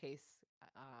out there in case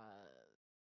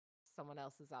someone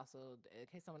else is also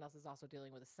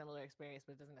dealing with a similar experience,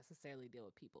 but it doesn't necessarily deal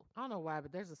with people. I don't know why,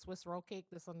 but there's a Swiss roll cake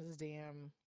that's on this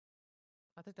damn.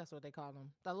 I think that's what they call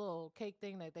them. That little cake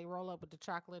thing that they roll up with the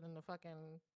chocolate and the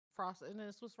fucking frost in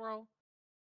the Swiss roll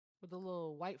with the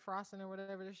little white frosting or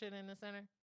whatever the shit in the center.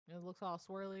 And it looks all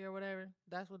swirly or whatever.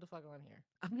 That's what the fuck on here.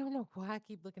 I don't know why I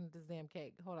keep looking at this damn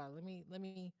cake. Hold on, let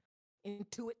me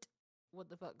intuit what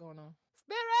the fuck going on.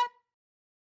 Spirit,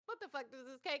 what the fuck does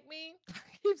this cake mean? I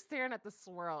keep staring at the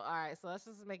swirl. All right, so that's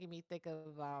just making me think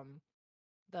of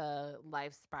the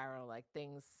life spiral. Like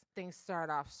things start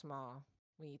off small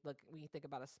when you think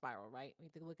about a spiral, right? When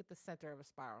you look at the center of a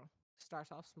spiral,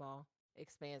 starts off small,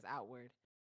 expands outward,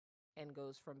 and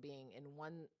goes from being in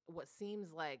what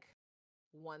seems like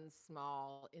one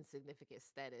small insignificant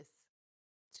status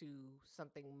to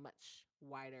something much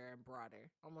wider and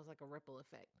broader, almost like a ripple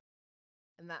effect.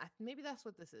 And maybe that's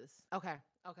what this is. Okay.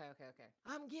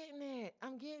 I'm getting it.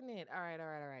 All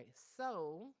right.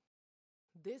 So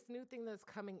this new thing that's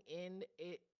coming in,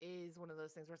 it is one of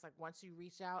those things where it's like once you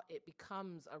reach out, it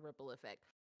becomes a ripple effect.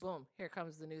 Boom, here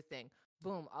comes the new thing.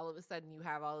 Boom, all of a sudden you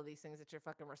have all of these things that you're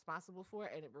fucking responsible for,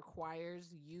 and it requires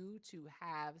you to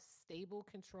have stable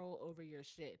control over your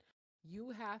shit. You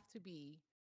have to be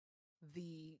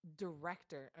the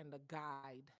director and the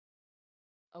guide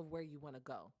of where you want to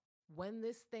go. When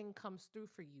this thing comes through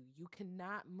for you, you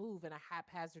cannot move in a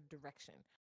haphazard direction.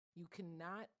 You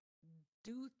cannot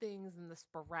do things in the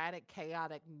sporadic,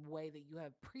 chaotic way that you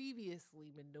have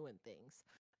previously been doing things.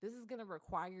 This is going to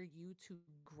require you to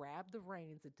grab the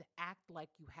reins and to act like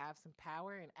you have some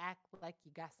power and act like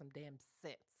you got some damn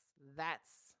sense. That's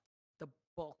the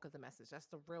bulk of the message. That's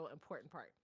the real important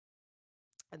part.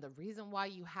 And the reason why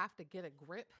you have to get a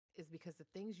grip is because the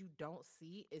things you don't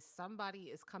see is somebody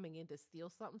is coming in to steal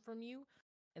something from you,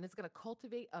 and it's going to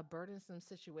cultivate a burdensome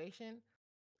situation,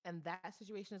 and that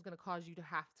situation is going to cause you to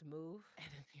have to move. And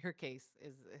in your case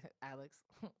is Alex,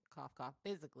 cough cough,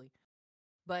 physically.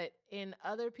 But in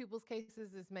other people's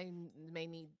cases, this may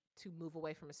need to move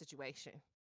away from a situation.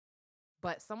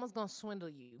 But someone's going to swindle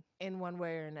you in one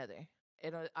way or another.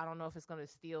 I don't know if it's going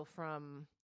to steal from,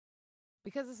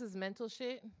 because this is mental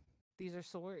shit. These are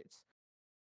swords.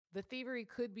 The thievery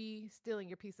could be stealing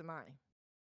your peace of mind.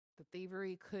 The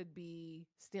thievery could be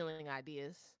stealing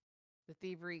ideas. The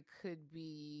thievery could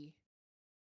be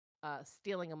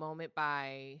stealing a moment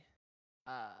by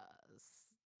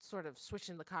sort of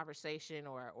switching the conversation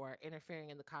or interfering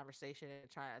in the conversation and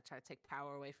try to take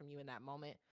power away from you in that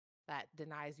moment that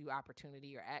denies you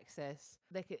opportunity or access.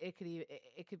 It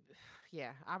could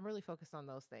yeah, I'm really focused on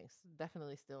those things.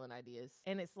 Definitely stealing ideas.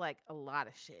 And it's like a lot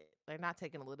of shit. They're not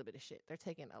taking a little bit of shit. They're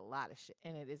taking a lot of shit.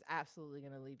 And it is absolutely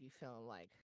going to leave you feeling like,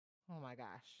 oh my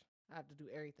gosh, I have to do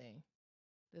everything.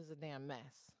 This is a damn mess.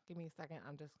 Give me a second.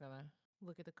 I'm just going to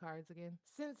look at the cards again.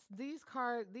 Since these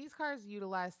cards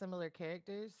utilize similar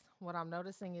characters, what I'm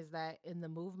noticing is that in the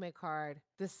movement card,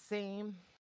 the same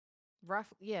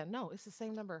it's the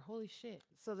same number. Holy shit.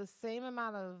 So the same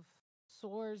amount of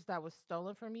swords that was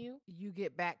stolen from you, you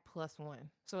get back +1.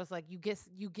 So it's like you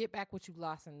get back what you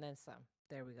lost and then some.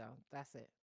 There we go. That's it.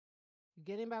 You're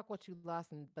getting back what you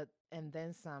lost and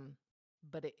then some,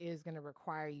 but it is going to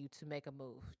require you to make a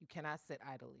move. You cannot sit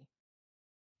idly.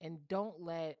 And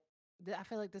I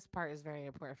feel like this part is very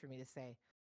important for me to say.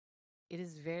 It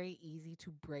is very easy to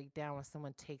break down when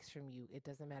someone takes from you. It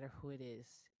doesn't matter who it is.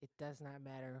 It does not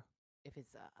matter if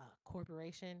it's a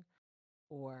corporation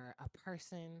or a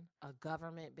person, a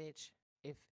government, bitch.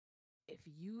 If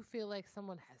you feel like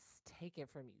someone has taken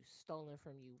from you, stolen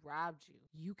from you, robbed you,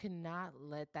 you cannot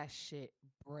let that shit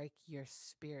break your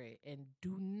spirit. And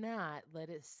do not let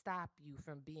it stop you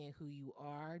from being who you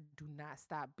are. Do not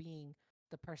stop being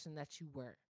the person that you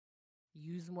were.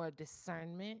 Use more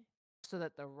discernment so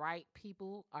that the right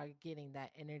people are getting that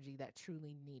energy that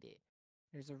truly needed.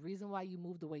 There's a reason why you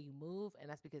move the way you move, and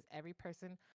that's because every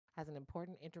person has an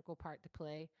important integral part to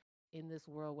play in this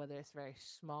world, whether it's very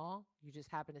small, you just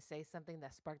happen to say something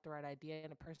that sparked the right idea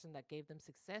in a person that gave them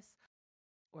success,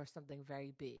 or something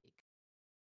very big.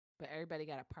 But everybody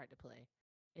got a part to play.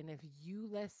 And if you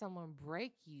let someone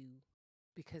break you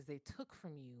because they took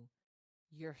from you,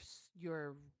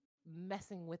 you're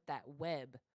messing with that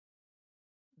web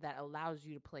that allows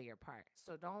you to play your part.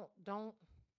 So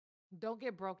don't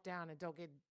get broke down and don't get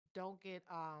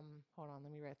hold on,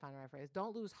 let me find the right phrase.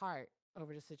 Don't lose heart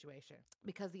over the situation.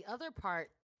 Because the other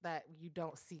part that you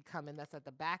don't see coming that's at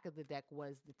the back of the deck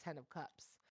was the 10 of Cups.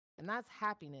 And that's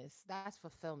happiness, that's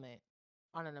fulfillment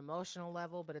on an emotional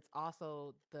level, but it's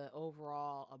also the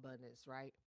overall abundance,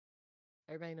 right?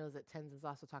 Everybody knows that tens is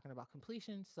also talking about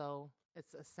completion. So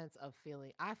it's a sense of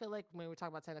feeling. I feel like when we talk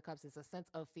about 10 of Cups, it's a sense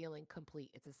of feeling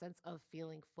complete. It's a sense of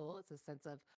feeling full. It's a sense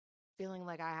of feeling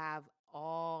like I have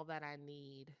all that I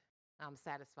need. I'm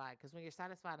satisfied. Because when you're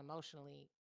satisfied emotionally,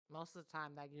 most of the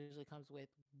time that usually comes with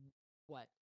what?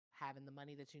 Having the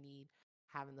money that you need,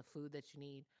 having the food that you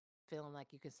need, feeling like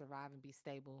you can survive and be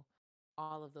stable.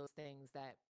 All of those things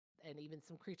and even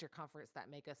some creature comforts that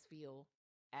make us feel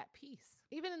at peace.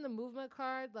 Even in the movement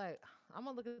card, like I'm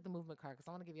gonna look at the movement card because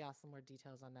I want to give y'all some more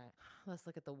details on that. Let's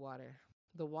look at the water.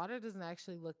 The water doesn't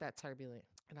actually look that turbulent,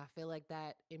 and I feel like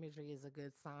that imagery is a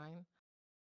good sign.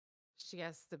 She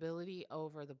has stability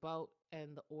over the boat,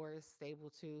 and the oar is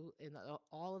stable too. And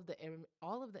all of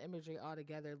the imagery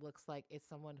altogether looks like it's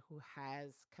someone who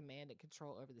has command and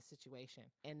control over the situation,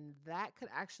 and that could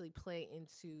actually play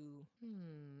into.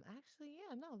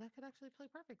 That could actually play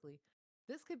perfectly.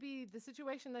 This could be the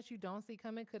situation that you don't see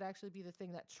coming. Could actually be the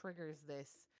thing that triggers this.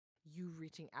 You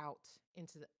reaching out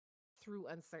through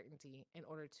uncertainty in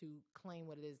order to claim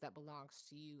what it is that belongs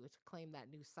to you, to claim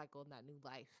that new cycle and that new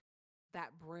life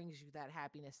that brings you that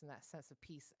happiness and that sense of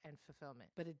peace and fulfillment.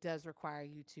 But it does require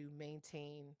you to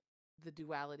maintain the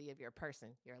duality of your person.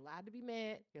 You're allowed to be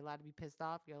mad, you're allowed to be pissed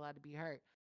off, you're allowed to be hurt,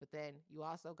 but then you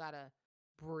also got to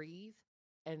breathe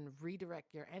and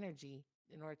redirect your energy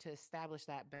in order to establish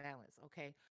that balance.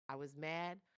 Okay, I was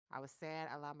mad, I was sad.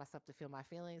 I allowed myself to feel my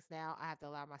feelings. Now I have to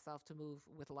allow myself to move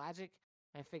with logic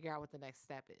and figure out what the next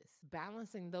step is.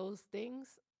 Balancing those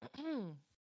things, I'm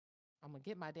going to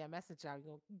get my damn message out.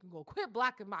 You're going to quit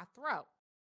blocking my throat.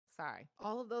 Sorry.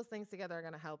 All of those things together are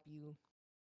going to help you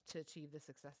to achieve the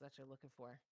success that you're looking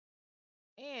for.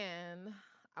 And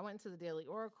I went to the Daily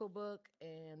Oracle book,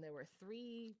 and there were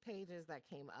 3 pages that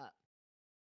came up.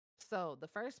 So the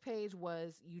first page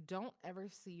was, you don't ever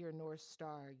see your North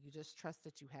Star. You just trust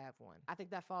that you have one. I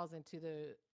think that falls into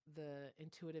the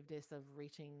intuitiveness of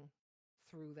reaching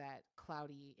through that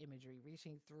cloudy imagery,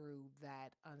 reaching through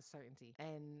that uncertainty,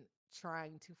 and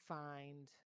trying to find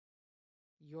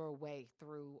your way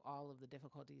through all of the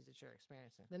difficulties that you're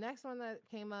experiencing. The next one that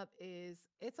came up is,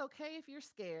 it's okay if you're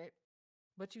scared,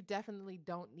 but you definitely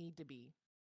don't need to be.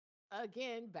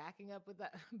 Again, backing up with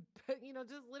that,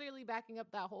 just literally backing up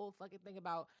that whole fucking thing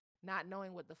about not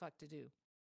knowing what the fuck to do.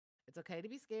 It's okay to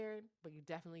be scared, but you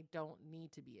definitely don't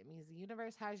need to be. It means the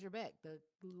universe has your back.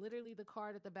 Literally the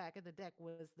card at the back of the deck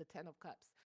was the 10 of Cups.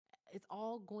 It's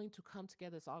all going to come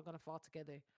together. It's all going to fall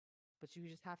together, but you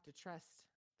just have to trust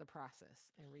the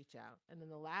process and reach out. And then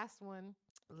the last one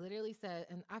literally said,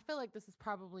 and I feel like this is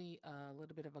probably a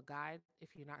little bit of a guide if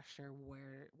you're not sure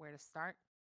where to start.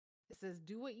 It says,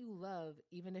 do what you love,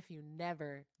 even if you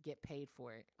never get paid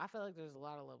for it. I feel like there's a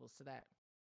lot of levels to that.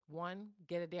 1,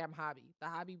 get a damn hobby. The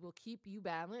hobby will keep you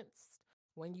balanced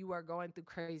when you are going through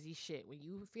crazy shit. When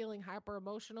you feeling hyper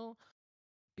emotional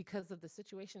because of the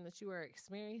situation that you are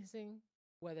experiencing,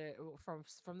 whether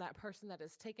from that person that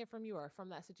is taken from you or from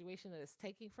that situation that is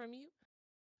taking from you,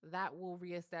 that will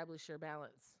reestablish your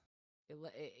balance.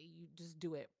 You just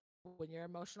do it. When you're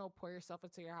emotional, pour yourself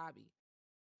into your hobby.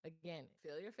 Again,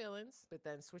 feel your feelings, but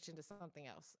then switch into something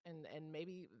else. And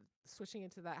maybe switching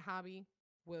into that hobby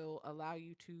will allow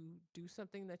you to do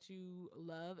something that you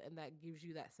love and that gives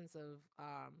you that sense of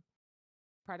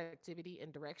productivity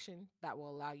and direction that will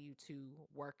allow you to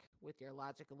work with your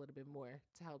logic a little bit more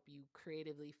to help you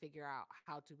creatively figure out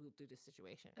how to move through this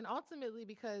situation. And ultimately,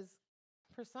 because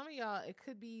for some of y'all, it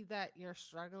could be that you're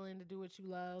struggling to do what you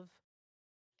love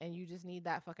and you just need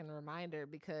that fucking reminder,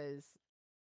 because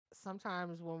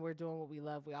sometimes when we're doing what we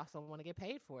love, we also want to get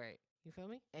paid for it. You feel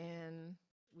me? And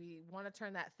we want to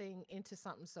turn that thing into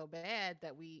something so bad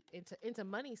that into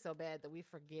money so bad that we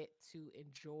forget to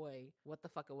enjoy what the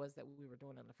fuck it was that we were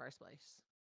doing in the first place.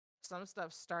 Some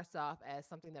stuff starts off as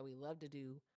something that we love to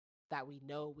do that we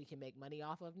know we can make money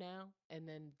off of now. And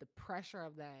then the pressure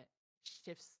of that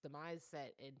shifts the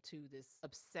mindset into this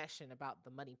obsession about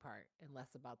the money part and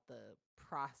less about the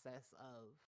process of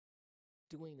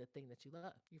doing the thing that you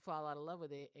love. You fall out of love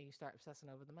with it and you start obsessing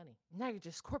over the money. Now you're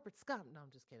just corporate scum. No,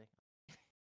 I'm just kidding.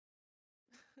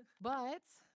 But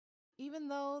even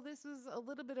though this is a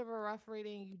little bit of a rough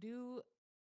reading, you do,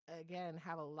 again,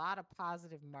 have a lot of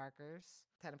positive markers.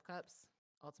 10 of Cups,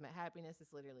 ultimate happiness.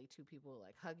 It's literally 2 people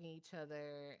like hugging each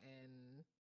other and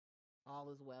all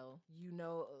is well. You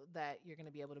know that you're going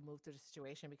to be able to move through the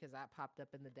situation because that popped up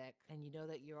in the deck. And you know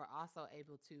that you're also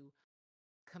able to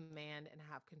command and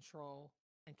have control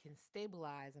and can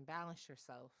stabilize and balance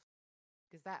yourself,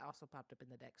 because that also popped up in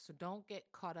the deck. So don't get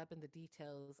caught up in the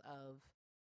details of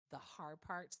the hard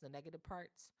parts, the negative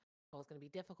parts. Oh, it's going to be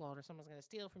difficult or someone's going to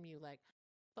steal from you. Like,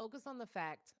 focus on the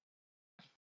fact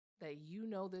that you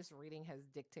know this reading has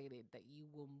dictated that you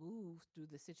will move through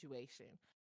the situation.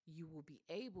 You will be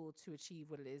able to achieve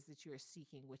what it is that you are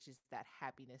seeking, which is that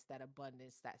happiness, that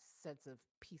abundance, that sense of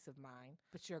peace of mind.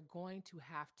 But you're going to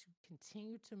have to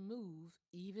continue to move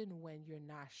even when you're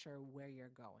not sure where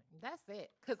you're going. That's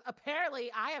it. Because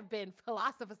apparently I have been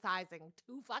philosophizing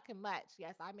too fucking much.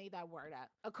 Yes, I made that word up,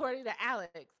 according to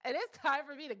Alex. And it's time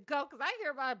for me to go because I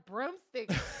hear my broomstick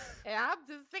and I'm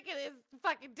just sick of this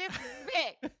fucking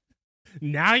disrespect.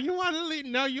 Now you want to leave?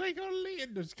 No, you ain't going to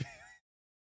leave. Just kidding.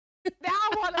 Now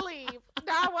I want to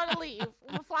leave.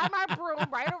 I'm gonna fly my broom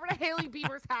right over to Haley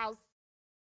Bieber's house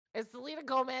and Selena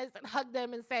Gomez and hug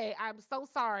them and say, I'm so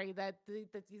sorry that these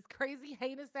crazy,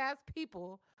 heinous ass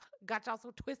people got y'all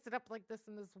so twisted up like this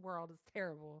in this world. It's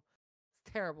terrible.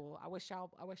 It's terrible. I wish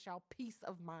y'all peace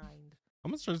of mind. I'm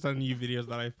gonna start sending you videos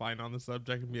that I find on the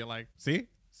subject and be like, see,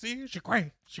 she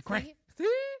cray. See,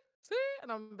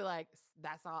 and I'm gonna be like,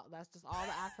 that's all. That's just all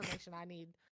the affirmation I need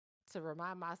to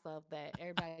remind myself that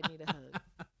everybody need a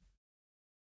hug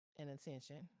and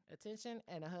attention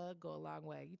and a hug go a long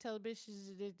way. You tell the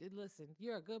bitches, listen,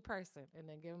 you're a good person, and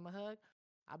then give them a hug,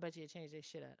 I bet you change their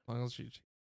shit up. As long as she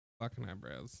fucking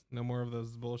eyebrows, no more of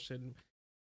those bullshit.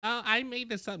 I made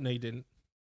this up. No, you didn't.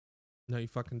 No, you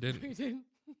fucking didn't. You didn't.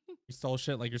 You stole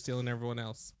shit like you're stealing everyone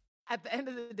else. At the end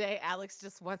of the day, Alex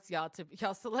just wants y'all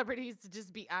celebrities to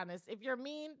just be honest. If you're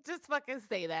mean, just fucking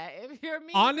say that. If you're a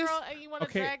mean Honest, girl and you want to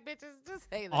okay. drag bitches, just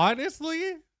say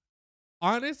that.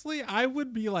 Honestly, I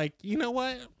would be like, you know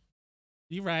what?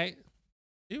 You're right.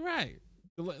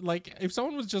 Like, if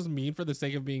someone was just mean for the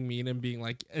sake of being mean and being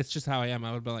like, it's just how I am,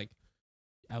 I would be like,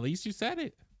 at least you said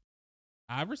it.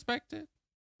 I respect it.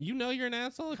 You know you're an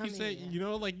asshole if you say, you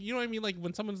know what I mean? Like,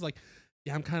 when someone's like,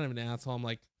 yeah, I'm kind of an asshole, I'm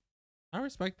like, I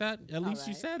respect that. At least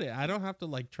you said it. I don't have to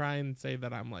like try and say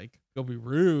that I'm like, go be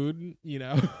rude, you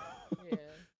know? Yeah.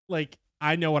 Like,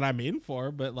 I know what I'm in for,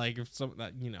 but like if some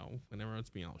that, you know, when everyone's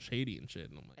being all shady and shit,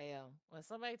 and I'm like, hey, when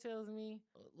somebody tells me,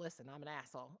 listen, I'm an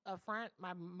asshole. Up front,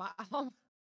 my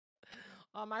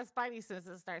all my spidey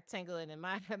senses start tingling and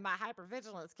my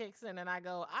hypervigilance kicks in and I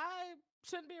go, I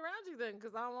shouldn't be around you then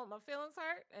because I don't want my feelings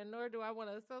hurt and nor do I want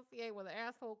to associate with an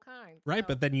asshole kind. right, So,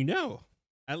 but then you know.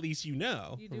 At least you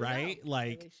know, right? know.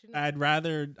 Like, You know. I'd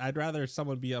rather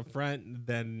someone be upfront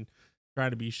than try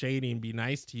to be shady and be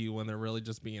nice to you when they're really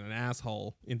just being an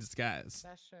asshole in disguise.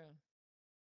 That's true.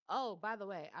 Oh, by the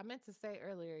way, I meant to say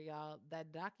earlier, y'all,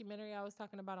 that documentary I was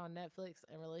talking about on Netflix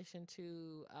in relation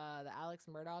to the Alex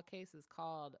Murdaugh case is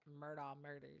called Murdaugh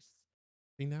Murders.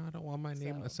 See, now I don't want my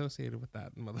name associated with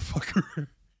that motherfucker.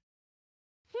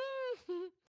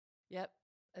 Yep.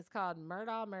 It's called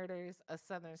Murdaugh Murders, A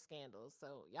Southern Scandal.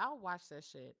 So y'all watch that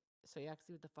shit so y'all can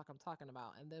see what the fuck I'm talking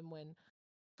about. And then when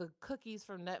the cookies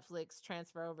from Netflix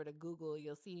transfer over to Google,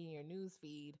 you'll see in your news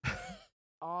feed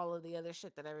all of the other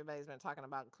shit that everybody's been talking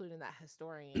about, including that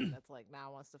historian that's like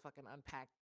now wants to fucking unpack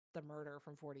the murder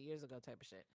from 40 years ago type of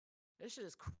shit. This shit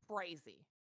is crazy.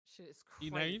 Shit is crazy.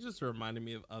 You know, you just reminded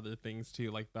me of other things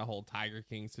too, like the whole Tiger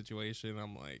King situation.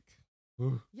 I'm like,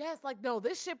 yes, like no,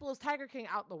 this shit blows Tiger King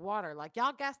out the water. Like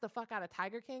y'all gas the fuck out of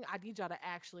Tiger King. I need y'all to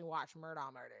actually watch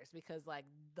Murdaugh Murders because like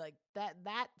that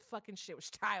fucking shit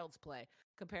was child's play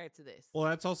compared to this. Well,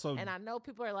 that's also, and I know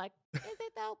people are like, is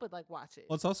it though? But like, watch it.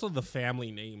 Well, it's also the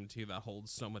family name too that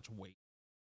holds so much weight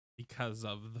because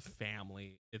of the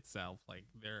family itself. Like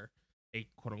they're a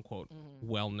quote unquote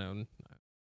well known.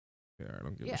 Yeah, I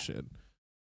don't give a shit.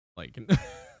 Like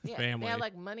family. They have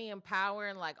like money and power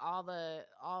and like all the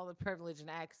privilege and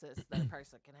access that a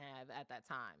person can have at that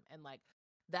time. And like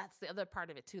that's the other part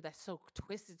of it too. That's so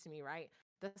twisted to me, right?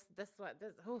 That's what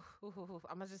this. I'm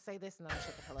gonna just say this and then I'll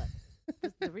shut the hell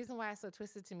up. The reason why it's so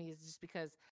twisted to me is just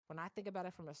because when I think about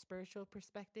it from a spiritual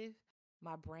perspective,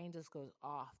 my brain just goes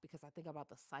off because I think about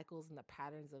the cycles and the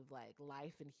patterns of like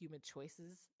life and human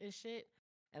choices and shit.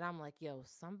 And I'm like, yo,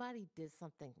 somebody did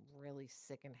something really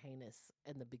sick and heinous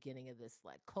in the beginning of this,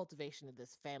 like cultivation of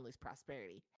this family's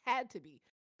prosperity. Had to be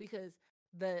because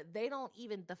the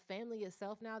family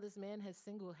itself now, this man has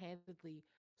single-handedly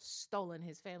stolen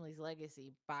his family's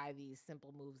legacy by these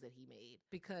simple moves that he made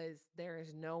because there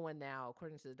is no one now,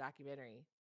 according to the documentary,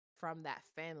 from that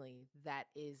family that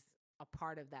is a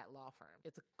part of that law firm.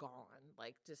 It's gone,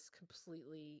 like just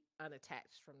completely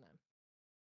unattached from them.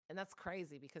 And that's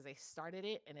crazy because they started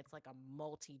it and it's like a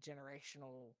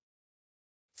multi-generational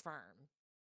firm.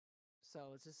 So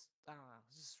it's just, I don't know,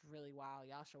 it's just really wild.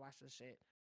 Y'all should watch this shit.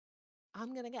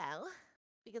 I'm gonna go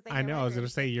because I know. I was gonna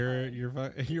say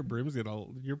your broom's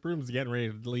getting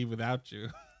ready to leave without you.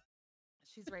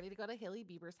 She's ready to go to Hailey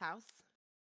Bieber's house.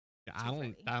 Yeah, I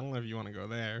don't know if you want to go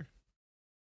there.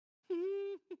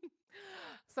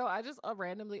 So I just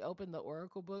randomly opened the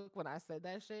Oracle book when I said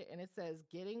that shit, and it says,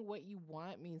 getting what you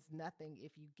want means nothing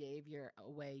if you gave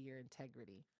away your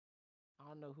integrity. I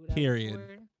don't know who that Period. was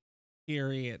for.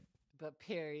 Period. But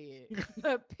period.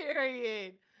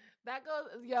 Period. That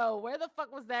goes, yo, where the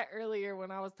fuck was that earlier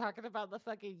when I was talking about the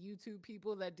fucking YouTube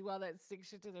people that do all that sick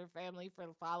shit to their family for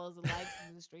the follows and likes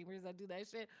and the streamers that do that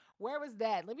shit? Where was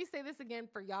that? Let me say this again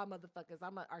for y'all motherfuckers.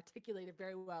 I'm going to articulate it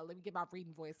very well. Let me get my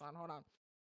reading voice on. Hold on.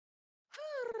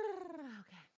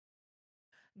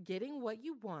 Okay. Getting what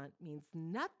you want means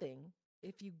nothing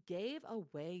if you gave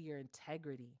away your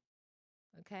integrity.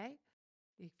 Okay?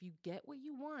 If you get what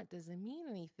you want, doesn't mean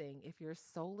anything if you're a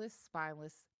soulless,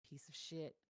 spineless piece of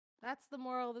shit. That's the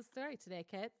moral of the story today,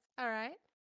 kids. All right?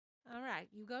 All right.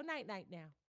 You go night-night now.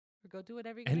 Or go do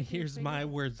whatever you're going to do. And here's my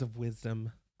words of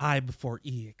wisdom. I before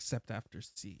E, except after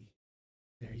C.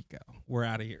 There you go. We're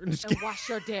out of here. And wash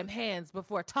your damn hands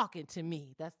before talking to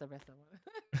me. That's the rest of it.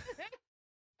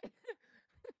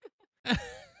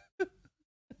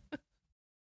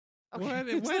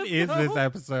 Okay, what is this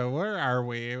episode? Where are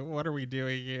we? What are we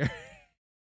doing here?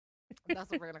 That's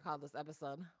what we're going to call this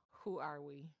episode. Who are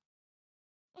we?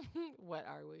 What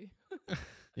are we?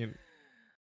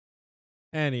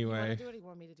 Anyway. Do you want to do it or you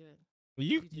want me to do it?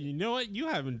 You know what? You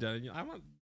haven't done it.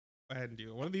 ahead and do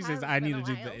it. One of these days, Has I been need a to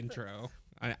do while the since- intro.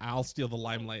 I'll steal the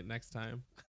limelight next time.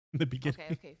 In the beginning.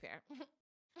 Okay, fair.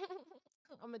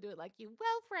 I'm gonna do it like you.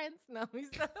 Well, friends, no.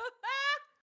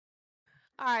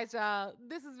 All right, y'all.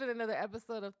 This has been another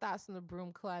episode of Thoughts from the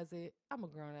Broom Closet. I'm a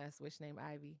grown ass witch named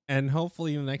Ivy. And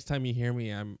hopefully, the next time you hear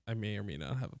me, I may or may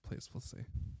not have a place. We'll see.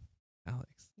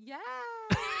 Alex. Yes,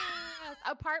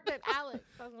 apartment Alex.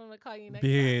 That's what I'm gonna call you next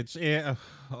time. Bitch. Yeah.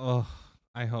 Oh,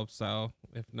 I hope so.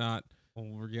 If not, well,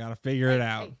 we gotta figure it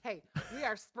out. Hey, we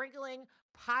are sprinkling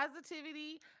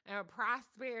positivity and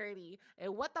prosperity.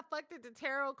 And what the fuck did the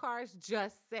tarot cards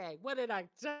just say? What did I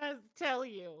just tell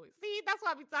you? See, that's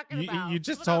what I be talking about. You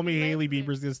just People told don't me be Haley listening.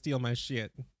 Bieber's gonna steal my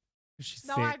shit. She's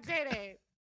No, sick. I didn't.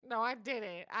 No, I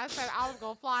didn't. I said I was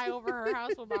gonna fly over her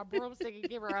house with my broomstick and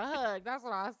give her a hug. That's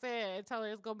what I said. And tell her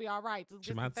it's gonna be all right. Just She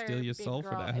get some might steal therapy, your big soul for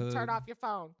girl, that and turn hug. off your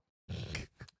phone.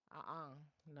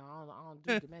 No, I don't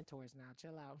do Dementors now.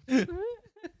 Chill out.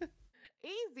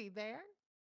 Easy there.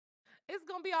 It's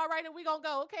gonna be all right, and we gonna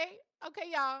go. Okay,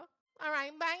 y'all. All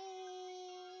right, bye.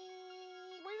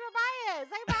 Where's your bye at?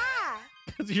 Say bye.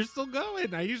 Because you're still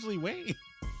going. I usually wait.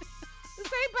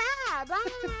 Say bye.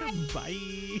 Bye.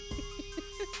 Bye.